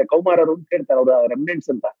ಹೇಳ್ತಾರೆ, ಕೌಮಾರರು ಅಂತ ಹೇಳ್ತಾರೆ. ಅವರ ರೆಮಿನೆಂಟ್ಸ್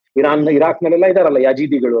ಅಂತ ಇರಾಕ್ ನಲ್ಲೆಲ್ಲ ಇದಾರಲ್ಲ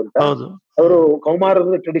ಯಾಜೀದಿಗಳು ಅಂತ, ಅವರು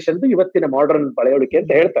ಕೌಮಾರದ ಟ್ರೆಡಿಷನ್ ಇವತ್ತಿನ ಮಾಡರ್ನ್ ಪಳೆಯೋಳಿಕೆ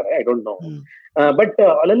ಅಂತ ಹೇಳ್ತಾರೆ. ಐ ಡೋಂಟ್ ನೋ, ಬಟ್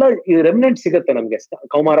ಅಲ್ಲೆಲ್ಲ ಈ ರೆಮಿನೆಂಟ್ ಸಿಗುತ್ತೆ ನಮ್ಗೆ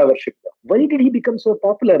ಕೌಮಾರ worship. Why did he become so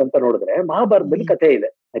popular ಅಂತ ನೋಡಿದ್ರೆ ಮಹಾಭಾರತದಲ್ಲಿ ಕಥೆ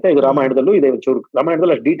ಇದೆ, ಆಯ್ತಾ? ಇದು ರಾಮಾಯಣದಲ್ಲೂ ಇದೆ ಒಂಚೂರು.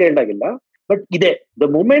 ರಾಮಾಯಣದಲ್ಲಿ ಅಷ್ಟು ಡೀಟೇಲ್ಡ್ ಆಗಿಲ್ಲ, ಬಟ್ ಇದೆ. The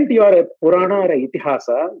moment you are A ಪುರಾಣ or ಇತಿಹಾಸ,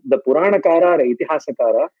 ದ ಪುರಾಣಕಾರ or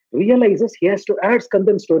ಇತಿಹಾಸಕಾರ realizes he has to add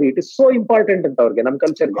Skandan story. It is so important ಅಂತ ಅವ್ರಿಗೆ, ನಮ್ಮ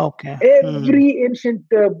ಕಲ್ಚರ್ಗೆ. Every ancient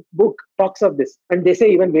book talks of this, and they say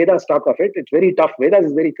even Vedas talk of it. It's very tough. Vedas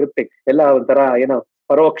is very cryptic. ಎಲ್ಲ ಒಂಥರ ಏನೋ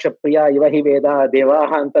ಪರೋಕ್ಷ ಪ್ರಿಯ ಇವ ಹಿ ವೇದ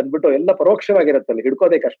ದೇವಾಹ ಅಂತ ಅಂದ್ಬಿಟ್ಟು ಎಲ್ಲ ಪರೋಕ್ಷವಾಗಿರುತ್ತಲ್ಲಿ,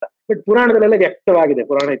 ಹಿಡ್ಕೋದೇ ಕಷ್ಟ. ಬಟ್ ಪುರಾಣದಲ್ಲೆಲ್ಲ ವ್ಯಕ್ತವಾಗಿದೆ.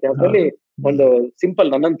 ಪುರಾಣ ಇತಿಹಾಸದಲ್ಲಿ ಒಂದು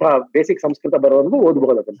ಸಿಂಪಲ್ ನನ್ನಂತ ಬೇಸಿಕ್ ಸಂಸ್ಕೃತ ಬರೋವರೆಗೂ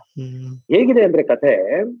ಓದ್ಬಹುದು ಅದನ್ನ. ಹೇಗಿದೆ ಅಂದ್ರೆ ಕಥೆ,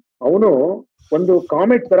 ಅವನು ಒಂದು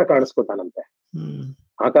ಕಾಮೆಟ್ ತರ ಕಾಣಿಸ್ಕೊತಾನಂತೆ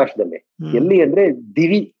ಆಕಾಶದಲ್ಲಿ. ಎಲ್ಲಿ ಅಂದ್ರೆ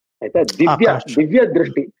ದಿವಿ, ಆಯ್ತಾ?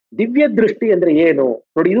 ದಿವ್ಯ ದೃಷ್ಟಿ ಅಂದ್ರೆ ಏನು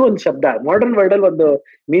ನೋಡಿ, ಇದು ಒಂದು ಶಬ್ದ ಮಾಡರ್ನ್ ವರ್ಲ್ಡ್ ಅಲ್ಲಿ ಒಂದು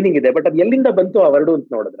ಮೀನಿಂಗ್ ಇದೆ. ಬಟ್ ಅದು ಎಲ್ಲಿಂದ ಬಂತು ಆ ವರ್ಡ್ ಅಂತ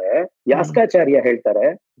ನೋಡಿದ್ರೆ ಯಾಸ್ಕಾಚಾರ್ಯ ಹೇಳ್ತಾರೆ,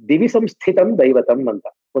 ದಿವಿ ಸಂಸ್ಥಿತಂ ದೈವತಂ ಅಂತ.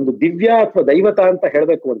 ಒಂದು ದಿವ್ಯ ಅಥವಾ ದೈವತ ಅಂತ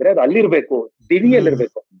ಹೇಳ್ಬೇಕು ಅಂದ್ರೆ ಅದು ಅಲ್ಲಿರ್ಬೇಕು,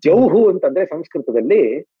 ದಿವಿಯಲ್ಲಿರ್ಬೇಕು. ಜೌಹು ಅಂತಂದ್ರೆ ಸಂಸ್ಕೃತದಲ್ಲಿ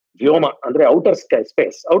ವ್ಯೋಮ ಅಂದ್ರೆ outer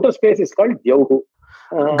space. Outer space is called ಜೌಹು.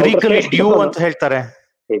 ಅಂತ ಹೇಳ್ತಾರೆ.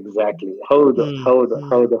 ಎಕ್ಸಾಕ್ಟ್ಲಿ, ಹೌದು ಹೌದು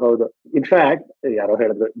ಹೌದು ಹೌದು. ಇನ್ಫ್ಯಾಕ್ಟ್ ಯಾರೋ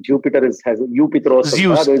ಹೇಳಿದ್ರು Jupiter is has ಯುಪಿತ್ರೋಸ್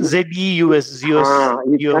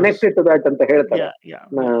connected to that ಅಂತ ಹೇಳ್ತಾರೆ.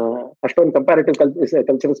 ಅಷ್ಟೊಂದು ಕಂಪ್ಯಾರಿಟಿವ್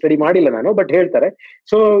ಕಲ್ಚರ್ ಸ್ಟಡಿ ಮಾಡಿಲ್ಲ ನಾನು, ಬಟ್ ಹೇಳ್ತಾರೆ.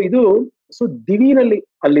 ಸೊ ಇದು ದಿವಿನಲ್ಲಿ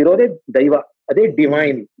ಅಲ್ಲಿರೋದೇ ದೈವ, ಅದೇ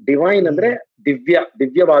ಡಿವೈನ್. ಡಿವೈನ್ ಅಂದ್ರೆ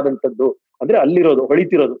ದಿವ್ಯವಾದಂಥದ್ದು ಅಂದ್ರೆ ಅಲ್ಲಿರೋದು,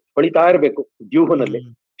 ಹೊಳಿತಾ ಇರ್ಬೇಕು ದ್ಯೂಹನಲ್ಲಿ.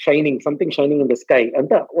 Shining, something shining in the sky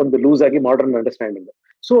ಅಂತ ಒಂದು ಲೂಸ್ ಆಗಿ ಮಾಡರ್ನ್ ಅಂಡರ್ಸ್ಟ್ಯಾಂಡಿಂಗ್.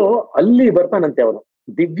 ಸೊ ಅಲ್ಲಿ ಬರ್ತಾನಂತೆ ಅವನು,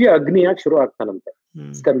 ದಿವ್ಯ ಅಗ್ನಿಯಾಗಿ ಶುರು ಆಗ್ತಾನಂತೆ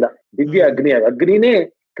ಸ್ಕಂದ. ದಿವ್ಯ ಅಗ್ನಿನೇ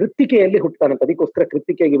ಕೃತ್ತಿಕೆಯಲ್ಲಿ ಹುಟ್ಟತಾನಂತೆ. ಅದಕ್ಕೋಸ್ಕರ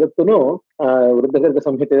ಕೃತ್ತಿಕೆಗೆ ಇವತ್ತೂ ವೃದ್ಧಗರ್ಭ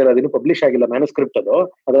ಸಂಹಿತೆಯಲ್ಲಿ ಅದಿನ್ನು ಪಬ್ಲಿಷ್ ಆಗಿಲ್ಲ, ಮ್ಯಾನುಸ್ಕ್ರಿಪ್ಟ್ ಅದು,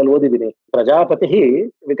 ಅದ್ರಲ್ಲಿ ಓದಿದ್ದೀನಿ. ಪ್ರಜಾಪತಿ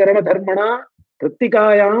ವಿಕರಣ ಧರ್ಮಣ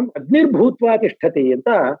ಕೃತ್ತಿಕಾಯಾಮ್ ಅಗ್ನಿರ್ಭೂತ್ವಾ ತಿಷ್ಠತಿ ಅಂತ.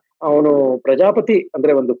 ಅವನು ಪ್ರಜಾಪತಿ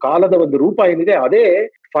ಅಂದ್ರೆ ಒಂದು ಕಾಲದ ಒಂದು ರೂಪ ಏನಿದೆ ಅದೇ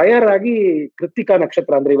ಫೈರ್ ಆಗಿ ಕೃತ್ತಿಕಾ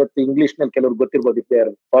ನಕ್ಷತ್ರ ಅಂದ್ರೆ ಇವತ್ತು ಇಂಗ್ಲಿಷ್ ನಲ್ಲಿ ಕೆಲವ್ರು ಗೊತ್ತಿರ್ಬೋದು,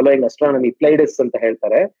 ಫಾಲೋಯಿಂಗ್ ಅಸ್ಟ್ರಾನಮಿ, ಪ್ಲೈಡಸ್ ಅಂತ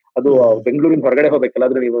ಹೇಳ್ತಾರೆ. ಅದು ಬೆಂಗಳೂರಿನ ಹೊರಗಡೆ ಹೋಗ್ಬೇಕಲ್ಲ,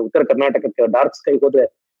 ಆದ್ರೆ ನೀವು ಉತ್ತರ ಕರ್ನಾಟಕಕ್ಕೆ ಡಾರ್ಕ್ ಸ್ಕೈ ಹೋದ್ರೆ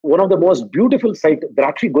one of the most beautiful site,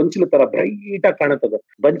 ದ್ರಾಕ್ಷಿ ಗೊಂಚಲು ತರ ಬ್ರೈಟ್ ಆಗಿ ಕಾಣುತ್ತದೆ.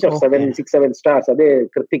 ಬಂಚ್ ಆಫ್ 6-7 ಸ್ಟಾರ್ಸ್, ಅದೇ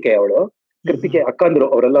ಕೃತ್ತಿಕೆ. ಅವಳು ಕೃತಿಕೆ ಅಕ್ಕಂದ್ರು,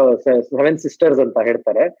 ಅವರೆಲ್ಲ 7 ಸಿಸ್ಟರ್ಸ್ ಅಂತ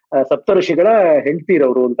ಹೇಳ್ತಾರೆ. ಸಪ್ತ ಋಷಿಗಳ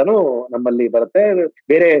ಹೆಂಡತಿರವರು ಅಂತಾನು ನಮ್ಮಲ್ಲಿ ಬರುತ್ತೆ.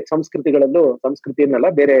 ಬೇರೆ ಸಂಸ್ಕೃತಿಗಳಲ್ಲೂ, ಸಂಸ್ಕೃತಿಯನ್ನೆಲ್ಲ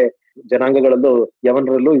ಬೇರೆ ಜನಾಂಗಗಳಲ್ಲೂ,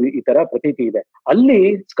 ಯವನರಲ್ಲೂ ಈ ತರ ಪ್ರತೀತಿ ಇದೆ. ಅಲ್ಲಿ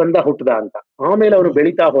ಸ್ಕಂದ ಹುಟ್ಟದ ಅಂತ. ಆಮೇಲೆ ಅವನು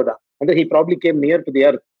ಬೆಳೀತಾ ಹೋದ. ಅಂದ್ರೆ he probably came near to the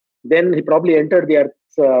earth, then he probably entered the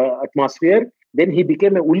earth's atmosphere, then he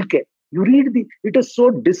became a ಉಲ್ಕೆ. You read it is so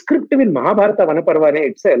descriptive in Mahabharata ವನಪರ್ವನೇ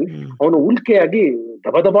it self. ಅವನು ಉಲ್ಕೆಯಾಗಿ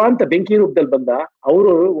ದಬ ಅಂತ ಬೆಂಕಿ ರೂಪದಲ್ಲಿ ಬಂದ,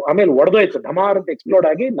 ಅವರು ಆಮೇಲೆ ಒಡೆದೋಯ್ತು, ಢಮಾರ್ ಅಂತ ಎಕ್ಸ್ಪ್ಲೋಡ್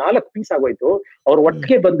ಆಗಿ 4 ಪೀಸ್ ಆಗೋಯ್ತು. ಅವ್ರು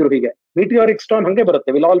ಒಟ್ಟಿಗೆ ಬಂದ್ರು. ಹೀಗೆ ಮೀಟಿಯೋರಿಕ್ ಸ್ಟಾರ್ಮ್ ಹಂಗೆ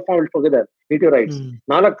ಬರುತ್ತೆ, ವಿಲ್ ಆಲ್ ಫಾಲ್ ಟುಗೆದರ್ ಮೀಟಿಯೋರೈಟ್ಸ್.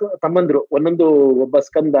 4 ತಮ್ಮಂದ್ರು, ಒಂದೊಂದು, ಒಬ್ಬ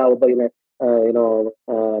ಸ್ಕಂದ, ಒಬ್ಬ ಏನೋ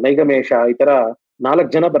ನೈಗಮೇಶ, ಈ ತರ 4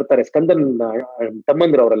 ಜನ ಬರ್ತಾರೆ ಸ್ಕಂದನ್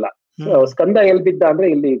ತಮ್ಮಂದ್ರು ಅವರೆಲ್ಲ. ಸ್ಕಂದ ಎಲ್ ಬಿದ್ದ ಅಂದ್ರೆ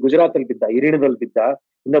ಇಲ್ಲಿ ಗುಜರಾತ್ ಅಲ್ಲಿ ಬಿದ್ದ, ಇರಿಣದಲ್ಲಿ ಬಿದ್ದ,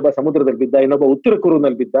 ಇನ್ನೊಬ್ಬ ಸಮುದ್ರದಲ್ಲಿ ಬಿದ್ದ, ಇನ್ನೊಬ್ಬ ಉತ್ತರ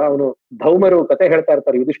ಕುರುನಲ್ಲಿ ಬಿದ್ದ. ಅವನು ಧೌಮರು ಕತೆ ಹೇಳ್ತಾ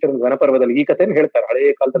ಇರ್ತಾರೆ ಯುಧಿಷ್ಠಿರನ ವನಪರ್ವದಲ್ಲಿ, ಈ ಕಥೆನ ಹೇಳ್ತಾರೆ,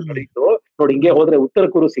 ಹಳೇ ಕಾಲದಲ್ಲಿ ನಡೆಯಿತು ನೋಡಿ, ಹಿಂಗೆ ಹೋದ್ರೆ ಉತ್ತರ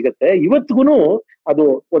ಕುರು ಸಿಗತ್ತೆ. ಇವತ್ತಿಗೂ ಅದು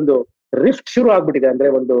ಒಂದು ರಿಫ್ಟ್ ಶುರು ಆಗ್ಬಿಟ್ಟಿದೆ. ಅಂದ್ರೆ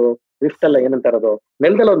ಒಂದು ರಿಫ್ಟ್ ಅಲ್ಲ, ಏನಂತಾರದು,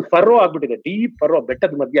 ನೆಲದಲ್ಲಿ ಒಂದು ಫರ್ರೋ ಆಗ್ಬಿಟ್ಟಿದೆ, ಡೀಪ್ ಫರ್ರೋ,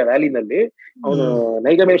 ಬೆಟ್ಟದ ಮಧ್ಯ ವ್ಯಾಲಿನಲ್ಲಿ ಅವನು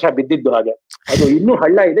ನೈಗಮೇಶ ಬಿದ್ದಿದ್ದು. ಹಾಗೆ ಅದು ಇನ್ನೂ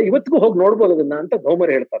ಹಳ್ಳ ಇದೆ, ಇವತ್ತಿಗೂ ಹೋಗಿ ನೋಡ್ಬೋದು ಅದನ್ನ ಅಂತ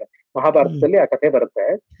ಧೌಮರು ಹೇಳ್ತಾರೆ. ಮಹಾಭಾರತದಲ್ಲಿ ಆ ಕಥೆ ಬರುತ್ತೆ.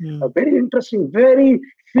 Very interesting, very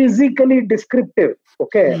physically descriptive.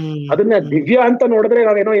 Okay, ಅದನ್ನ ದಿವ್ಯ ಅಂತ ನೋಡಿದ್ರೆ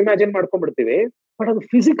ನಾವೇನೋ ಇಮ್ಯಾಜಿನ್ ಮಾಡ್ಕೊಂಡ್ಬಿಡ್ತೀವಿ, ಬಟ್ ಅದು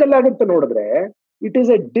ಫಿಸಿಕಲ್ ಆಗಂತ ನೋಡಿದ್ರೆ it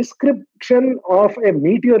is A description of A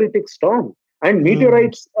ಮೀಟಿಯೋರಿಟಿಕ್ storm. And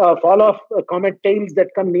meteorites fall off comet tails that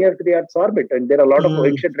come near to the Earth's orbit, and there are a lot of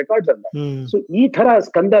ancient records on that. So ಈ ತರ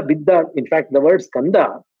ಸ್ಕಂದ ಬಿದ್ದ, in fact the word ಸ್ಕಂದ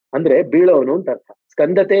ಅಂದ್ರೆ ಬೀಳೋನು ಅಂತ ಅರ್ಥ.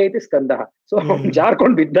 ಸ್ಕಂದತೆ ಐತಿ ಸ್ಕಂದ. So ಅವ್ನು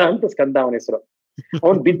ಜಾರ್ಕೊಂಡ್ ಬಿದ್ದ ಅಂತ ಸ್ಕಂದ ಅವನ ಹೆಸರು.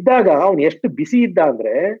 ಅವ್ನ್ ಬಿದ್ದಾಗ ಅವ್ನು ಎಷ್ಟು ಬಿಸಿ ಇದ್ದ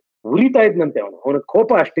ಅಂದ್ರೆ ಉರಿತಾ ಇದ್ನಂತೆ. ಅವನ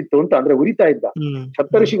ಕೋಪ ಅಷ್ಟಿತ್ತು ಅಂತ, ಅಂದ್ರೆ ಉರಿತಾ ಇದ್ದ.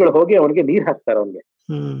 ಸಪ್ತಋಷಿಗಳು ಹೋಗಿ ಅವನಿಗೆ ನೀರ್ ಹಾಕ್ತಾರೆ, ಅವನಿಗೆ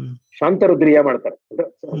ಶಾಂತರುದ್ರಿಯ ಮಾಡ್ತಾರೆ.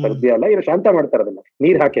 ರುದ್ರಿಯ ಅಲ್ಲ, ಇವರು ಶಾಂತ ಮಾಡ್ತಾರೆ, ಅದನ್ನ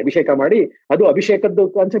ನೀರ್ ಹಾಕಿ ಅಭಿಷೇಕ ಮಾಡಿ. ಅದು ಅಭಿಷೇಕದ್ದು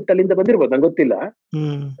ಕಾನ್ಸೆಪ್ಟ್ ಅಲ್ಲಿಂದ ಬಂದಿರ್ಬೋದು, ನಂಗೆ ಗೊತ್ತಿಲ್ಲ.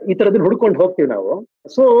 ಈ ತರದನ್ನ ಹುಡ್ಕೊಂಡು ಹೋಗ್ತೀವಿ ನಾವು.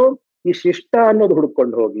 ಸೊ ಈ ಶಿಷ್ಟ ಅನ್ನೋದು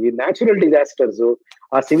ಹುಡ್ಕೊಂಡು ಹೋಗಿ, ನ್ಯಾಚುರಲ್ ಡಿಸಾಸ್ಟರ್ಸ್,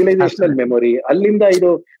 ಆ ಸಿವಿಲೈಸೇಷನಲ್ ಮೆಮೊರಿ, ಅಲ್ಲಿಂದ ಇದು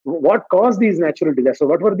what cos these natural disaster,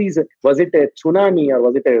 what were these, was it A tsunami R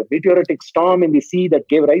was it A ಮೀಟಿಯೋರಿಟಿಕ್ storm in the see that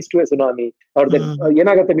gave raise to A tsunami, R that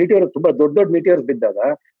ಏನಾಗುತ್ತೆ, ಮೀಟಿಯೋರ್ ತುಂಬಾ ದೊಡ್ಡ ದೊಡ್ಡ ಮೀಟಿಯೋರ್ಸ್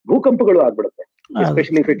ಬಿದ್ದಾಗ ಭೂಕಂಪಗಳು ಆಗ್ಬಿಡುತ್ತೆ,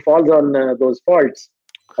 especially if it falls on those faults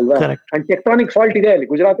ಅಲ್ವಾ. And tectonic fault ಇದೆ ಅಲ್ಲಿ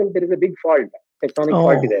ಗುಜರಾತ್ ಅಲ್ಲಿ, there is A big fault, tectonic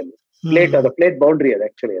fault ಇದೆ ಅಲ್ಲಿ. ಪ್ಲೇಟ್, ಅದು ಪ್ಲೇಟ್ ಬೌಂಡ್ರಿ ಅದು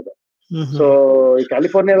ಆಕ್ಚುಲಿ ಅದು. ಸೊ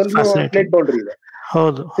ಕ್ಯಾಲಿಫೋರ್ನಿಯಾದಲ್ಲಿ ಪ್ಲೇಟ್ ಬೌಂಡ್ರಿ ಇದೆ.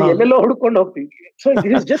 ಎಲ್ಲೆಲ್ಲೋ ಹುಡ್ಕೊಂಡು ಹೋಗ್ತೀವಿ. So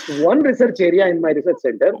it is just one research area in my research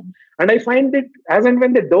centre, and I find it as and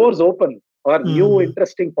when the doors open R new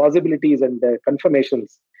interesting possibilities and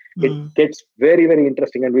ಕನ್ಫರ್ಮೇಶನ್ಸ್, it gets very very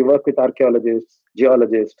interesting, and we work with archaeologists,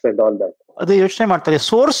 geologists and all that. ಅದೇ ಯೋಚನೆ ಮಾಡ್ತಾರೆ,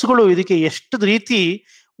 ಸೋರ್ಸ್ಗಳು ಇದಕ್ಕೆ ಎಷ್ಟು ರೀತಿ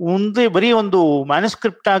ಮುಂದೆ ಬರೀ ಒಂದು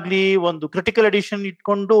manuscript ಆಗ್ಲಿ, ಒಂದು ಕ್ರಿಟಿಕಲ್ ಎಡಿಷನ್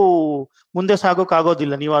ಇಟ್ಕೊಂಡು ಮುಂದೆ ಸಾಗೋಕ್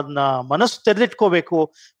ಆಗೋದಿಲ್ಲ. ನೀವು ಅದನ್ನ ಮನಸ್ಸು ತೆರೆದಿಟ್ಕೋಬೇಕು.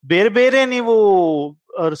 ಬೇರೆ ಬೇರೆ ನೀವು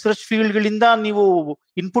ರಿಸರ್ಚ್ ಫೀಲ್ಡ್ ಗಳಿಂದ ನೀವು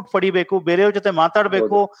ಇನ್ಪುಟ್ ಪಡಿಬೇಕು, ಬೇರೆಯವ್ರ ಜೊತೆ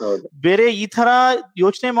ಮಾತಾಡ್ಬೇಕು, ಬೇರೆ ಈ ತರ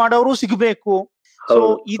ಯೋಚನೆ ಮಾಡೋರು ಸಿಗ್ಬೇಕು. ಸೊ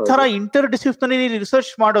ಈ ತರ ಇಂಟರ್ ಡಿಸಿಪ್ಲಿನರಿ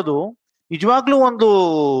ರಿಸರ್ಚ್ ಮಾಡೋದು ನಿಜವಾಗ್ಲೂ ಒಂದು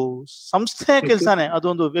ಸಂಸ್ಥೆಯ ಕೆಲಸನೇ.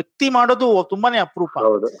 ಅದೊಂದು ವ್ಯಕ್ತಿ ಮಾಡೋದು ತುಂಬಾನೇ ಅಪರೂಪ,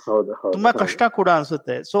 ತುಂಬಾ ಕಷ್ಟ ಕೂಡ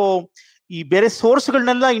ಅನ್ಸುತ್ತೆ. ಸೊ ಈ ಬೇರೆ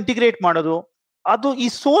ಸೋರ್ಸ್ಗಳನ್ನೆಲ್ಲ ಇಂಟಿಗ್ರೇಟ್ ಮಾಡೋದು, ಅದು ಈ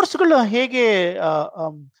ಸೋರ್ಸ್ಗಳು ಹೇಗೆ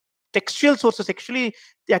ಟೆಕ್ಸ್ಚುಯಲ್ ಸೋರ್ಸಸ್ ಆಕ್ಚುಲಿ,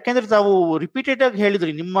 ಯಾಕೆಂದ್ರೆ ತಾವು ರಿಪೀಟೆಡ್ ಆಗಿ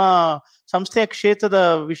ಹೇಳಿದ್ರಿ ನಿಮ್ಮ ಸಂಸ್ಥೆಯ ಕ್ಷೇತ್ರದ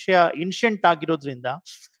ವಿಷಯ ಇನ್ಷಿಯಂಟ್ ಆಗಿರೋದ್ರಿಂದ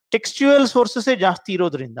ಟೆಕ್ಸ್ಚುಯಲ್ ಸೋರ್ಸಸ್ ಜಾಸ್ತಿ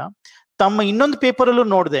ಇರೋದ್ರಿಂದ, ತಮ್ಮ ಇನ್ನೊಂದು ಪೇಪರ್ ಅಲ್ಲೂ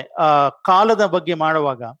ನೋಡಿದೆ, ಕಾಲದ ಬಗ್ಗೆ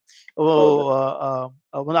ಮಾಡುವಾಗ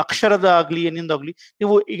ಒಂದು ಅಕ್ಷರದ ಆಗ್ಲಿ ಏನಿಂದಾಗ್ಲಿ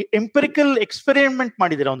ನೀವು ಎಂಪಿರಿಕಲ್ ಎಕ್ಸ್ಪೆರಿಮೆಂಟ್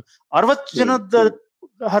ಮಾಡಿದಿರ. ಒಂದು 60 ಜನದ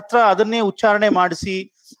ಹತ್ರ ಅದನ್ನೇ ಉಚ್ಚಾರಣೆ ಮಾಡಿಸಿ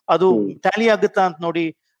ಅದು ಟ್ಯಾಲಿ ಆಗುತ್ತಾ ಅಂತ ನೋಡಿ,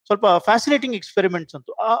 ಸ್ವಲ್ಪ ಫ್ಯಾಸಿನೇಟಿಂಗ್ ಎಕ್ಸ್ಪೆರಿಮೆಂಟ್ಸ್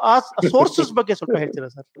ಅಂತೂ. ಆ ಸೋರ್ಸಸ್ ಬಗ್ಗೆ ಸ್ವಲ್ಪ ಹೇಳ್ತೀರಾ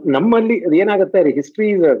ಸರ್? ನಮ್ಮಲ್ಲಿ ಏನಾಗುತ್ತೆ, history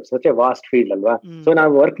such A vast field ಅಲ್ವಾ. ಸೊ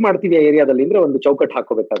ನಾವು ವರ್ಕ್ ಮಾಡ್ತೀವಿ ಆ ಏರಿಯಾದಲ್ಲಿ ಅಂದ್ರೆ ಒಂದು ಚೌಕಟ್ಟು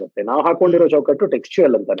ಹಾಕೋಬೇಕಾಗುತ್ತೆ. ನಾವು ಹಾಕೊಂಡಿರೋ ಚೌಕಟ್ಟು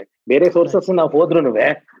ಟೆಕ್ಸ್ಚುಯಲ್ ಅಂತಾನೆ. ಬೇರೆ ಸೋರ್ಸಸ್ ನಾವು ಹೋದ್ರೂ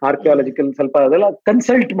ಆರ್ಕಿಯಾಲಜಿಕಲ್ ಸ್ವಲ್ಪ ಅದೆಲ್ಲ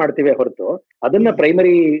ಕನ್ಸಲ್ಟ್ ಮಾಡ್ತೀವಿ ಹೊರತು ಅದನ್ನ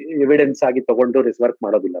ಪ್ರೈಮರಿ ಎವಿಡೆನ್ಸ್ ಆಗಿ ತಗೊಂಡು ವರ್ಕ್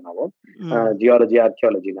ಮಾಡೋದಿಲ್ಲ ನಾವು. ಜಿಯಾಲಜಿ,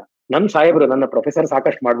 ಆರ್ಕಿಯಾಲಜಿನ ನನ್ನ ಸಾಹೇಬ್ರು, ನನ್ನ ಪ್ರೊಫೆಸರ್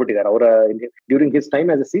ಸಾಕಷ್ಟು ಮಾಡ್ಬಿಟ್ಟಿದ್ದಾರೆ. ಅವರ during his time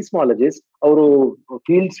as A ಸೀಸ್ಮಾಲಜಿಸ್ಟ್ ಅವರು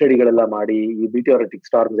ಫೀಲ್ಡ್ ಸ್ಟಡಿಗಳೆಲ್ಲ ಮಾಡಿ, ಈ ಮೀಟಿಯೋರಿಟಿಕ್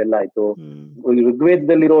ಸ್ಟಾರ್ಮ್ಸ್ ಎಲ್ಲ ಆಯ್ತು,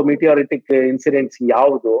 ಋಗ್ವೇದದಲ್ಲಿರೋ ಮೀಟಿಯೋರಿಟಿಕ್ ಇನ್ಸಿಡೆಂಟ್ಸ್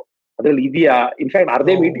ಯಾವುದು ಅದ್ರಲ್ಲಿ ಇದೆಯಾ, ಇನ್ಫ್ಯಾಕ್ಟ್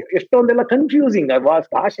ಅರ್ಧೇ ಎಷ್ಟೊಂದೆಲ್ಲ ಕನ್ಫ್ಯೂಸಿಂಗ್,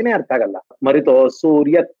 ಭಾಷೆನೇ ಅರ್ಥ ಆಗಲ್ಲ. ಮರುತೋ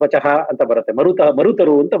ಸೂರ್ಯ ತ್ವಚಃ ಅಂತ ಬರುತ್ತೆ,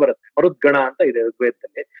 ಮರುತರು ಅಂತ ಬರುತ್ತೆ, ಮರುದ್ಗಣ ಅಂತ ಇದೆ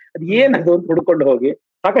ಋಗ್ವೇದದಲ್ಲಿ. ಅದ್ ಏನದು ಅಂತ ಹುಡ್ಕೊಂಡು ಹೋಗಿ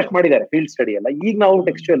ಸಾಕಷ್ಟು ಮಾಡಿದ್ದಾರೆ ಫೀಲ್ಡ್ ಸ್ಟಡಿ ಎಲ್ಲ. ಈಗ ನಾವು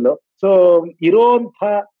ಟೆಕ್ಸ್ಚುಯಲ್, ಸೊ ಇರೋಂಥ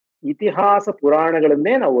ಇತಿಹಾಸ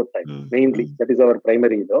ಪುರಾಣಗಳನ್ನೇ ನಾವು ಓದ್ತಾ ಇದ್ವಿ mainly. That is our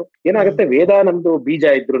primary. ಇದು ಏನಾಗುತ್ತೆ, ವೇದ ನಮ್ದು ಬೀಜ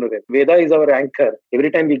ಇದ್ರು, ವೇದ is our anchor. Every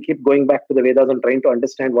time we keep going back to the Vedas and trying to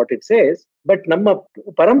understand what it says. But ನಮ್ಮ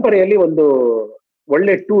ಪರಂಪರೆಯಲ್ಲಿ ಒಂದು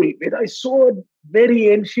ಒಳ್ಳೆ tool, Veda is so very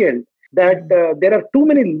ancient that there are too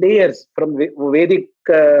many layers from Vedic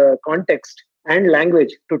context and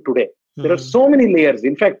language to today. There are so many layers.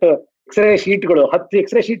 In fact, x ray ಶೀಟ್ಗಳು 10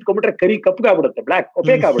 x ray sheet ಕೊಂಡ್ಬಿಟ್ರೆ curry ಕಪ್ಪಗಾಗ್ಬಿಡುತ್ತೆ, block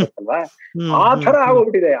OPEC ಆಗ್ಬಿಡುತ್ತಲ್ವಾ, ಆ ತರ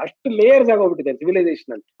ಆಗೋಗ್ಬಿಟ್ಟಿದೆ. ಅಷ್ಟು layers ಆಗೋಗ್ಬಿಟ್ಟಿದೆ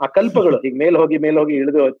civilisation ಅಲ್ಲಿ. ಆ ಕಲ್ಪಗಳು ಈಗ ಮೇಲ್ ಹೋಗಿ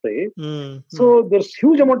ಇಳಿದು ಹೋಗ್ತೀವಿ. So there is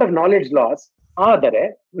huge amount of knowledge loss. ಆದರೆ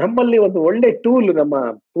ನಮ್ಮಲ್ಲಿ ಒಂದು ಒಳ್ಳೆ ಟೂಲ್ ನಮ್ಮ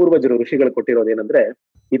ಪೂರ್ವಜರು ಋಷಿಗಳು ಕೊಟ್ಟಿರೋದೇನಂದ್ರೆ,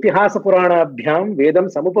 ಇತಿಹಾಸ ಪುರಾಣಾಭ್ಯಾಂ ವೇದಂ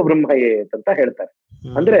ಸಮುಪಬ್ರಹ್ಮಯೇತ್ ಅಂತ ಹೇಳ್ತಾರೆ.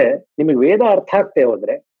 ಅಂದ್ರೆ ನಿಮಗೆ ವೇದ ಅರ್ಥ ಆಗ್ತೇ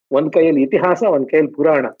ಹೋದ್ರೆ ಒಂದ್ ಕೈಯಲ್ಲಿ ಇತಿಹಾಸ, ಒಂದ್ ಕೈಯಲ್ಲಿ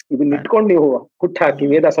ಪುರಾಣ, ಇದನ್ನ ಇಟ್ಕೊಂಡು ನೀವು ಹುಟ್ಟಾಕಿ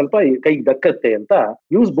ವೇದ ಸ್ವಲ್ಪ ಕೈಗೆ ದಕ್ಕತ್ತೆ ಅಂತ.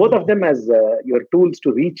 Use both of them as your tools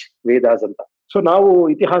to reach Vedas ಅಂತ. ಸೊ ನಾವು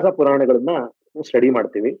ಇತಿಹಾಸ ಪುರಾಣಗಳನ್ನ ಸ್ಟಡಿ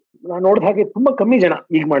ಮಾಡ್ತೀವಿ. ನಾನು ನೋಡಿದ ಹಾಗೆ ತುಂಬಾ ಕಮ್ಮಿ ಜನ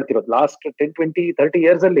ಈಗ ಮಾಡ್ತಿರೋದು. ಲಾಸ್ಟ್ 10, 20, 30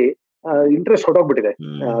 years ಅಲ್ಲಿ ಇಂಟ್ರೆಸ್ಟ್ ಹೊಟ್ಟೋಗ್ಬಿಟ್ಟಿದೆ.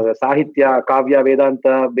 ಸಾಹಿತ್ಯ, ಕಾವ್ಯ, ವೇದಾಂತ,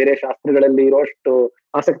 ಬೇರೆ ಶಾಸ್ತ್ರಗಳಲ್ಲಿ ಇರೋಷ್ಟು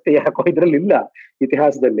ಆಸಕ್ತಿ ಯಾಕೋ ಇದ್ರಲ್ಲಿ ಇಲ್ಲ,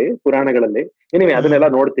 ಇತಿಹಾಸದಲ್ಲಿ, ಪುರಾಣಗಳಲ್ಲಿ. ಏನಿವೆ ಅದನ್ನೆಲ್ಲ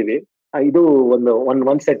ನೋಡ್ತೀವಿ. ಇದು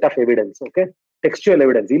ಒಂದು set of evidence. Okay, textual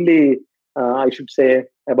evidence. ಇಲ್ಲಿ I should say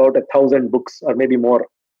about 1000 books R may be more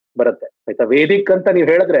ಬರುತ್ತೆ. ಆಯ್ತಾ, ವೇದಿಕ್ ಅಂತ ನೀವು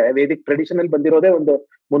ಹೇಳಿದ್ರೆ ವೇದಿಕ್ ಟ್ರೆಡಿಷನ್ ಅಲ್ಲಿ ಬಂದಿರೋದೇ ಒಂದು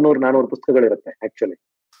 300-400 ಪುಸ್ತಕಗಳಿರುತ್ತೆ ಆಕ್ಚುಲಿ.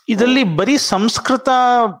 ಇದರಲ್ಲಿ ಬರೀ ಸಂಸ್ಕೃತ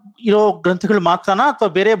ಇರೋ ಗ್ರಂಥಗಳು ಮಾತ್ರನಾ ಅಥವಾ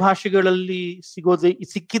ಬೇರೆ ಭಾಷೆಗಳಲ್ಲಿ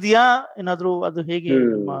ಸಿಕ್ಕಿದ್ಯಾ ಏನಾದ್ರು? ಅದು ಹೇಗೆ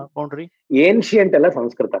ಬೌಂಡ್ರಿ? ಏನ್ಷಿಯಂಟ್ ಎಲ್ಲ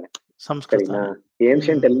ಸಂಸ್ಕೃತನೇ.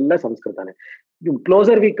 ಏನ್ಷಿಯಂಟ್ ಎಲ್ಲ ಸಂಸ್ಕೃತನೇ.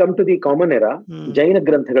 Closer we come to the common era, ಜೈನ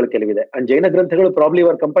ಗ್ರಂಥಗಳು ಕೆಲವಿದೆ. ಅಂಡ್ ಜೈನ ಗ್ರಂಥಗಳು probably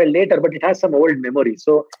var compiled litre, but it has some old memory.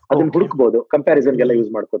 So ಅದನ್ನ ಹುಡುಕ್ಬಹುದು, ಕಂಪ್ಯಾರಿಸನ್ಗೆಲ್ಲ ಯೂಸ್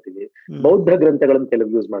ಮಾಡ್ಕೋತೀವಿ. ಬೌದ್ಧ ಗ್ರಂಥಗಳನ್ನ ಕೆಲವು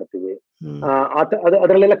ಯೂಸ್ ಮಾಡ್ತೀವಿ.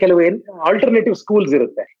 ಅದರಲ್ಲೆಲ್ಲ ಕೆಲವು ಆಲ್ಟರ್ನೇಟಿವ್ ಸ್ಕೂಲ್ಸ್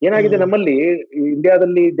ಇರುತ್ತೆ. ಏನಾಗಿದೆ ನಮ್ಮಲ್ಲಿ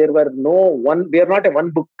ಇಂಡಿಯಾದಲ್ಲಿ we are not A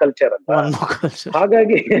one book culture ಅಂತ.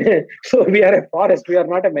 ಹಾಗಾಗಿ so we are A forest, we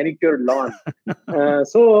are not A ಮ್ಯಾನಿಕ್ಯೂರ್ಡ್ lawn.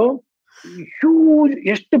 So huge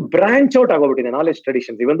ಎಷ್ಟು ಬ್ರಾಂಚ್ ಔಟ್ ಆಗೋಗ್ಬಿಟ್ಟಿದೆ ನಾಲೆಜ್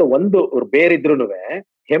ಟ್ರೆಡಿಷನ್ಸ್. ಇವಂದು ಒಂದು ಬೇರಿದ್ರು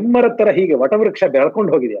ಹೆಮ್ಮರ ತರ ಹೀಗೆ ವಟವೃಕ್ಷ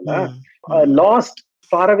ಬೆಳ್ಕೊಂಡು ಹೋಗಿದೆಯಲ್ಲ, ಲಾಸ್ಟ್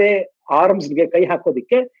ಫಾರ್ ಅವೇ ಆರ್ಮ್ಸ್ಗೆ ಕೈ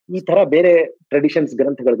ಹಾಕೋದಿಕ್ಕೆ ಈ ತರ ಬೇರೆ ಟ್ರೆಡಿಷನ್ಸ್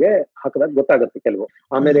ಗ್ರಂಥಗಳಿಗೆ ಹಾಕಿದಾಗ ಗೊತ್ತಾಗುತ್ತೆ ಕೆಲವು.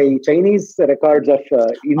 ಆಮೇಲೆ ಈ Chinese records of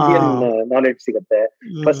Indian knowledge ಸಿಗುತ್ತೆ.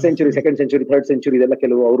 1st century, 2nd century, 3rd century ಇದೆಲ್ಲ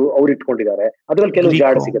ಕೆಲವು ಅವ್ರು ಇಟ್ಕೊಂಡಿದ್ದಾರೆ. ಅದ್ರಲ್ಲಿ ಕೆಲವು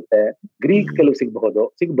ಜಾಡ್ ಸಿಗುತ್ತೆ. ಗ್ರೀಕ್ ಕೆಲವು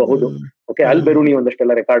ಸಿಗಬಹುದು. ಓಕೆ, ಅಲ್ಬೆರೂನಿ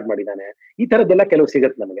ಒಂದಷ್ಟೆಲ್ಲ ರೆಕಾರ್ಡ್ ಮಾಡಿದ್ದಾನೆ. ಈ ತರದ್ದೆಲ್ಲ ಕೆಲವು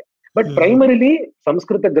ಸಿಗುತ್ತೆ ನಮಗೆ. ಬಟ್ ಪ್ರೈಮರಿಲಿ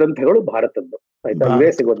ಸಂಸ್ಕೃತ ಗ್ರಂಥಗಳು ಭಾರತದ್ದು. ಆಯ್ತಾ, ಇವೇ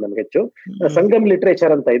ಸಿಗೋದು ನಮ್ಗೆ ಹೆಚ್ಚು. ಸಂಗಮ್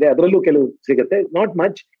ಲಿಟ್ರೇಚರ್ ಅಂತ ಇದೆ, ಅದರಲ್ಲೂ ಕೆಲವು ಸಿಗುತ್ತೆ. Not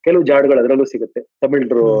much. ಕೆಲವು ಜಾಡ್ಗಳು ಅದರಲ್ಲೂ ಸಿಗುತ್ತೆ, ತಮಿಳ್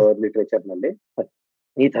ಲಿಟ್ರೇಚರ್ ನಲ್ಲಿ.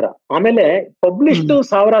 ಈ ತರ. ಆಮೇಲೆ ಪಬ್ಲಿಷ್ಡ್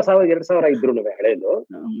 1000-2000 ಇದ್ರು ಹಳೆಯದು.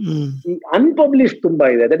 ಈ ಅನ್ಪಬ್ಲಿಷ್ಡ್ ತುಂಬಾ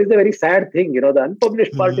ಇದೆ. That is the very sad thing. The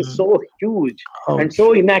ಅನ್ಪಬ್ಲಿಷ್ಡ್ part is so huge and so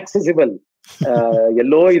inaccessible.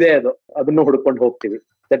 ಎಲ್ಲೋ ಇದೆ ಅದು, ಅದನ್ನು ಹುಡ್ಕೊಂಡು ಹೋಗ್ತೀವಿ.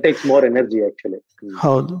 That takes more energy actually.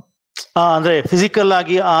 ಹೌದು, ಅಂದ್ರೆ ಫಿಸಿಕಲ್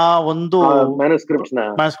ಆಗಿ ಆ ಒಂದು ಮ್ಯಾನುಸ್ಕ್ರಿಪ್ಟ್ಸ್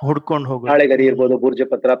ನ ಹುಡ್ಕೊಂಡು ಹೋಗಿ, ಹಾಳೆಗರಿ ಇರ್ಬೋದು, ಬೂರ್ಜ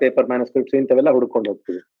ಪತ್ರ, ಪೇಪರ್ ಮ್ಯಾನುಸ್ಕ್ರಿಪ್ಟ್ಸ್ ಇಂಥವೆಲ್ಲ ಹುಡ್ಕೊಂಡು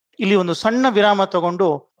ಹೋಗ್ತೀವಿ. ಇಲ್ಲಿ ಒಂದು ಸಣ್ಣ ವಿರಾಮ ತಗೊಂಡು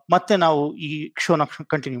ಮತ್ತೆ ನಾವು ಈ ಶೋನ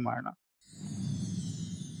ಕಂಟಿನ್ಯೂ ಮಾಡೋಣ.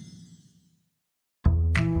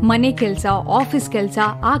 ಮನೆ ಕೆಲಸ, ಆಫೀಸ್ ಕೆಲಸ,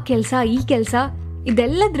 ಆ ಕೆಲಸ, ಈ ಕೆಲಸ,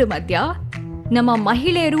 ಇದೆಲ್ಲದ್ರ ಮಧ್ಯ ನಮ್ಮ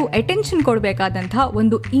ಮಹಿಳೆಯರು ಅಟೆನ್ಷನ್ ಕೊಡಬೇಕಾದಂಥ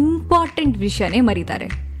ಒಂದು ಇಂಪಾರ್ಟೆಂಟ್ ವಿಷಯನೇ ಮರೀತಾರೆ.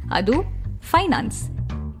 ಅದು ಫೈನಾನ್ಸ್.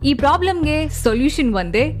 ಈ ಪ್ರಾಬ್ಲಮ್ಗೆ ಸೊಲ್ಯೂಷನ್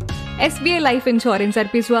ಒಂದೇ, SBI ಲೈಫ್ ಇನ್ಶೂರೆನ್ಸ್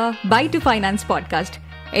ಅರ್ಪಿಸುವ by two finance podcast.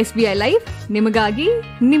 SBI life, ನಿಮಗಾಗಿ,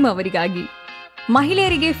 ನಿಮ್ಮವರಿಗಾಗಿ.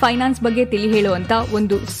 ಮಹಿಳೆಯರಿಗೆ ಫೈನಾನ್ಸ್ ಬಗ್ಗೆ ತಿಳಿ ಹೇಳುವಂತ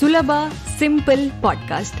ಒಂದು ಸುಲಭ, ಸಿಂಪಲ್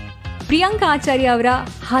ಪಾಡ್ಕಾಸ್ಟ್. ಪ್ರಿಯಾಂಕಾ ಆಚಾರ್ಯ ಅವರ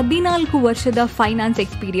 14 ವರ್ಷದ ಫೈನಾನ್ಸ್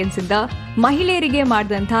ಎಕ್ಸ್ಪೀರಿಯನ್ಸ್ ಇಂದ ಮಹಿಳೆಯರಿಗೆ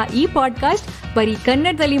ಮಾಡಿದಂಥ ಈ ಪಾಡ್ಕಾಸ್ಟ್ ಬರೀ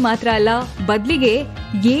ಕನ್ನಡದಲ್ಲಿ ಮಾತ್ರ ಅಲ್ಲ, ಬದಲಿಗೆ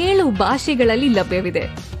 7 ಭಾಷೆಗಳಲ್ಲಿ ಲಭ್ಯವಿದೆ.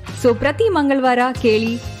 ಸೊ ಪ್ರತಿ ಮಂಗಳವಾರ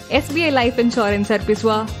ಕೇಳಿ SBI ಲೈಫ್ ಇನ್ಶೂರೆನ್ಸ್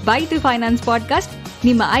ಅರ್ಪಿಸುವ ಬೈ ಟು ಫೈನಾನ್ಸ್ ಪಾಡ್ಕಾಸ್ಟ್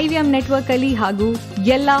ನಿಮ್ಮ IVM ನೆಟ್ವರ್ಕ್ ಅಲ್ಲಿ ಹಾಗೂ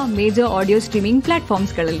ಎಲ್ಲಾ ಮೇಜರ್ ಆಡಿಯೋ ಸ್ಟ್ರೀಮಿಂಗ್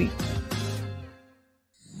ಪ್ಲಾಟ್ಫಾರ್ಮ್ಸ್ಗಳಲ್ಲಿ.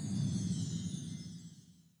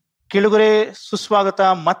 ಕೇಳುಗರೆ, ಸುಸ್ವಾಗತ.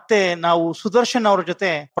 ಮತ್ತೆ ನಾವು ಸುದರ್ಶನ್ ಅವ್ರ ಜೊತೆ,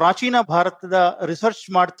 ಪ್ರಾಚೀನ ಭಾರತದ ರಿಸರ್ಚ್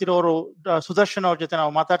ಮಾಡ್ತಿರೋರು ಸುದರ್ಶನ್ ಅವ್ರ ಜೊತೆ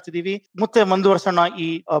ನಾವು ಮಾತಾಡ್ತಿದೀವಿ. ಮತ್ತೆ ಮುಂದುವರ್ಸೋಣ ಈ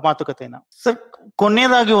ಮಾತುಕತೆನ. ಸರ್,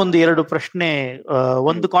 ಕೊನೆಯದಾಗಿ 1-2 ಪ್ರಶ್ನೆ,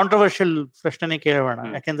 ಒಂದು ಕಾಂಟ್ರವರ್ಷಿಯಲ್ ಪ್ರಶ್ನೆ ಕೇಳೋಣ.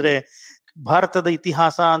 ಯಾಕೆಂದ್ರೆ ಭಾರತದ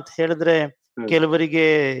ಇತಿಹಾಸ ಅಂತ ಹೇಳಿದ್ರೆ ಕೆಲವರಿಗೆ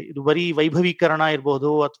ಇದು ಬರೀ ವೈಭವೀಕರಣ ಇರ್ಬೋದು,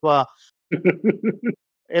 ಅಥವಾ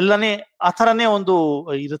ಎಲ್ಲನೇ ಆ ಥರನೇ ಒಂದು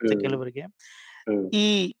ಇರುತ್ತೆ ಕೆಲವರಿಗೆ. ಈ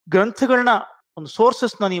ಗ್ರಂಥಗಳನ್ನ, ಒಂದು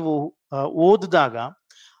ಸೋರ್ಸಸ್ ನ ನೀವು ಓದಿದಾಗ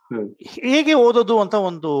ಹೇಗೆ ಓದೋದು ಅಂತ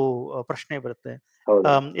ಒಂದು ಪ್ರಶ್ನೆ ಬರುತ್ತೆ.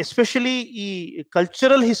 ಎಸ್ಪೆಷಲಿ ಈ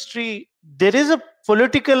cultural history, there is a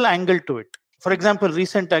political angle to it. For example,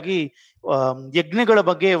 recent ಆಗಿ ಯಜ್ಞಗಳ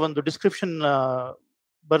ಬಗ್ಗೆ ಒಂದು ಡಿಸ್ಕ್ರಿಪ್ಷನ್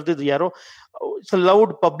ಬರ್ದಿದ್ದು ಯಾರೋ, it's a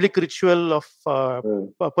loud public ritual of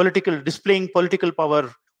political, displaying political power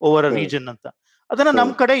over a region ಅಂತ. ಅದನ್ನ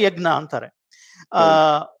ನಮ್ ಕಡೆ ಯಜ್ಞ ಅಂತಾರೆ.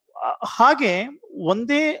 ಹಾಗೆ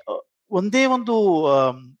ಒಂದೇ ಒಂದು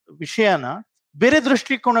ವಿಷಯನ ಬೇರೆ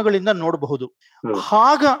ದೃಷ್ಟಿಕೋನಗಳಿಂದ ನೋಡಬಹುದು.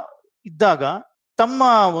 ಹಾಗ ಇದ್ದಾಗ ತಮ್ಮ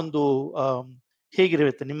ಒಂದು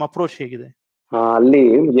ಹೇಗಿರುತ್ತೆ, ನಿಮ್ಮ ಅಪ್ರೋಚ್ ಹೇಗಿದೆ? ಅಲ್ಲಿ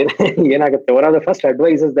ಏನಾಗುತ್ತೆ, one of the first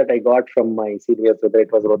advises that I got from my seniors, whether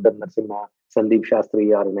it was ರೋದನ್ Narasimha, Sandeep Shastri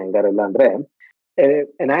R ಹೆಂಗಾರೆಲ್ಲ, ಅಂದ್ರೆ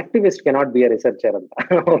an activist cannot be a researcher ಅಂತ.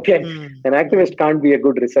 Okay, an activist can't be a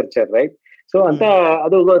good researcher, right? So ಅಂತ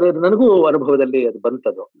ಅದು ನನಗೂ ಅನುಭವದಲ್ಲಿ ಅದು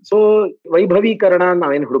ಬಂತದು. So ವೈಭವೀಕರಣ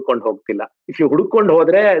ನಾವೇನು ಹುಡುಕೊಂಡು ಹೋಗ್ತಿಲ್ಲ. ಇಫ್ ಯು ಹುಡುಕೊಂಡು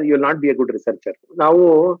ಹೋದ್ರೆ you will not be A good researcher. ನಾವು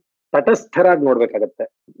ತಟಸ್ಥರಾಗಿ ನೋಡ್ಬೇಕಾಗತ್ತೆ,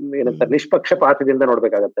 ಏನಂತ ನಿಷ್ಪಕ್ಷಪಾತದಿಂದ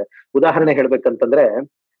ನೋಡ್ಬೇಕಾಗತ್ತೆ. ಉದಾಹರಣೆ ಹೇಳ್ಬೇಕಂತಂದ್ರೆ,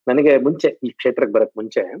 ನನಗೆ ಮುಂಚೆ ಈ ಕ್ಷೇತ್ರಕ್ಕೆ ಬರಕ್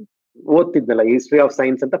ಮುಂಚೆ ಓದ್ತಿದ್ನಲ್ಲ, ಹಿಸ್ಟ್ರಿ ಆಫ್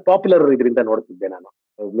ಸೈನ್ಸ್ ಅಂತ ಪಾಪ್ಯುಲರ್ ಇದರಿಂದ ನೋಡ್ತಿದ್ದೆ ನಾನು.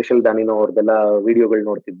 ಮಿಶೆಲ್ ದಾನಿನೋ ಅವ್ರದ್ದೆಲ್ಲ ವಿಡಿಯೋಗಳು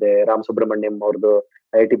ನೋಡ್ತಿದ್ದೆ, ರಾಮ್ ಸುಬ್ರಹ್ಮಣ್ಯಂ ಅವ್ರದ್ದು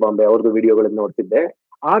IIT ಬಾಂಬೆ ಅವ್ರದ್ದು ವಿಡಿಯೋಗಳನ್ನ ನೋಡ್ತಿದ್ದೆ.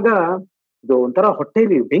 ಆಗ ಇದು ಒಂಥರ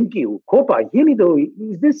ಹೊಟ್ಟೆಲಿ ಬೆಂಕಿ, ಕೋಪ, ಏನಿದು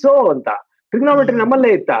ಇಸ್ ದಿಸ್ ಸೋ ಅಂತ. ಟ್ರಿಗ್ನೋಮೆಟ್ರಿ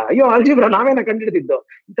ನಮ್ಮಲ್ಲೇ ಇತ್ತ, ಅಯ್ಯೋ ಆಲ್ಜಿಬ್ರಾ ನಾವೇನ ಕಂಡಿಡ್ದಿದ್ದು,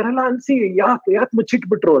 ಈ ತರ ಎಲ್ಲ ಅನ್ಸಿ ಯಾಕೆ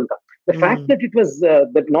ಮುಚ್ಚಿಟ್ಬಿಟ್ರು ಅಂತ. The fact that it was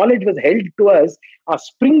that knowledge was held to us, a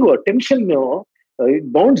spring or tension, it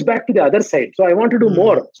bounds back to the other side. So I want to do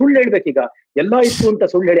more. ಸುಳ್ಳು ಹೇಳ್ಬೇಕೀಗ, ಎಲ್ಲ ಇತ್ತು ಅಂತ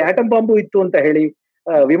ಸುಳ್ಳು ಹೇಳಿ, ಆಟಮ್ ಬಾಂಬು ಇತ್ತು ಅಂತ ಹೇಳಿ,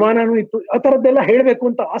 ವಿಮಾನನೂ ಇತ್ತು, ಆ ತರದ್ದೆಲ್ಲ ಹೇಳ್ಬೇಕು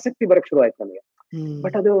ಅಂತ ಆಸಕ್ತಿ ಬರಕ್ ಶುರು ಆಯ್ತು ನನಗೆ.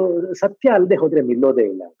 ಬಟ್ ಅದು ಸತ್ಯ ಅಲ್ಲದೆ ಹೋದ್ರೆ ನಿಲ್ಲೋದೇ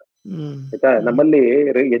ಇಲ್ಲ ಅಂತ. ಆಯ್ತಾ, ನಮ್ಮಲ್ಲಿ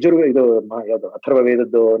ಇದು ಯಾವ್ದು ಅಥರ್ವ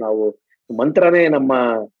ವೇದದ್ದು ನಾವು ಮಂತ್ರನೇ ನಮ್ಮ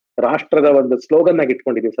ರಾಷ್ಟ್ರದ ಒಂದು ಸ್ಲೋಗನ್ ಆಗಿ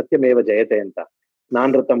ಇಟ್ಕೊಂಡಿದೀವಿ, ಸತ್ಯಮೇವ ಜಯತೆ ಅಂತ,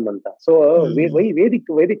 ನಾನೃತಂ ಅಂತ. ಸೊ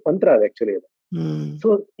ವೇದಿಕ್ ಮಂತ್ರ ಅದು ಆಕ್ಚುಲಿ ಅದು. So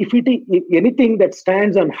if it anything that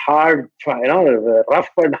stands on hard,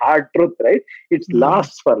 rough and hard truth, right, it's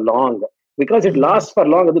last for long. Because it last for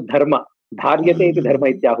long. ಅದು ಧರ್ಮ, ಧಾರ್ಯತೆ ಇದು ಧರ್ಮ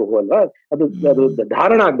ಇತ್ಯಾಹು ಅಲ್ವಾ, ಅದು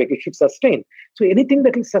ಧಾರಣ ಆಗ್ಬೇಕು, it should sustain. So anything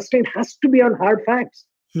that will sustain has to B on hard facts.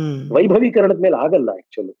 ವೈಭವೀಕರಣದ ಮೇಲೆ ಆಗಲ್ಲ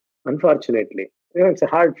ಆಕ್ಚುಲಿ, ಅನ್ಫಾರ್ಚುನೇಟ್ಲಿ.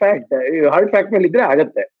 ಹಾರ್ಡ್ ಫ್ಯಾಕ್ಟ್ ಮೇಲೆ ಇದ್ರೆ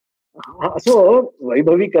ಆಗತ್ತೆ. ಸೊ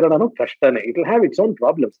ವೈಭವೀಕರಣನು ಕಷ್ಟನೇ, it will have its own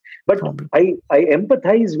problems. But I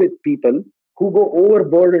empathise with people who go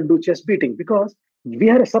overboard and do chest beating, because we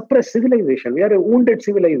are a suppressed civilization, we are a wounded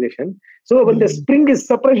civilization. So when the spring is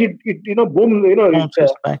suppressed, it boom, it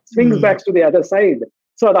swings back to the other side.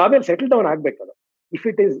 So adavele settle down ಆಗ್ಬೇಕದು.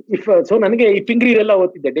 So ನನಗೆ ಈ ಪಿಂಗ್ರಿ ಎಲ್ಲ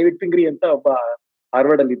ಓದ್ತಿದ್ದೆ, David Pingri ಅಂತ ಒಬ್ಬ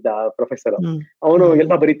Harvard ಅಲ್ಲಿ ಇದ್ದ professor. ಅವನು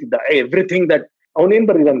ಎಲ್ಲ ಬರೀತಿದ್ದ, ಎವ್ರಿಥಿಂಗ್ ದಟ್, ಅವನೇನ್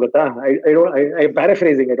ಬರೆದಿದ್ದಾನೆ ಗೊತ್ತಾ, I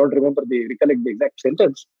paraphrasing, I don't remember recollect the exact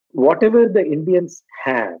sentence. What ever the Indians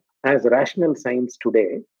have as rational science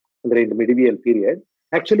today, in the medieval period,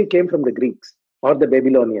 actually came from the Greeks or the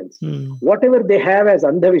Babylonians. Whatever they have as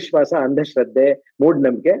andhavishwasa, andhashraddhe,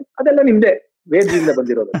 moodnamke, adella nimde ವೇದದಿಂದ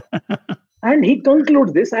ಬಂದಿರೋದು. And he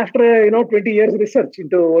concludes this after 20 years research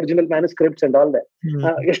into original manuscripts and all that.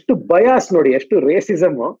 ಎಷ್ಟು bias ನೋಡಿ, ಎಷ್ಟು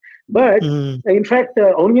racism. But in fact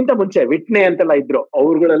ಅವನಿಗಿಂತ ಮುಂಚೆ ವಿಟ್ನೆ ಅಂತೆಲ್ಲ ಇದ್ರು,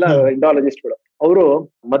 ಅವ್ರುಗಳೆಲ್ಲ ಇಂಡಾಲಜಿಸ್ಟ್ಗಳು. ಅವರು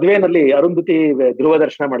ಮದ್ವೆನಲ್ಲಿ ಅರುಂಧತಿ ಧ್ರುವ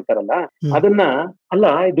ದರ್ಶನ ಮಾಡ್ತಾರಲ್ಲ, ಅದನ್ನ ಅಲ್ಲ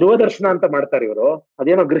ಧ್ರುವ ದರ್ಶನ ಅಂತ ಮಾಡ್ತಾರೆ ಇವರು.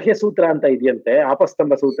 ಅದೇನೋ ಗೃಹ್ಯ ಸೂತ್ರ ಅಂತ ಇದೆಯಂತೆ,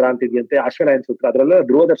 ಆಪಸ್ತಂಭ ಸೂತ್ರ ಅಂತ ಇದೆಯಂತೆ, ಆಶ್ವಲಾಯನ ಸೂತ್ರ, ಅದ್ರೆಲ್ಲ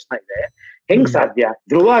ಧ್ರುವ ದರ್ಶನ ಇದೆ. ಹೆಂಗ್ ಸಾಧ್ಯ?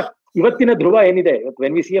 ಇವತ್ತಿನ ಧ್ರುವ ಏನಿದೆ,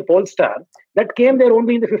 when we see a pole star, that came there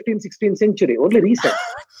only in the 15th, 16th century, only recent.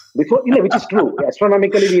 Before, which is true.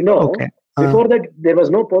 Astronomically we know, before that there was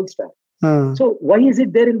no pole star. So why is it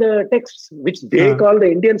there in the texts, which they call, the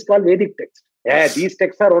Indians call Vedic texts? These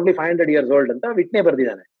texts are only 500 years old ಅಂತ ವಿಟ್ನೆ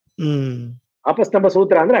ಬರ್ದಿದ್ದಾನೆ. ಆಪಸ್ತಂಭ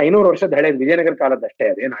ಸೂತ್ರ ಅಂದ್ರೆ 500 ವರ್ಷದ ಹಳೇದು, ವಿಜಯನಗರ ಕಾಲದಷ್ಟೇ,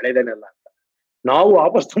 ಅದೇನು ಹಳೇದೇನಲ್ಲ ಅಂತ. ನಾವು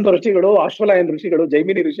ಆಪಸ್ತಂಭ ಋಷಿಗಳು, ಆಶ್ವಲಾಯನ ಋಷಿಗಳು,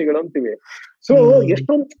 ಜೈಮಿನಿ ಋಷಿಗಳು ಅಂತೀವಿ. ಸೊ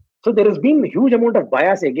ಎಷ್ಟೊಂದು, so there has been huge amount of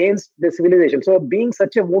bias against the civilization. So being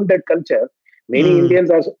such a wounded culture, many Indians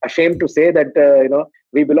are ashamed to say that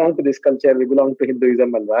we belong to this culture, we belong to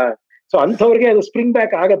Hinduism alva. So ಅಂಥವ್ರಿಗೆ ಅದು spring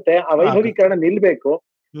back ಆಗತ್ತೆ. ಆ ವೈಭವೀಕರಣ ನಿಲ್ಬೇಕು.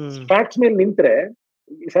 Facts ಮೇಲೆ ನಿಂತ್ರೆ,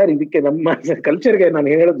 sir ಇದಕ್ಕೆ ನಮ್ಮ ಕಲ್ಚರ್ಗೆ ನಾನು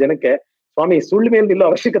ಹೇಳೋದು ಜನಕ್ಕೆ, ಸ್ವಾಮಿ ಸುಳ್ಳು ಮೇಲೆ ನಿಲ್ಲೋ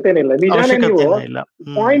ಅವಶ್ಯಕತೆನೇ ಇಲ್ಲ. ನಿಜಾನೇ ನೀವು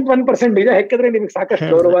 0.1% ನಿಜ ಹೆಕ್ಕಿದ್ರೆ ನಿಮಗೆ ಸಾಕಷ್ಟು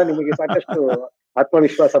ಗೌರವ, ನಿಮಗೆ ಸಾಕಷ್ಟು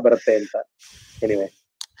ಆತ್ಮವಿಶ್ವಾಸ ಬರುತ್ತೆ ಅಂತ. Anyway,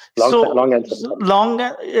 long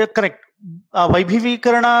correct.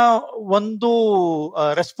 ವೈಭವೀಕರಣ ಒಂದು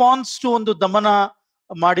ರೆಸ್ಪಾನ್ಸ್ ಟು ಒಂದು ದಮನ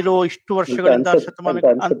ಮಾಡಿರೋ ಇಷ್ಟು ವರ್ಷಗಳಿಂದ, ಶತಮಾನ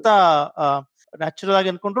ಅಂತ ನ್ಯಾಚುರಲ್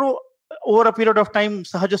ಆಗಿ ಅನ್ಕೊಂಡ್ರು. Over a period of time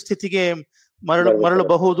ಸಹಜ ಸ್ಥಿತಿಗೆ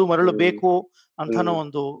ಮರಳಬೇಕು ಅಂತಾನೋ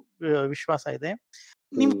ಒಂದು ವಿಶ್ವಾಸ ಇದೆ.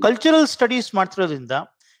 ನೀವು ಕಲ್ಚರಲ್ ಸ್ಟಡೀಸ್ ಮಾಡ್ತಿರೋದ್ರಿಂದ,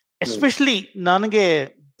 ಎಸ್ಪೆಷಲಿ ನನಗೆ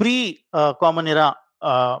ಪ್ರೀ ಕಾಮನ್ ಎರಾ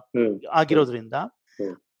ಆಗಿರೋದ್ರಿಂದ,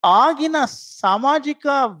 ಆಗಿನ ಸಾಮಾಜಿಕ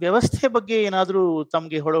ವ್ಯವಸ್ಥೆ ಬಗ್ಗೆ ಏನಾದ್ರೂ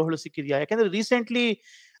ತಮ್ಗೆ ಹೊಳಹೊಳು ಸಿಕ್ಕಿದ್ಯಾ? ಯಾಕಂದ್ರೆ ರೀಸೆಂಟ್ಲಿ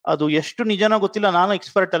ಅದು ಎಷ್ಟು ನಿಜನೋ ಗೊತ್ತಿಲ್ಲ, ನಾನು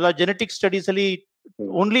ಎಕ್ಸ್ಪರ್ಟ್ ಅಲ್ಲ. ಜೆನೆಟಿಕ್ ಸ್ಟಡೀಸ್ ಅಲ್ಲಿ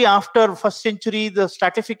only after first century the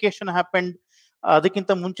stratification happened.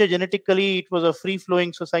 ಅದಕ್ಕಿಂತ ಮುಂಚೆ genetically it was a free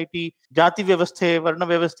flowing society. ಜಾತಿ ವ್ಯವಸ್ಥೆ, ವರ್ಣ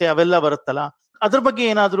ವ್ಯವಸ್ಥೆ ಅವೆಲ್ಲ ಬರುತ್ತಲ್ಲ, ಅದ್ರ ಬಗ್ಗೆ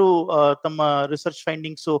ಏನಾದ್ರೂ ತಮ್ಮ ರಿಸರ್ಚ್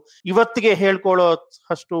ಫೈಂಡಿಂಗ್ಸ್ ಇವತ್ತಿಗೆ ಹೇಳ್ಕೊಳ್ಳೋ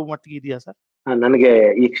ಅಷ್ಟು ಮಟ್ಟಿಗೆ ಇದೆಯಾ ಸರ್? ನನಗೆ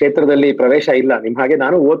ಈ ಕ್ಷೇತ್ರದಲ್ಲಿ ಪ್ರವೇಶ ಇಲ್ಲ. ನಿಮ್ ಹಾಗೆ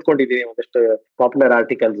ನಾನು ಓದ್ಕೊಂಡಿದ್ದೀನಿ ಒಂದಷ್ಟು ಪಾಪ್ಯುಲರ್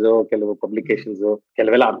ಆರ್ಟಿಕಲ್ಸ್, ಕೆಲವು ಪಬ್ಲಿಕೇಶನ್ಸ್,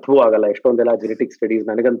 ಕೆಲವೆಲ್ಲ ಅರ್ಥವೂ ಆಗಲ್ಲ, ಎಷ್ಟೊಂದೆಲ್ಲ ಜೆನೆಟಿಕ್ ಸ್ಟಡೀಸ್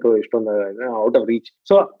ನನಗಂತೂ ಎಷ್ಟೊಂದು out of reach.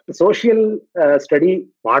 So social study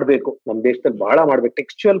ಮಾಡ್ಬೇಕು, ನಮ್ ದೇಶದಲ್ಲಿ ಬಹಳ ಮಾಡ್ಬೇಕು.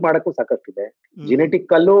 ಟೆಕ್ಸ್ಚುಯಲ್ ಮಾಡಕ್ಕೂ ಸಾಕಷ್ಟಿದೆ,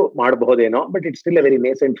 ಜೆನೆಟಿಕ್ ಅಲ್ಲೂ ಮಾಡಬಹುದೇನೋ, but it's still a very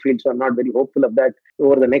nascent field. So I am not very hopeful of that.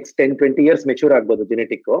 Over the next 10-20 years mature ಆಗ್ಬೋದು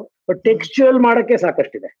ಜೆನೆಟಿಕ್. ಬಟ್ ಟೆಕ್ಸ್ಚುಯಲ್ ಮಾಡಕ್ಕೆ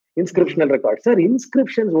ಸಾಕಷ್ಟಿದೆ. ಇನ್ಸ್ಕ್ರಿಪ್ಷನಲ್ ರೆಕಾರ್ಡ್ ಸರ್,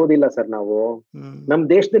 ಇನ್ಸ್ಕ್ರಿಪ್ಷನ್ಸ್ ಓದಿಲ್ಲ ಸರ್ ನಾವು. ನಮ್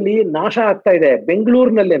ದೇಶದಲ್ಲಿ ನಾಶ ಆಗ್ತಾ ಇದೆ.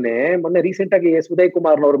 ಬೆಂಗಳೂರಿನಲ್ಲೇನೆ ಮೊನ್ನೆ ರೀಸೆಂಟ್ ಆಗಿ ಉದಯ್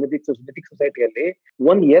ಕುಮಾರ್ ಅವರು ಮೆಥಿಕ್ ಸೊಸೈಟಿಯಲ್ಲಿ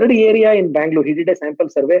 1-2 area in Bangalore he did A sample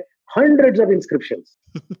survey, hundreds of inscriptions.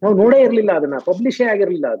 ನಾವು ನೋಡೇ ಇರ್ಲಿಲ್ಲ, ಅದನ್ನ ಪಬ್ಲಿಷೇ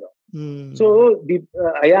ಆಗಿರ್ಲಿಲ್ಲ ಅದು. So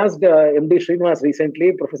I asked MD Srinivas recently,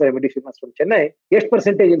 Professor MD Srinivas from Chennai, ಎಷ್ಟು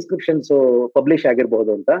percentage inscriptions ಪಬ್ಲಿಷ್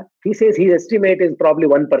ಆಗಿರಬಹುದು ಅಂತ. He says his estimate is probably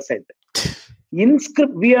 1%.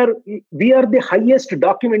 We are the highest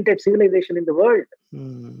documented civilization in the world.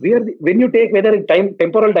 When you take whether in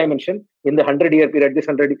temporal dimension in the 100-year period, this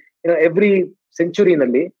 100, every century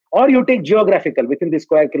nalli, or you take geographical within this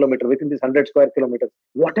square kilometer, within this 100 square kilometers,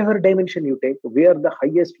 whatever dimension you take, we are the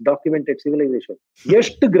highest documented civilization.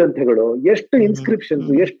 ಎಷ್ಟು ಗ್ರಂಥಗಳು, ಎಷ್ಟು inscriptions,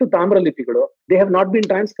 ಎಷ್ಟು ತಾಮ್ರಲಿಪಿಗಳು, they have not been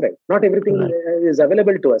transcribed. Not everything is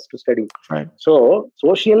available to us to study. So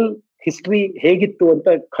social history ಹೇಗಿತ್ತು ಅಂತ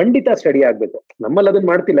ಖಂಡಿತ study ಆಗ್ಬೇಕು. ನಮ್ಮಲ್ಲಿ ಅದನ್ನ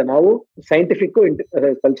ಮಾಡ್ತಿಲ್ಲ, ನಾವು ಸೈಂಟಿಫಿಕ್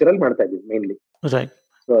ಕಲ್ಚರಲ್ ಮಾಡ್ತಾ ಇದೀವಿ ಮೇನ್ಲಿ.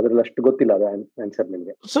 ಸೊ ಅದ್ರಲ್ಲಿ ಅಷ್ಟು ಗೊತ್ತಿಲ್ಲ ಅದು ಆನ್ಸರ್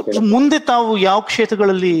ನಿಮಗೆ. ಮುಂದೆ ತಾವು ಯಾವ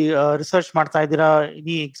ಕ್ಷೇತ್ರಗಳಲ್ಲಿ ರಿಸರ್ಚ್ ಮಾಡ್ತಾ ಇದ್ದೀರಾ?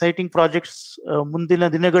 ಈ ಎಕ್ಸೈಟಿಂಗ್ ಪ್ರಾಜೆಕ್ಟ್ಸ್ ಮುಂದಿನ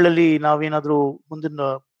ದಿನಗಳಲ್ಲಿ ನಾವೇನಾದ್ರೂ ಮುಂದಿನ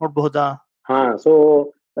ನೋಡಬಹುದಾ? ಸೊ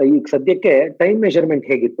ಈಗ ಸದ್ಯಕ್ಕೆ ಟೈಮ್ ಮೆಜರ್ಮೆಂಟ್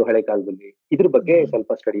ಹೇಗಿತ್ತು ಹಳೆ ಕಾಲದಲ್ಲಿ, ಇದ್ರ ಬಗ್ಗೆ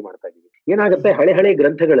ಸ್ವಲ್ಪ ಸ್ಟಡಿ ಮಾಡ್ತಾ ಇದೀವಿ. ಏನಾಗುತ್ತೆ, ಹಳೆ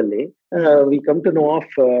ಗ್ರಂಥಗಳಲ್ಲಿ we come to know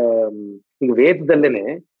of, ಈಗ ವೇದದಲ್ಲೇನೆ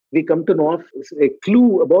we come to know of a clue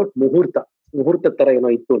about ಮುಹೂರ್ತ ತರ ಏನೋ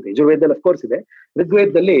ಇತ್ತು ಅಂತ. ಯಜುರ್ವೇದದಲ್ಲಿ ಅಫ್ಕೋರ್ಸ್ ಇದೆ.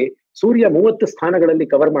 ಋಗ್ವೇದದಲ್ಲಿ ಸೂರ್ಯ 30 ಸ್ಥಾನಗಳಲ್ಲಿ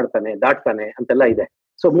ಕವರ್ ಮಾಡ್ತಾನೆ, ದಾಟ್ತಾನೆ ಅಂತೆಲ್ಲ ಇದೆ.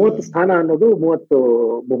 ಸೊ 30 ಸ್ಥಾನ ಅನ್ನೋದು 30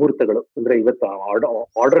 ಮುಹೂರ್ತಗಳು. ಅಂದ್ರೆ ಇವತ್ತು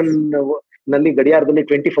ಮಾಡರ್ನ್ ನಲ್ಲಿ ಗಡಿಯಾರದಲ್ಲಿ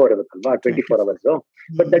 24 ಇರುತ್ತಲ್ವಾ, 24 hours.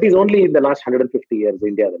 But that is only in the last 150 years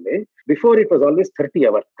ಇಂಡಿಯಾದಲ್ಲಿ. Before it was always 30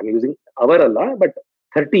 hours. I am using hour ಅಲ್ಲ, ಬಟ್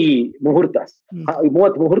 30 ಮುಹೂರ್ತ,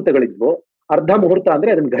 30 ಮುಹೂರ್ತಗಳಿದ್ವು. ಅರ್ಧ ಮುಹೂರ್ತ ಅಂದ್ರೆ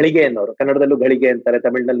ಅದನ್ನ ಘಳಿಗೆ ಅನ್ನೋರು, ಕನ್ನಡದಲ್ಲೂ ಘಳಿಗೆ ಅಂತಾರೆ,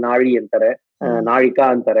 ತಮಿಳಿನಲ್ಲಿ ನಾಳಿ ಅಂತಾರೆ, ನಾಳಿಕಾ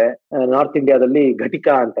ಅಂತಾರೆ, ನಾರ್ತ್ ಇಂಡಿಯಾದಲ್ಲಿ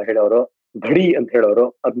ಘಟಿಕಾ ಅಂತ ಹೇಳೋರು, ಘಡಿ ಅಂತ ಹೇಳೋರು,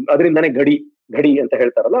 ಅದರಿಂದಾನೇ ಘಡಿ ಅಂತ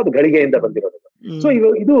ಹೇಳ್ತಾರಲ್ಲ, ಅದು ಘಳಿಗೆಯಿಂದ ಬಂದಿರೋದು. ಸೊ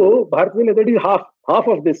ಇದು ಭಾರತದಲ್ಲಿ that is half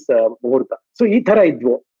of this ಮುಹೂರ್ತ. ಸೊ ಈ ತರ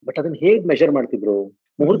ಇದ್ವು. ಬಟ್ ಅದನ್ನ ಹೇಗ್ ಮೆಷರ್ ಮಾಡ್ತಿದ್ರು?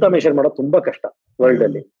 ಮುಹೂರ್ತ ಮೆಷರ್ ಮಾಡೋದು ತುಂಬಾ ಕಷ್ಟ ವರ್ಲ್ಡ್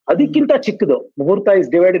ಅಲ್ಲಿ. ಅದಕ್ಕಿಂತ ಚಿಕ್ಕದು ಮುಹೂರ್ತ is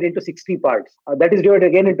divided into 60 parts. That is divided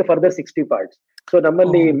again into further 60 parts. So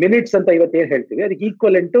ನಮ್ಮಲ್ಲಿ ಮಿನಿಟ್ಸ್ ಅಂತ ಇವತ್ತೇನ್ ಹೇಳ್ತೀವಿ, ಅದಕ್ಕೆ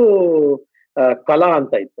ಈಕ್ವಲ್ ಇಂಟು ಕಲಾ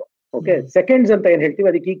ಅಂತ ಇತ್ತು. ಓಕೆ, ಸೆಕೆಂಡ್ಸ್ ಅಂತ ಏನ್ ಹೇಳ್ತೀವಿ,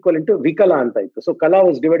 ಅದಕ್ಕೆ ಈಕ್ವಲ್ ಇಂಟು ವಿಕಲ ಅಂತ ಇತ್ತು. ಸೊ ಕಲಾ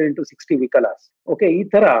ವಾಸ್ ಡಿವೈಡೆಡ್ ಇಂಟು 60 ವಿಕಲಾಸ್. ಓಕೆ, ಈ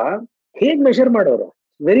ತರ ಹೇಗ್ ಮೆಷರ್ ಮಾಡೋರು?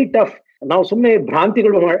 Very tough. ನಾವು ಸುಮ್ಮನೆ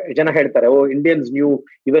ಭ್ರಾಂತಿಗಳು ಜನ ಹೇಳ್ತಾರೆ, ಓ ಇಂಡಿಯನ್ಸ್ ನ್ಯೂ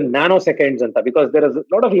ಇವನ್ ನ್ಯಾನೋ ಸೆಕೆಂಡ್ಸ್ ಅಂತ, because there is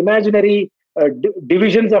lot of imaginary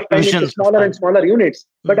divisions of time into smaller and smaller units,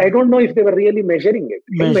 but I don't know if they were really measuring it.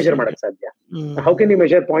 Measure madak sadhya. How can you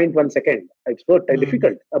measure 0.1 second? It's so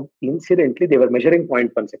difficult. Incidentally, they were measuring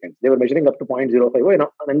 0.1 seconds. They were measuring up to 0.05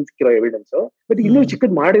 anansikiro evidence. But ಇನ್ನೂ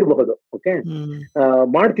ಚಿಕ್ಕದ್ ಮಾಡಿರಬಹುದು. Okay,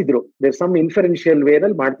 ಮಾಡ್ತಿದ್ರು. There's some inferential way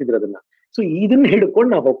ನಲ್ಲಿ ಮಾಡ್ತಿದ್ರು ಅದನ್ನ. So ಇದನ್ನ ಹಿಡ್ಕೊಂಡು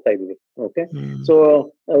ನಾವು ಹೋಗ್ತಾ ಇದೀವಿ. ಓಕೆ, ಸೊ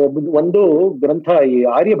ಒಂದು ಗ್ರಂಥ, ಈ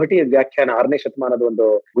ಆರ್ಯಭಟಿಯ ವ್ಯಾಖ್ಯಾನ, 6ನೇ ಶತಮಾನದ ಒಂದು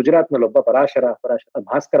ಗುಜರಾತ್ ನಲ್ಲಿ ಒಬ್ಬ ಪರಾಶರ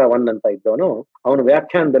ಭಾಸ್ಕರ 1 ಅಂತ ಇದ್ದವನು, ಅವನ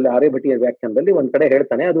ವ್ಯಾಖ್ಯಾನದಲ್ಲಿ, ಆರ್ಯಭಟಿಯ ವ್ಯಾಖ್ಯಾನದಲ್ಲಿ ಒಂದ್ ಕಡೆ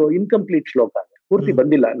ಹೇಳ್ತಾನೆ, ಅದು ಇನ್ಕಂಪ್ಲೀಟ್ ಶ್ಲೋಕ, ಪೂರ್ತಿ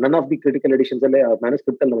ಬಂದಿಲ್ಲ. None of the critical editions ಅಲ್ಲಿ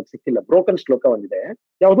ಮ್ಯಾನುಸ್ಕ್ರಿಪ್ಟ್ ಅಲ್ಲಿ ನಮಗೆ ಸಿಕ್ಕಿಲ್ಲ. ಬ್ರೋಕನ್ ಶ್ಲೋಕ ಒಂದಿದೆ.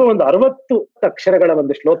 ಯಾವುದೋ ಒಂದು 60 ಅಕ್ಷರಗಳ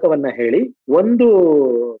ಒಂದು ಶ್ಲೋಕವನ್ನ ಹೇಳಿ, ಒಂದು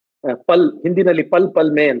ಪಲ್, ಹಿಂದಿನಲ್ಲಿ ಪಲ್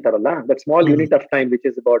ಮೇ ಅಂತಾರಲ್ಲ, that small unit of time which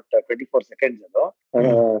is about 24 seconds. ಅದು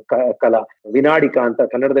ಕಲಾ, ವಿನಾಡಿಕಾ ಅಂತ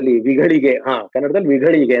ಕನ್ನಡದಲ್ಲಿ ವಿಗಳಿಗೆ, ಕನ್ನಡದಲ್ಲಿ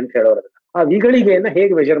ವಿಗಳಿಗೆ ಅಂತ ಹೇಳೋರು. ಆ ವಿಗಳಿಗೆಯನ್ನ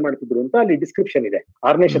ಹೇಗೆ ಮೆಜರ್ ಮಾಡ್ತಿದ್ರು ಅಂತ ಅಲ್ಲಿ ಡಿಸ್ಕ್ರಿಪ್ಷನ್ ಇದೆ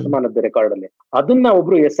 6ನೇ ಶತಮಾನದ ರೆಕಾರ್ಡ್ ಅಲ್ಲಿ. ಅದನ್ನ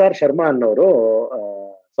ಒಬ್ರು SR ಶರ್ಮಾ ಅನ್ನೋರು,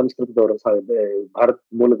 ಸಂಸ್ಕೃತದವರು, ಭಾರತ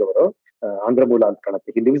ಮೂಲದವರು, ಆಂಧ್ರ ಮೂಲ ಅಂತ ಕಾಣುತ್ತೆ.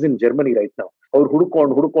 ಹಿ ಲಿವ್ಸ್ ಇನ್ ಜರ್ಮನಿ ರೈಟ್ ನಾವು. ಅವ್ರು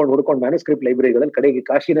ಹುಡ್ಕೊಂಡು ಮ್ಯಾನುಸ್ಕ್ರಿಪ್ಟ್ ಲೈಬ್ರರಿಗಳಲ್ಲಿ ಕಡೆಗೆ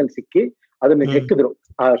ಕಾಶಿನಲ್ಲಿ ಸಿಕ್ಕಿ ಅದನ್ನ ಹೆಕ್ಕಿದ್ರು.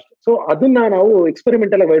 ಸೊ ಅದನ್ನ ನಾವು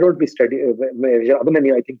ಎಕ್ಸ್ಪೆರಿಮೆಂಟಲ್ ಆಗಿ, ವೈ ಡೋಂಟ್ ವಿ ಸ್ಟಡಿ ಅದನ್ನ,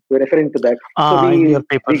 ನೀವು I think referring to that.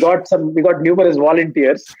 We got numerous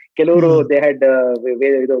volunteers. ಕೆಲವರು they had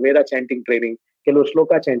Veda chanting training, ಕೆಲವರು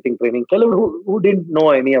ಶ್ಲೋಕ ಚಾಂಟಿಂಗ್ ಟ್ರೈನಿಂಗ್, ಕೆಲವರು ಹೂ didn't know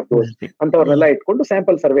any of those ಅಂತವ್ರನ್ನೆಲ್ಲ ಇಟ್ಕೊಂಡು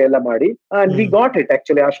ಸ್ಯಾಂಪಲ್ ಸರ್ವೆ ಎಲ್ಲ ಮಾಡಿ, and we got it.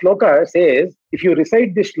 Actually ಆ ಶ್ಲೋಕ says, if you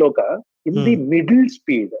recite this ಶ್ಲೋಕ in the middle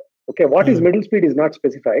speed. Okay, what is middle speed is not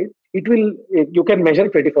specified. It will, you can measure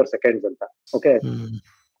 24 seconds ಅಂತ. Okay,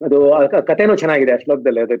 ಅದು ಕಥೆನೂ ಚೆನ್ನಾಗಿದೆ ಆ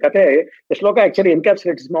ಶ್ಲೋಕದಲ್ಲಿ. ಅದು ಕಥೆ, ಶ್ಲೋಕ ಆಕ್ಚುಲಿ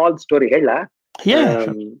ಎನ್ಕ್ಯಾಪ್ಸುಲೇಟ್ ಸ್ಮಾಲ್ ಸ್ಟೋರಿ ಹೇಳ.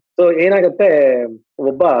 ಸೊ ಏನಾಗುತ್ತೆ,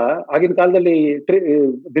 ಒಬ್ಬ ಆಗಿನ ಕಾಲದಲ್ಲಿ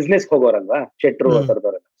ಬಿಸ್ನೆಸ್ ಹೋಗೋರಲ್ವಾ, ಶೆಟ್ರು ಆ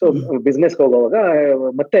ತರದವರೆಲ್ಲ. ಸೊ ಬಿಸ್ನೆಸ್ ಹೋಗುವಾಗ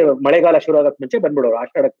ಮತ್ತೆ ಮಳೆಗಾಲ ಶುರು ಆಗಕ್ ಮುಂಚೆ ಬಂದ್ಬಿಡೋರು,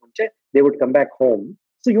 ಆಷಾಢಕ್ ಮುಂಚೆ they would come back home.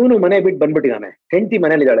 So ಇವನು ಮನೆ ಬಿಟ್ಟು ಬಂದ್ಬಿಟ್ಟಿದ್ದಾನೆ, ಹೆಂಡತಿ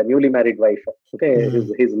ಮನೇಲಿದ್ದಾಳೆ, newly married wife. Okay,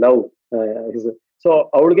 his love. So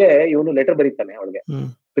ಅವಳಿಗೆ ಇವನು ಲೆಟರ್ ಬರೀತಾನೆ ಅವಳಿಗೆ,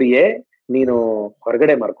 ಪ್ರಿಯೆ ನೀನು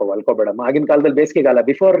ಹೊರಗಡೆ ಮಲ್ಕೋಬೇಡಮ್ಮ. ಆಗಿನ ಕಾಲದಲ್ಲಿ ಬೇಸಿಗೆಗಾಲ,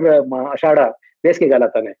 ಬಿಫೋರ್ ಆಷಾಢ ಬೇಸಿಗೆಗಾಲ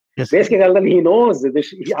ತಾನೆ, ಬೇಸಿಗೆಗಾಲದಲ್ಲಿ he knows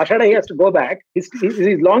Ashadha he has to go back,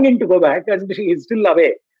 he's longing to go back and he is still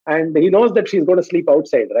away. And he knows that she's going to sleep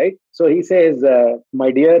outside, right? So he says, my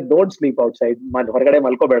dear, don't sleep outside. ಹೊರಗಡೆ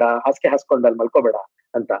ಮಲ್ಕೋಬೇಡ, ಹಾಸಿಗೆ ಹಾಸ್ಕೊಂಡಲ್ಲಿ ಮಲ್ಕೋಬೇಡ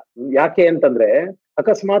ಅಂತ. ಯಾಕೆ ಅಂತಂದ್ರೆ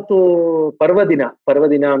ಅಕಸ್ಮಾತ್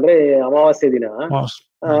ಪರ್ವದಿನ ಅಂದ್ರೆ ಅಮಾವಾಸ್ಯೆ ದಿನ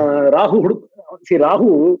ರಾಹು ರಾಹು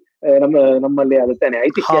ನಮ್ಮಲ್ಲಿ ಆಗುತ್ತಾನೆ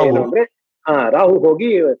ಐತಿಹ್ಯ ಏನು ಅಂದ್ರೆ ರಾಹು ಹೋಗಿ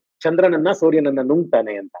ಚಂದ್ರನನ್ನ ಸೂರ್ಯನನ್ನ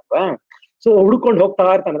ನುಂಗ್ತಾನೆ ಅಂತ ಅಲ್ವಾ. ಸೊ ಹುಡ್ಕೊಂಡು ಹೋಗ್ತಾ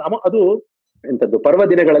ಇರ್ತಾನೆ. ಅದು ಎಂತದ್ದು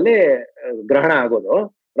ಪರ್ವದಿನಗಳಲ್ಲೇ ಗ್ರಹಣ ಆಗೋದು,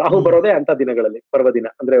 ರಾಹು ಬರೋದೇ ಅಂತ ದಿನಗಳಲ್ಲಿ, ಪರ್ವದಿನ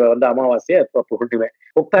ಅಂದ್ರೆ ಒಂದು ಅಮಾವಾಸ್ಯೆ ಅಥವಾ ಹುಣ್ಣಿಮೆ.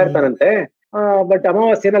 ಹೋಗ್ತಾ ಇರ್ತಾನಂತೆ, ಬಟ್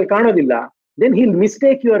ಅಮಾವಾಸ್ಯೆನಲ್ಲಿ ಕಾಣೋದಿಲ್ಲ. then he'll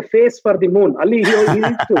mistake your face for the moon. ಅಲ್ಲಿ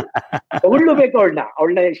ತಗೊಳ್ಬೇಕು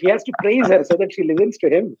ಅವಳನ್ನ she has to praise her so that she listens to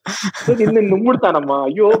him. so ನಿನ್ನ ನುಂಗ್ಬಿಡ್ತಾನಮ್ಮ,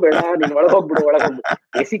 ಅಯ್ಯೋ ಬೇಡ ನೀನ್ ಒಳಗೋಗ್ಬಿಡು.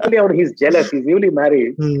 ಬೇಸಿಕಲಿ ಅವ್ನು he's jealous, he's newly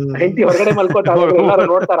married. ಹೆಂಡತಿ ಹೊರಗಡೆ ಮಲ್ಕೋತಾ ಎಲ್ಲಾರು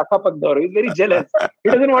ನೋಡ್ತಾರ ಅಕ್ಕಪಕ್ಕದವ್ರು, he's very jealous. he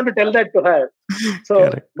doesn't want to tell that to her. so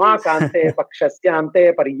ಮಾ ಕಾಂತೆ ಪಕ್ಷಸ್ಯಾಂತೆ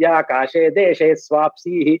ಪರ್ಯಾಕಾಶೆ ದೇಶೆ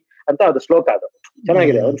ಸ್ವಾಪ್ಸಿ ಅಂತ ಅದು ಶ್ಲೋಕ. ಅದು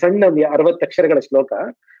ಚೆನ್ನಾಗಿದೆ, ಒಂದ್ ಸಣ್ಣ 60 ಅಕ್ಷರಗಳ ಶ್ಲೋಕ.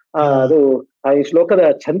 ಅದು ಈ ಶ್ಲೋಕದ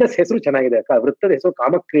ಛಂದಸ್ ಹೆಸರು ಚೆನ್ನಾಗಿದೆ, ವೃತ್ತದ ಹೆಸರು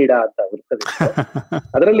ಕಾಮಕ್ರೀಡಾ ಅಂತ ವೃತ್ತದ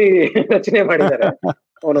ಅದರಲ್ಲಿ ರಚನೆ ಮಾಡಿದ್ದಾರೆ.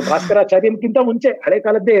 ಅವನು ಭಾಸ್ಕರಾಚಾರ್ಯನ್ಕಿಂತ ಮುಂಚೆ ಹಳೆ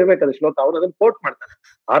ಕಾಲದ್ದೇ ಇರ್ಬೇಕದು ಶ್ಲೋಕ. ಅವನು ಅದನ್ನ ಕೋಟ್ ಮಾಡ್ತಾನೆ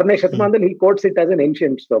 6ನೇ ಶತಮಾನದಲ್ಲಿ. he quotes it as an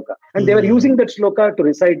ancient ಶ್ಲೋಕ and they were using that ಶ್ಲೋಕ to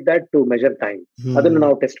recite that to measure time. ಅದನ್ನು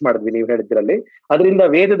ನಾವು ಟೆಸ್ಟ್ ಮಾಡಿದ್ವಿ ನೀವು ಹೇಳಿದ್ರಲ್ಲಿ. ಅದರಿಂದ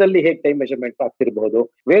ವೇದದಲ್ಲಿ ಹೇಗೆ ಟೈಮ್ ಮೆಜರ್ಮೆಂಟ್ ಆಗ್ತಿರ್ಬಹುದು,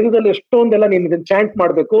 ವೇದದಲ್ಲಿ ಎಷ್ಟೊಂದೆಲ್ಲ ನೀನ್ ಇದನ್ನ ಚಾಂಟ್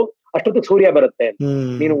ಮಾಡ್ಬೇಕು ಅಷ್ಟೊತ್ತಿಗೆ ಸೂರ್ಯ ಬರುತ್ತೆ,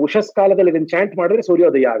 ನೀನು ಉಷಸ್ ಕಾಲದಲ್ಲಿ ಇದನ್ನ ಚಾಂಟ್ ಮಾಡಿದ್ರೆ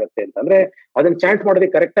ಸೂರ್ಯೋದಯ ಆಗುತ್ತೆ ಅಂತ. ಅಂದ್ರೆ ಅದನ್ನ ಚಾಂಟ್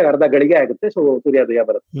ಮಾಡೋದಕ್ಕೆ ಕರೆಕ್ಟ್ ಆಗಿ ಅರ್ಧ ಗಳಿಗೆ ಆಗುತ್ತೆ, ಸೊ ಸೂರ್ಯೋದಯ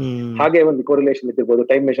ಬರುತ್ತೆ. ಹಾಗೆ ಒಂದು ಕೋರಿಲೇಷನ್ ಇದ್ದಿರ್ಬೋದು,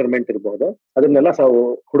 ಟೈಮ್ ಮೆಷರ್ಮೆಂಟ್ ಇರಬಹುದು. ಅದನ್ನೆಲ್ಲ ನಾವು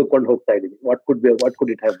ಹುಡುಕೊಂಡು ಹೋಗ್ತಾ ಇದೀವಿ. What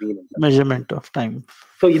could it have been ಅಂತ ಮೆಷರ್ಮೆಂಟ್ ಆಫ್ ಟೈಮ್.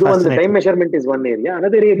 ಸೊ ಇದು ಒಂದು time measurement is one area.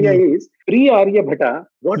 Another area is pre Aryabhata.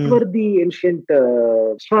 What were the ancient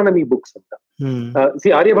astronomy books ಅಂತ.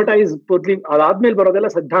 ಆರ್ಯಭಟ ಇಸ್ ಟೋಟ್ಲಿ ಅದಾದ್ಮೇಲೆ ಬರೋದೆಲ್ಲ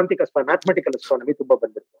ಸೈದ್ಧಾಂತಿಕ ಮ್ಯಾಥಮೆಟಿಕಲ್ ಅಸ್ಟ್ರಾನಮಿ ತುಂಬಾ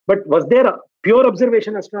ಬಂದಿರುತ್ತೆ. But was there pure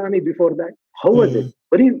observation astronomy before that? How was it?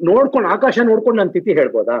 ಬರೀ ನೋಡ್ಕೊಂಡು ಆಕಾಶ ನೋಡ್ಕೊಂಡು ನಾನು ತಿಥಿ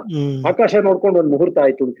ಹೇಳ್ಬೋದಾ? ಆಕಾಶ ನೋಡ್ಕೊಂಡು ಒಂದ್ ಮುಹೂರ್ತ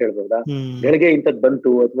ಆಯ್ತು ಅಂತ ಹೇಳ್ಬೋದಾ? ಬೆಳಗ್ಗೆ ಇಂಥದ್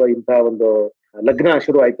ಬಂತು ಅಥವಾ ಇಂಥ ಒಂದು ಲಗ್ನ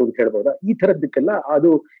ಶುರು ಆಯ್ತು ಅಂತ ಹೇಳ್ಬೋದಾ? ಈ ತರದ್ದಕ್ಕೆಲ್ಲ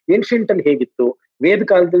ಅದು ಏನ್ಷಿಯಂಟ್ ಅಲ್ಲಿ ಹೇಗಿತ್ತು, ವೇದ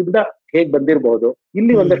ಕಾಲದಿಂದ ಹೇಗ್ ಬಂದಿರಬಹುದು.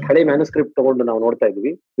 ಇಲ್ಲಿ ಒಂದಷ್ಟು ಹಳೆ ಮ್ಯಾನುಸ್ಕ್ರಿಪ್ಟ್ ತಗೊಂಡು ನಾವು ನೋಡ್ತಾ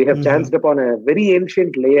ಇದೀವಿ. We have ಚಾನ್ಸ್ಡ್ upon A very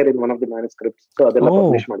ancient layer in one of the manuscripts. So ಅದೆಲ್ಲ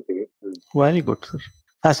ಪಬ್ಲಿಷ್ ಮಾಡ್ತೀವಿ. Very good sir,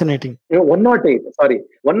 fascinating.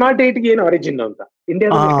 108 ಗೆ ಏನು ಆರಿಜಿನ್ ಅಂತ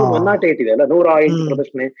ಇಂಡಿಯಾದಲ್ಲಿ 108 ಇದೆ ಅಲ್ಲ, 108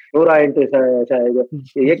 ಪ್ರದರ್ಶನೆ, 108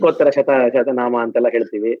 ಏಕೋತ್ತರ ಶತನಾಮ ಅಂತೆಲ್ಲ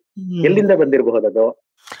ಹೇಳ್ತೀವಿ. ಎಲ್ಲಿಂದ ಬಂದಿರಬಹುದು ಅದು?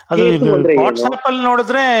 ವಾಟ್ಸ್ಆಪ್ ಅಲ್ಲಿ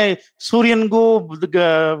ನೋಡಿದ್ರೆ ಸೂರ್ಯನ್ಗೂ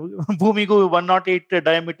ಭೂಮಿಗೂ 108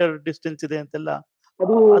 ಡಯಾಮೀಟರ್ ಡಿಸ್ಟೆನ್ಸ್ ಇದೆ ಅಂತೆಲ್ಲ.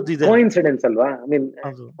 ಅದು ಕೋಇನ್ಸಿಡೆನ್ಸ್ ಅಲ್ವಾ? ಐ ಮೀನ್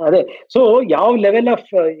ಅದೇ. ಸೊ ಯಾವ level of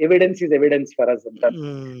evidence is evidence for us ಅಂತ.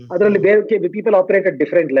 ಅದರಲ್ಲಿ ಬೇರೆ people operate at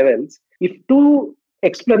different levels. If 2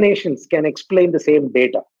 explanations can explain the same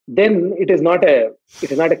data, then it is not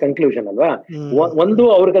a conclusion ಅಲ್ವಾ? ಒಂದು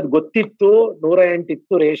ಅವ್ರಿಗೆ ಅದು ಗೊತ್ತಿತ್ತು, 108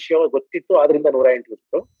 ಇತ್ತು ರೇಷಿಯೋ ಗೊತ್ತಿತ್ತು, ಆದ್ರಿಂದ 108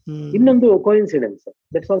 ಇತ್ತು. ಇನ್ನೊಂದು coincidence,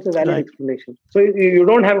 that's also valid explanation. So you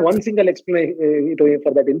don't have one single explanation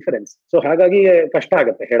for that inference. So ಹಾಗಾಗಿ ಕಷ್ಟ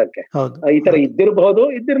ಆಗುತ್ತೆ ಹೇಳಕ್ಕೆ. ಈ ತರ ಇದ್ದಿರಬಹುದು,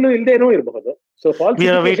 ಇಲ್ದೇನೂ ಇರಬಹುದು. ಸೊ ಫಾಲ್ಸ್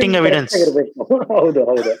ಇರಬೇಕು.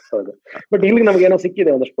 ಹೌದು. ಬಟ್ ಇಲ್ಲಿ ನಮ್ಗೆ ಏನೋ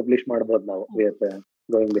ಸಿಕ್ಕಿದೆ, ಒಂದಷ್ಟು ಪಬ್ಲಿಷ್ ಮಾಡಬಹುದು ನಾವು.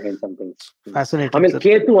 ಆಮೇಲೆ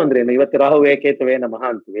ಕೇತು ಅಂದ್ರೇನು? ಇವತ್ತು ರಾಹುವೇ ಕೇತುವೆ ನಮಃ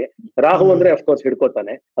ಅಂತೀವಿ. ರಾಹು ಅಂದ್ರೆ ಅಫ್ಕೋರ್ಸ್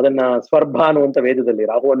ಹಿಡ್ಕೋತಾನೆ. ಅದನ್ನ ಸ್ವರ್ಭಾನು ಅಂತ ವೇದದಲ್ಲಿ,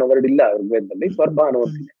 ರಾಹು ಅನ್ನೋ ವರ್ಡ್ ಇಲ್ಲ ವೇದದಲ್ಲಿ, ಸ್ವರ್ಭಾನು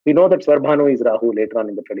ಅಂತಿದೆ. We know that ಸ್ವರ್ಭಾನು is Rahu later on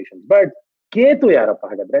in the tradition. But Ketu ಯಾರಪ್ಪ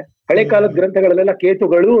ಹಾಗಾದ್ರೆ? ಹಳೆ ಕಾಲದ ಗ್ರಂಥಗಳಲ್ಲೆಲ್ಲ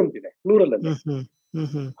ಕೇತುಗಳು ಅಂತಿದೆ, ಪ್ಲೂರಲ್ ಅಲ್ಲಿ.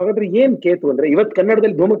 ಹಾಗಾದ್ರೆ ಏನ್ ಕೇತು ಅಂದ್ರೆ? ಇವತ್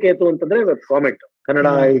ಕನ್ನಡದಲ್ಲಿ ಧೂಮಕೇತು ಅಂತಂದ್ರೆ ಕಾಮೆಟ್. ಕನ್ನಡ,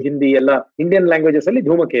 ಹಿಂದಿ ಎಲ್ಲ ಇಂಡಿಯನ್ ಲ್ಯಾಂಗ್ವೇಜಸ್ ಅಲ್ಲಿ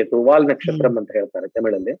ಧೂಮಕೇತು, ವಾಲ್ ನಕ್ಷತ್ರಂ ಅಂತ ಹೇಳ್ತಾರೆ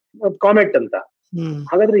ತಮಿಳಲ್ಲಿ, ಕಾಮೆಟ್ ಅಂತ.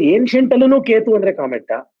 ಹಾಗಾದ್ರೆ ಏನ್ಷಿಯಂಟ್ ಅಲ್ಲೂ ಕೇತು ಅಂದ್ರೆ ಕಾಮೆಟ್.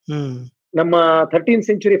 ನಮ್ಮ 13th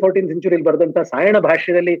century 14th century ಬರೆದಂತ ಸಾಯಣ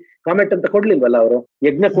ಭಾಷೆಯಲ್ಲಿ ಕಾಮೆಟ್ ಅಂತ ಕೊಡ್ಲಿಲ್ವಲ್ಲ ಅವರು.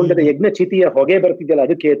 ಯಜ್ಞಕುಂಡದ ಯಜ್ಞಚಿತಿಯ ಹೊಗೆ ಬರ್ತಿದ್ಯಲ್ಲ,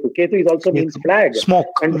 ಅದು Ketu. Ketu is also means flag,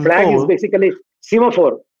 and flag is basically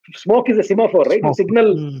ಸಿಮಾಫೋರ್. Smoke is a ಸಿಮಾಫೋರ್, right?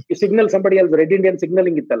 You signal somebody else. Red Indian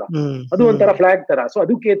signalling ಇತ್ತಲ್ಲ, ಅದು ಒಂಥರ ಫ್ಲಾಗ್ ತರ. ಸೊ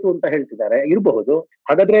ಅದು ಕೇತು ಅಂತ ಹೇಳ್ತಿದ್ದಾರೆ, ಇರಬಹುದು.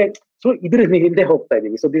 ಹಾಗಾದ್ರೆ ಸೊ ಇದ್ರ ಹಿಂದೆ ಹೋಗ್ತಾ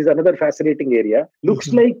ಇದೀವಿ. So this another fascinating area.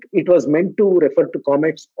 Looks like it was meant to refer to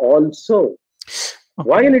comets also.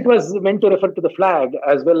 While it was meant to refer to the flag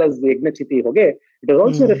as well as the Yagnachiti hoge, it was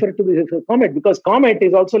also referred to the comet, because comet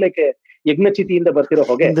is also like a Yagnachiti in the bartiro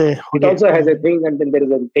hoge. It also has a thing and then there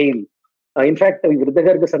is a tail. In fact,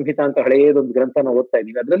 ವೃದ್ಧಗರ್ಗ ಸಂಹಿತಾ ಅಂತ ಹಳೆಯದೊಂದು ಗ್ರಂಥನ ಓದ್ತಾ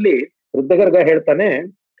ಇದೀವಿ. ಅದರಲ್ಲಿ ವೃದ್ಧಗರ್ಗ ಹೇಳ್ತಾನೆ,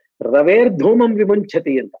 ರವೇರ್ ಧೂಮಂ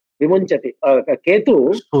ವಿಮುಂಚತಿ ಅಂತ. ವಿಮುಂಚತಿ. ಕೇತು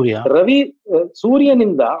ರವಿ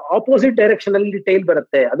ಸೂರ್ಯನಿಂದ opposite direction ಅಲ್ಲಿ tail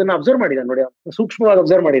ಬರುತ್ತೆ. ಅದನ್ನ ಅಬ್ಸರ್ವ್ ಮಾಡಿದ ನೋಡಿ, ಸೂಕ್ಷ್ಮವಾಗಿ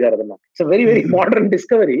ಅಬ್ಸರ್ವ್ ಮಾಡಿದ್ದಾರೆ ಅದನ್ನ. It's very very modern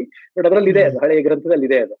Discovery, but ಅದರಲ್ಲಿ ಇದೆ, ಹಳೆಯ ಗ್ರಂಥದಲ್ಲಿ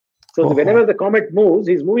ಇದೆ ಅದು. So whenever the comet moves,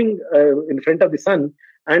 he's moving in front of the sun,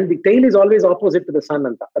 and the tail is always opposite to the sun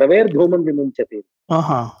ಅಂತ. ರವೇರ್ ಧೂಮಂ ವಿಮುಂಚತಿ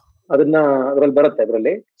ಅದನ್ನ ಅದ್ರಲ್ಲಿ ಬರುತ್ತೆ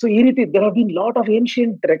ಅದರಲ್ಲಿ. ಸೊ ಈ ರೀತಿ there have been lot of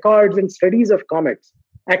ancient records and studies of comets,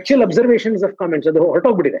 actual observations of comets. ಅದು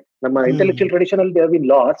ಹೊರಟೋಗ್ಬಿಟ್ಟಿದೆ ನಮ್ಮ intellectual tradition ಅಲ್ಲಿ, they have been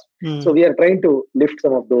lost. So we are trying to lift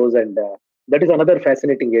some of those, and that is another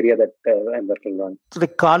fascinating area that I'm working on.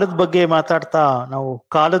 ಕಾಲದ ಬಗ್ಗೆ ಮಾತಾಡ್ತಾ ನಾವು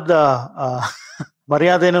ಕಾಲದ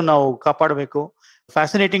ಮರ್ಯಾದೆಯನ್ನು ನಾವು ಕಾಪಾಡಬೇಕು.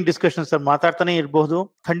 ಫ್ಯಾಸಿನೇಟಿಂಗ್ ಡಿಸ್ಕಷನ್ಸ್ ಮಾತಾಡ್ತಾನೆ ಇರಬಹುದು.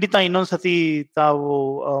 ಖಂಡಿತ ಇನ್ನೊಂದ್ಸತಿ ತಾವು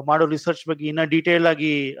ಮಾಡೋ ರಿಸರ್ಚ್ ಬಗ್ಗೆ ಇನ್ನ ಡೀಟೇಲ್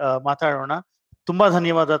ಆಗಿ ಮಾತಾಡೋಣ. ತುಂಬಾ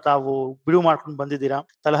ಧನ್ಯವಾದ, ತಾವು ಬಿಡುವು ಮಾಡ್ಕೊಂಡು ಬಂದಿದ್ದೀರಾ.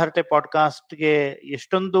 ತಲಹರಟೆ ಪಾಡ್ಕಾಸ್ಟ್ಗೆ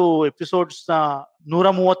ಎಷ್ಟೊಂದು ಎಪಿಸೋಡ್ಸ್,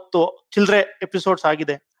 130 ಚಿಲ್ಡ್ರೆ ಎಪಿಸೋಡ್ಸ್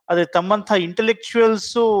ಆಗಿದೆ. ಆದ್ರೆ ತಮ್ಮಂತ ಇಂಟೆಲೆಕ್ಚುಯಲ್ಸ್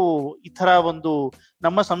ಈ ತರ ಒಂದು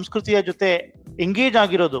ನಮ್ಮ ಸಂಸ್ಕೃತಿಯ ಜೊತೆ ಎಂಗೇಜ್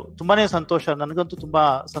ಆಗಿರೋದು ತುಂಬಾನೇ ಸಂತೋಷ. ನನಗಂತೂ ತುಂಬಾ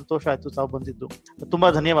ಸಂತೋಷ ಆಯ್ತು ತಾವು ಬಂದಿದ್ದು. ತುಂಬಾ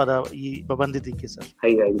ಧನ್ಯವಾದ ಈ ಬಂದಿದ್ದಕ್ಕೆ sir.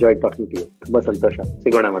 I enjoy talking to you. ತುಂಬಾ ಸಂತೋಷ.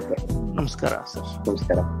 ಸಿಗೋಣ ಮತ್ತೆ. ನಮಸ್ಕಾರ ಸರ್.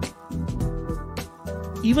 ನಮಸ್ಕಾರ.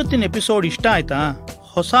 ಇವತ್ತಿನ ಎಪಿಸೋಡ್ ಇಷ್ಟ ಆಯ್ತಾ?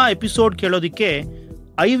 ಹೊಸ ಎಪಿಸೋಡ್ ಕೇಳೋದಿಕ್ಕೆ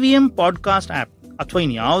IVM ಪಾಡ್ಕಾಸ್ಟ್ ಆಪ್ ಅಥವಾ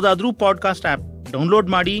ಇನ್ಯಾವುದಾದ್ರೂ ಪಾಡ್ಕಾಸ್ಟ್ ಆಪ್ ಡೌನ್ಲೋಡ್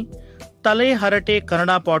ಮಾಡಿ ತಲೆ-ಹರಟೆ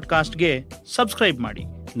ಕನ್ನಡ ಪಾಡ್ಕಾಸ್ಟ್ಗೆ ಸಬ್ಸ್ಕ್ರೈಬ್ ಮಾಡಿ.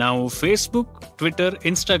 ನಾವು ಫೇಸ್ಬುಕ್, ಟ್ವಿಟರ್,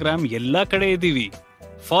 ಇನ್ಸ್ಟಾಗ್ರಾಮ್ ಎಲ್ಲಾ ಕಡೆ ಇದ್ದೀವಿ.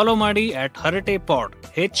 ಫಾಲೋ ಮಾಡಿ @HaratePod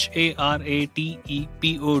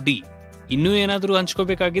HARATEPOD. ಇನ್ನೂ ಏನಾದ್ರೂ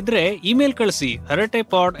ಹಂಚ್ಕೋಬೇಕಾಗಿದ್ರೆ ಇಮೇಲ್ ಕಳಿಸಿ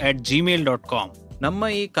haratepod@gmail.com. ನಮ್ಮ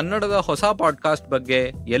ಈ ಕನ್ನಡದ ಹೊಸ ಪಾಡ್ಕಾಸ್ಟ್ ಬಗ್ಗೆ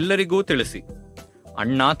ಎಲ್ಲರಿಗೂ ತಿಳಿಸಿ.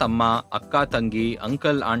 ಅಣ್ಣ ತಮ್ಮ, ಅಕ್ಕ ತಂಗಿ,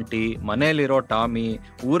 ಅಂಕಲ್ ಆಂಟಿ, ಮನೆಯಲ್ಲಿರೋ ಟಾಮಿ,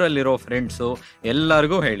 ಊರಲ್ಲಿರೋ ಫ್ರೆಂಡ್ಸು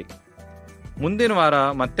ಎಲ್ಲರಿಗೂ ಹೇಳಿ. ಮುಂದಿನ ವಾರ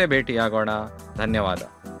ಮತ್ತೆ ಭೇಟಿಯಾಗೋಣ. ಧನ್ಯವಾದ.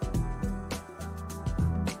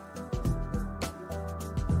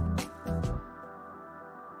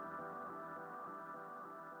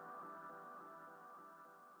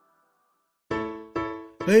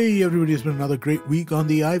 Hey everybody, it's been another great week on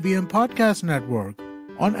the IVM Podcast Network.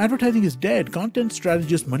 On Advertising is Dead, content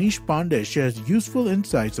strategist Manish Pandey shares useful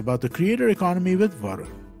insights about the creator economy with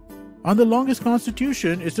Varun. On The Longest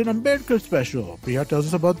Constitution, it's an Ambedkar special. Priya tells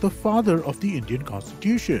us about the father of the Indian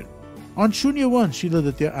Constitution. On Shunya One, Sheila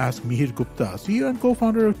Ditya asks Mihir Gupta, CEO and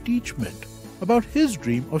co-founder of Teachment, about his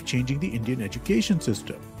dream of changing the Indian education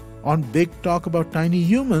system. On Big Talk About Tiny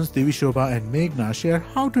Humans, Devi Shobha and Meghna share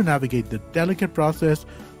how to navigate the delicate process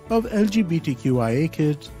of LGBTQIA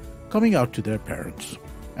kids coming out to their parents.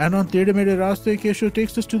 And on Tere Mere Raste, Kesho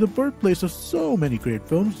takes us to the birthplace of so many great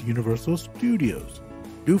films, Universal Studios.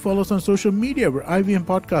 Do follow us on social media. We're IVM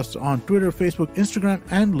Podcasts on Twitter, Facebook, Instagram,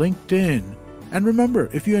 and LinkedIn. And remember,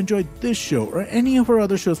 if you enjoyed this show or any of our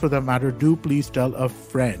other shows for that matter, do please tell a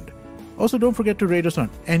friend. Also, don't forget to rate us on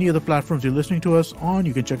any of the platforms you're listening to us on.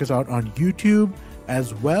 You can check us out on YouTube as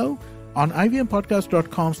well. On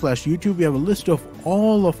ivmpodcast.com/YouTube, we have a list of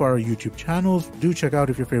all of our YouTube channels. Do check out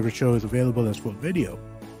if your favorite show is available as full video.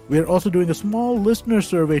 We are also doing a small listener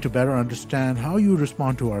survey to better understand how you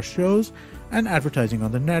respond to our shows and advertising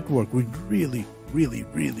on the network. We'd really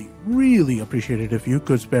appreciate it if you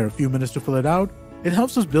could spare a few minutes to fill it out. It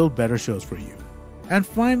helps us build better shows for you. And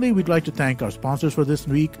finally, we'd like to thank our sponsors for this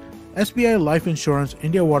week, SBI Life Insurance,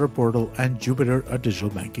 India Water Portal, and Jupiter, a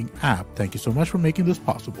digital banking app. Thank you so much for making this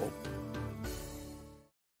possible.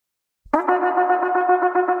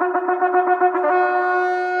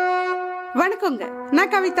 வணக்கங்க,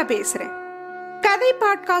 நான் கவிதா பேசுறேன். கதை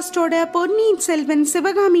பாட்காஸ்டோட பொன்னியின் செல்வன்,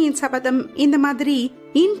 சிவகாமியின் சபதம், இந்த மாதிரி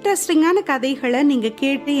இன்ட்ரெஸ்டிங்கான கதைகளை நீங்க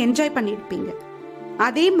கேட்டு என்ஜாய் பண்ணிருப்பீங்க.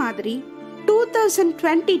 அதே மாதிரி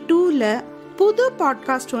 2022ல புது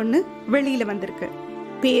பாட்காஸ்ட் ஒன்னு வெளியில வந்திருக்கு.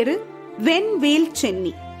 பேரு வெண்வேல்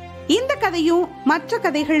சென்னி. இந்த கதையும் மற்ற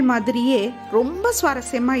கதைகள் மாதிரியே ரொம்ப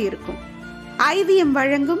சுவாரஸ்யமா இருக்கும். IVM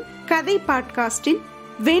வழங்கும் கதை பாட்காஸ்டின்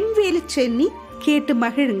வெண்வேல் சென்னி கேட்டு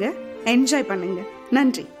மகிழுங்க, என்ஜாய் பண்ணுங்க.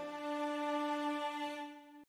 நன்றி.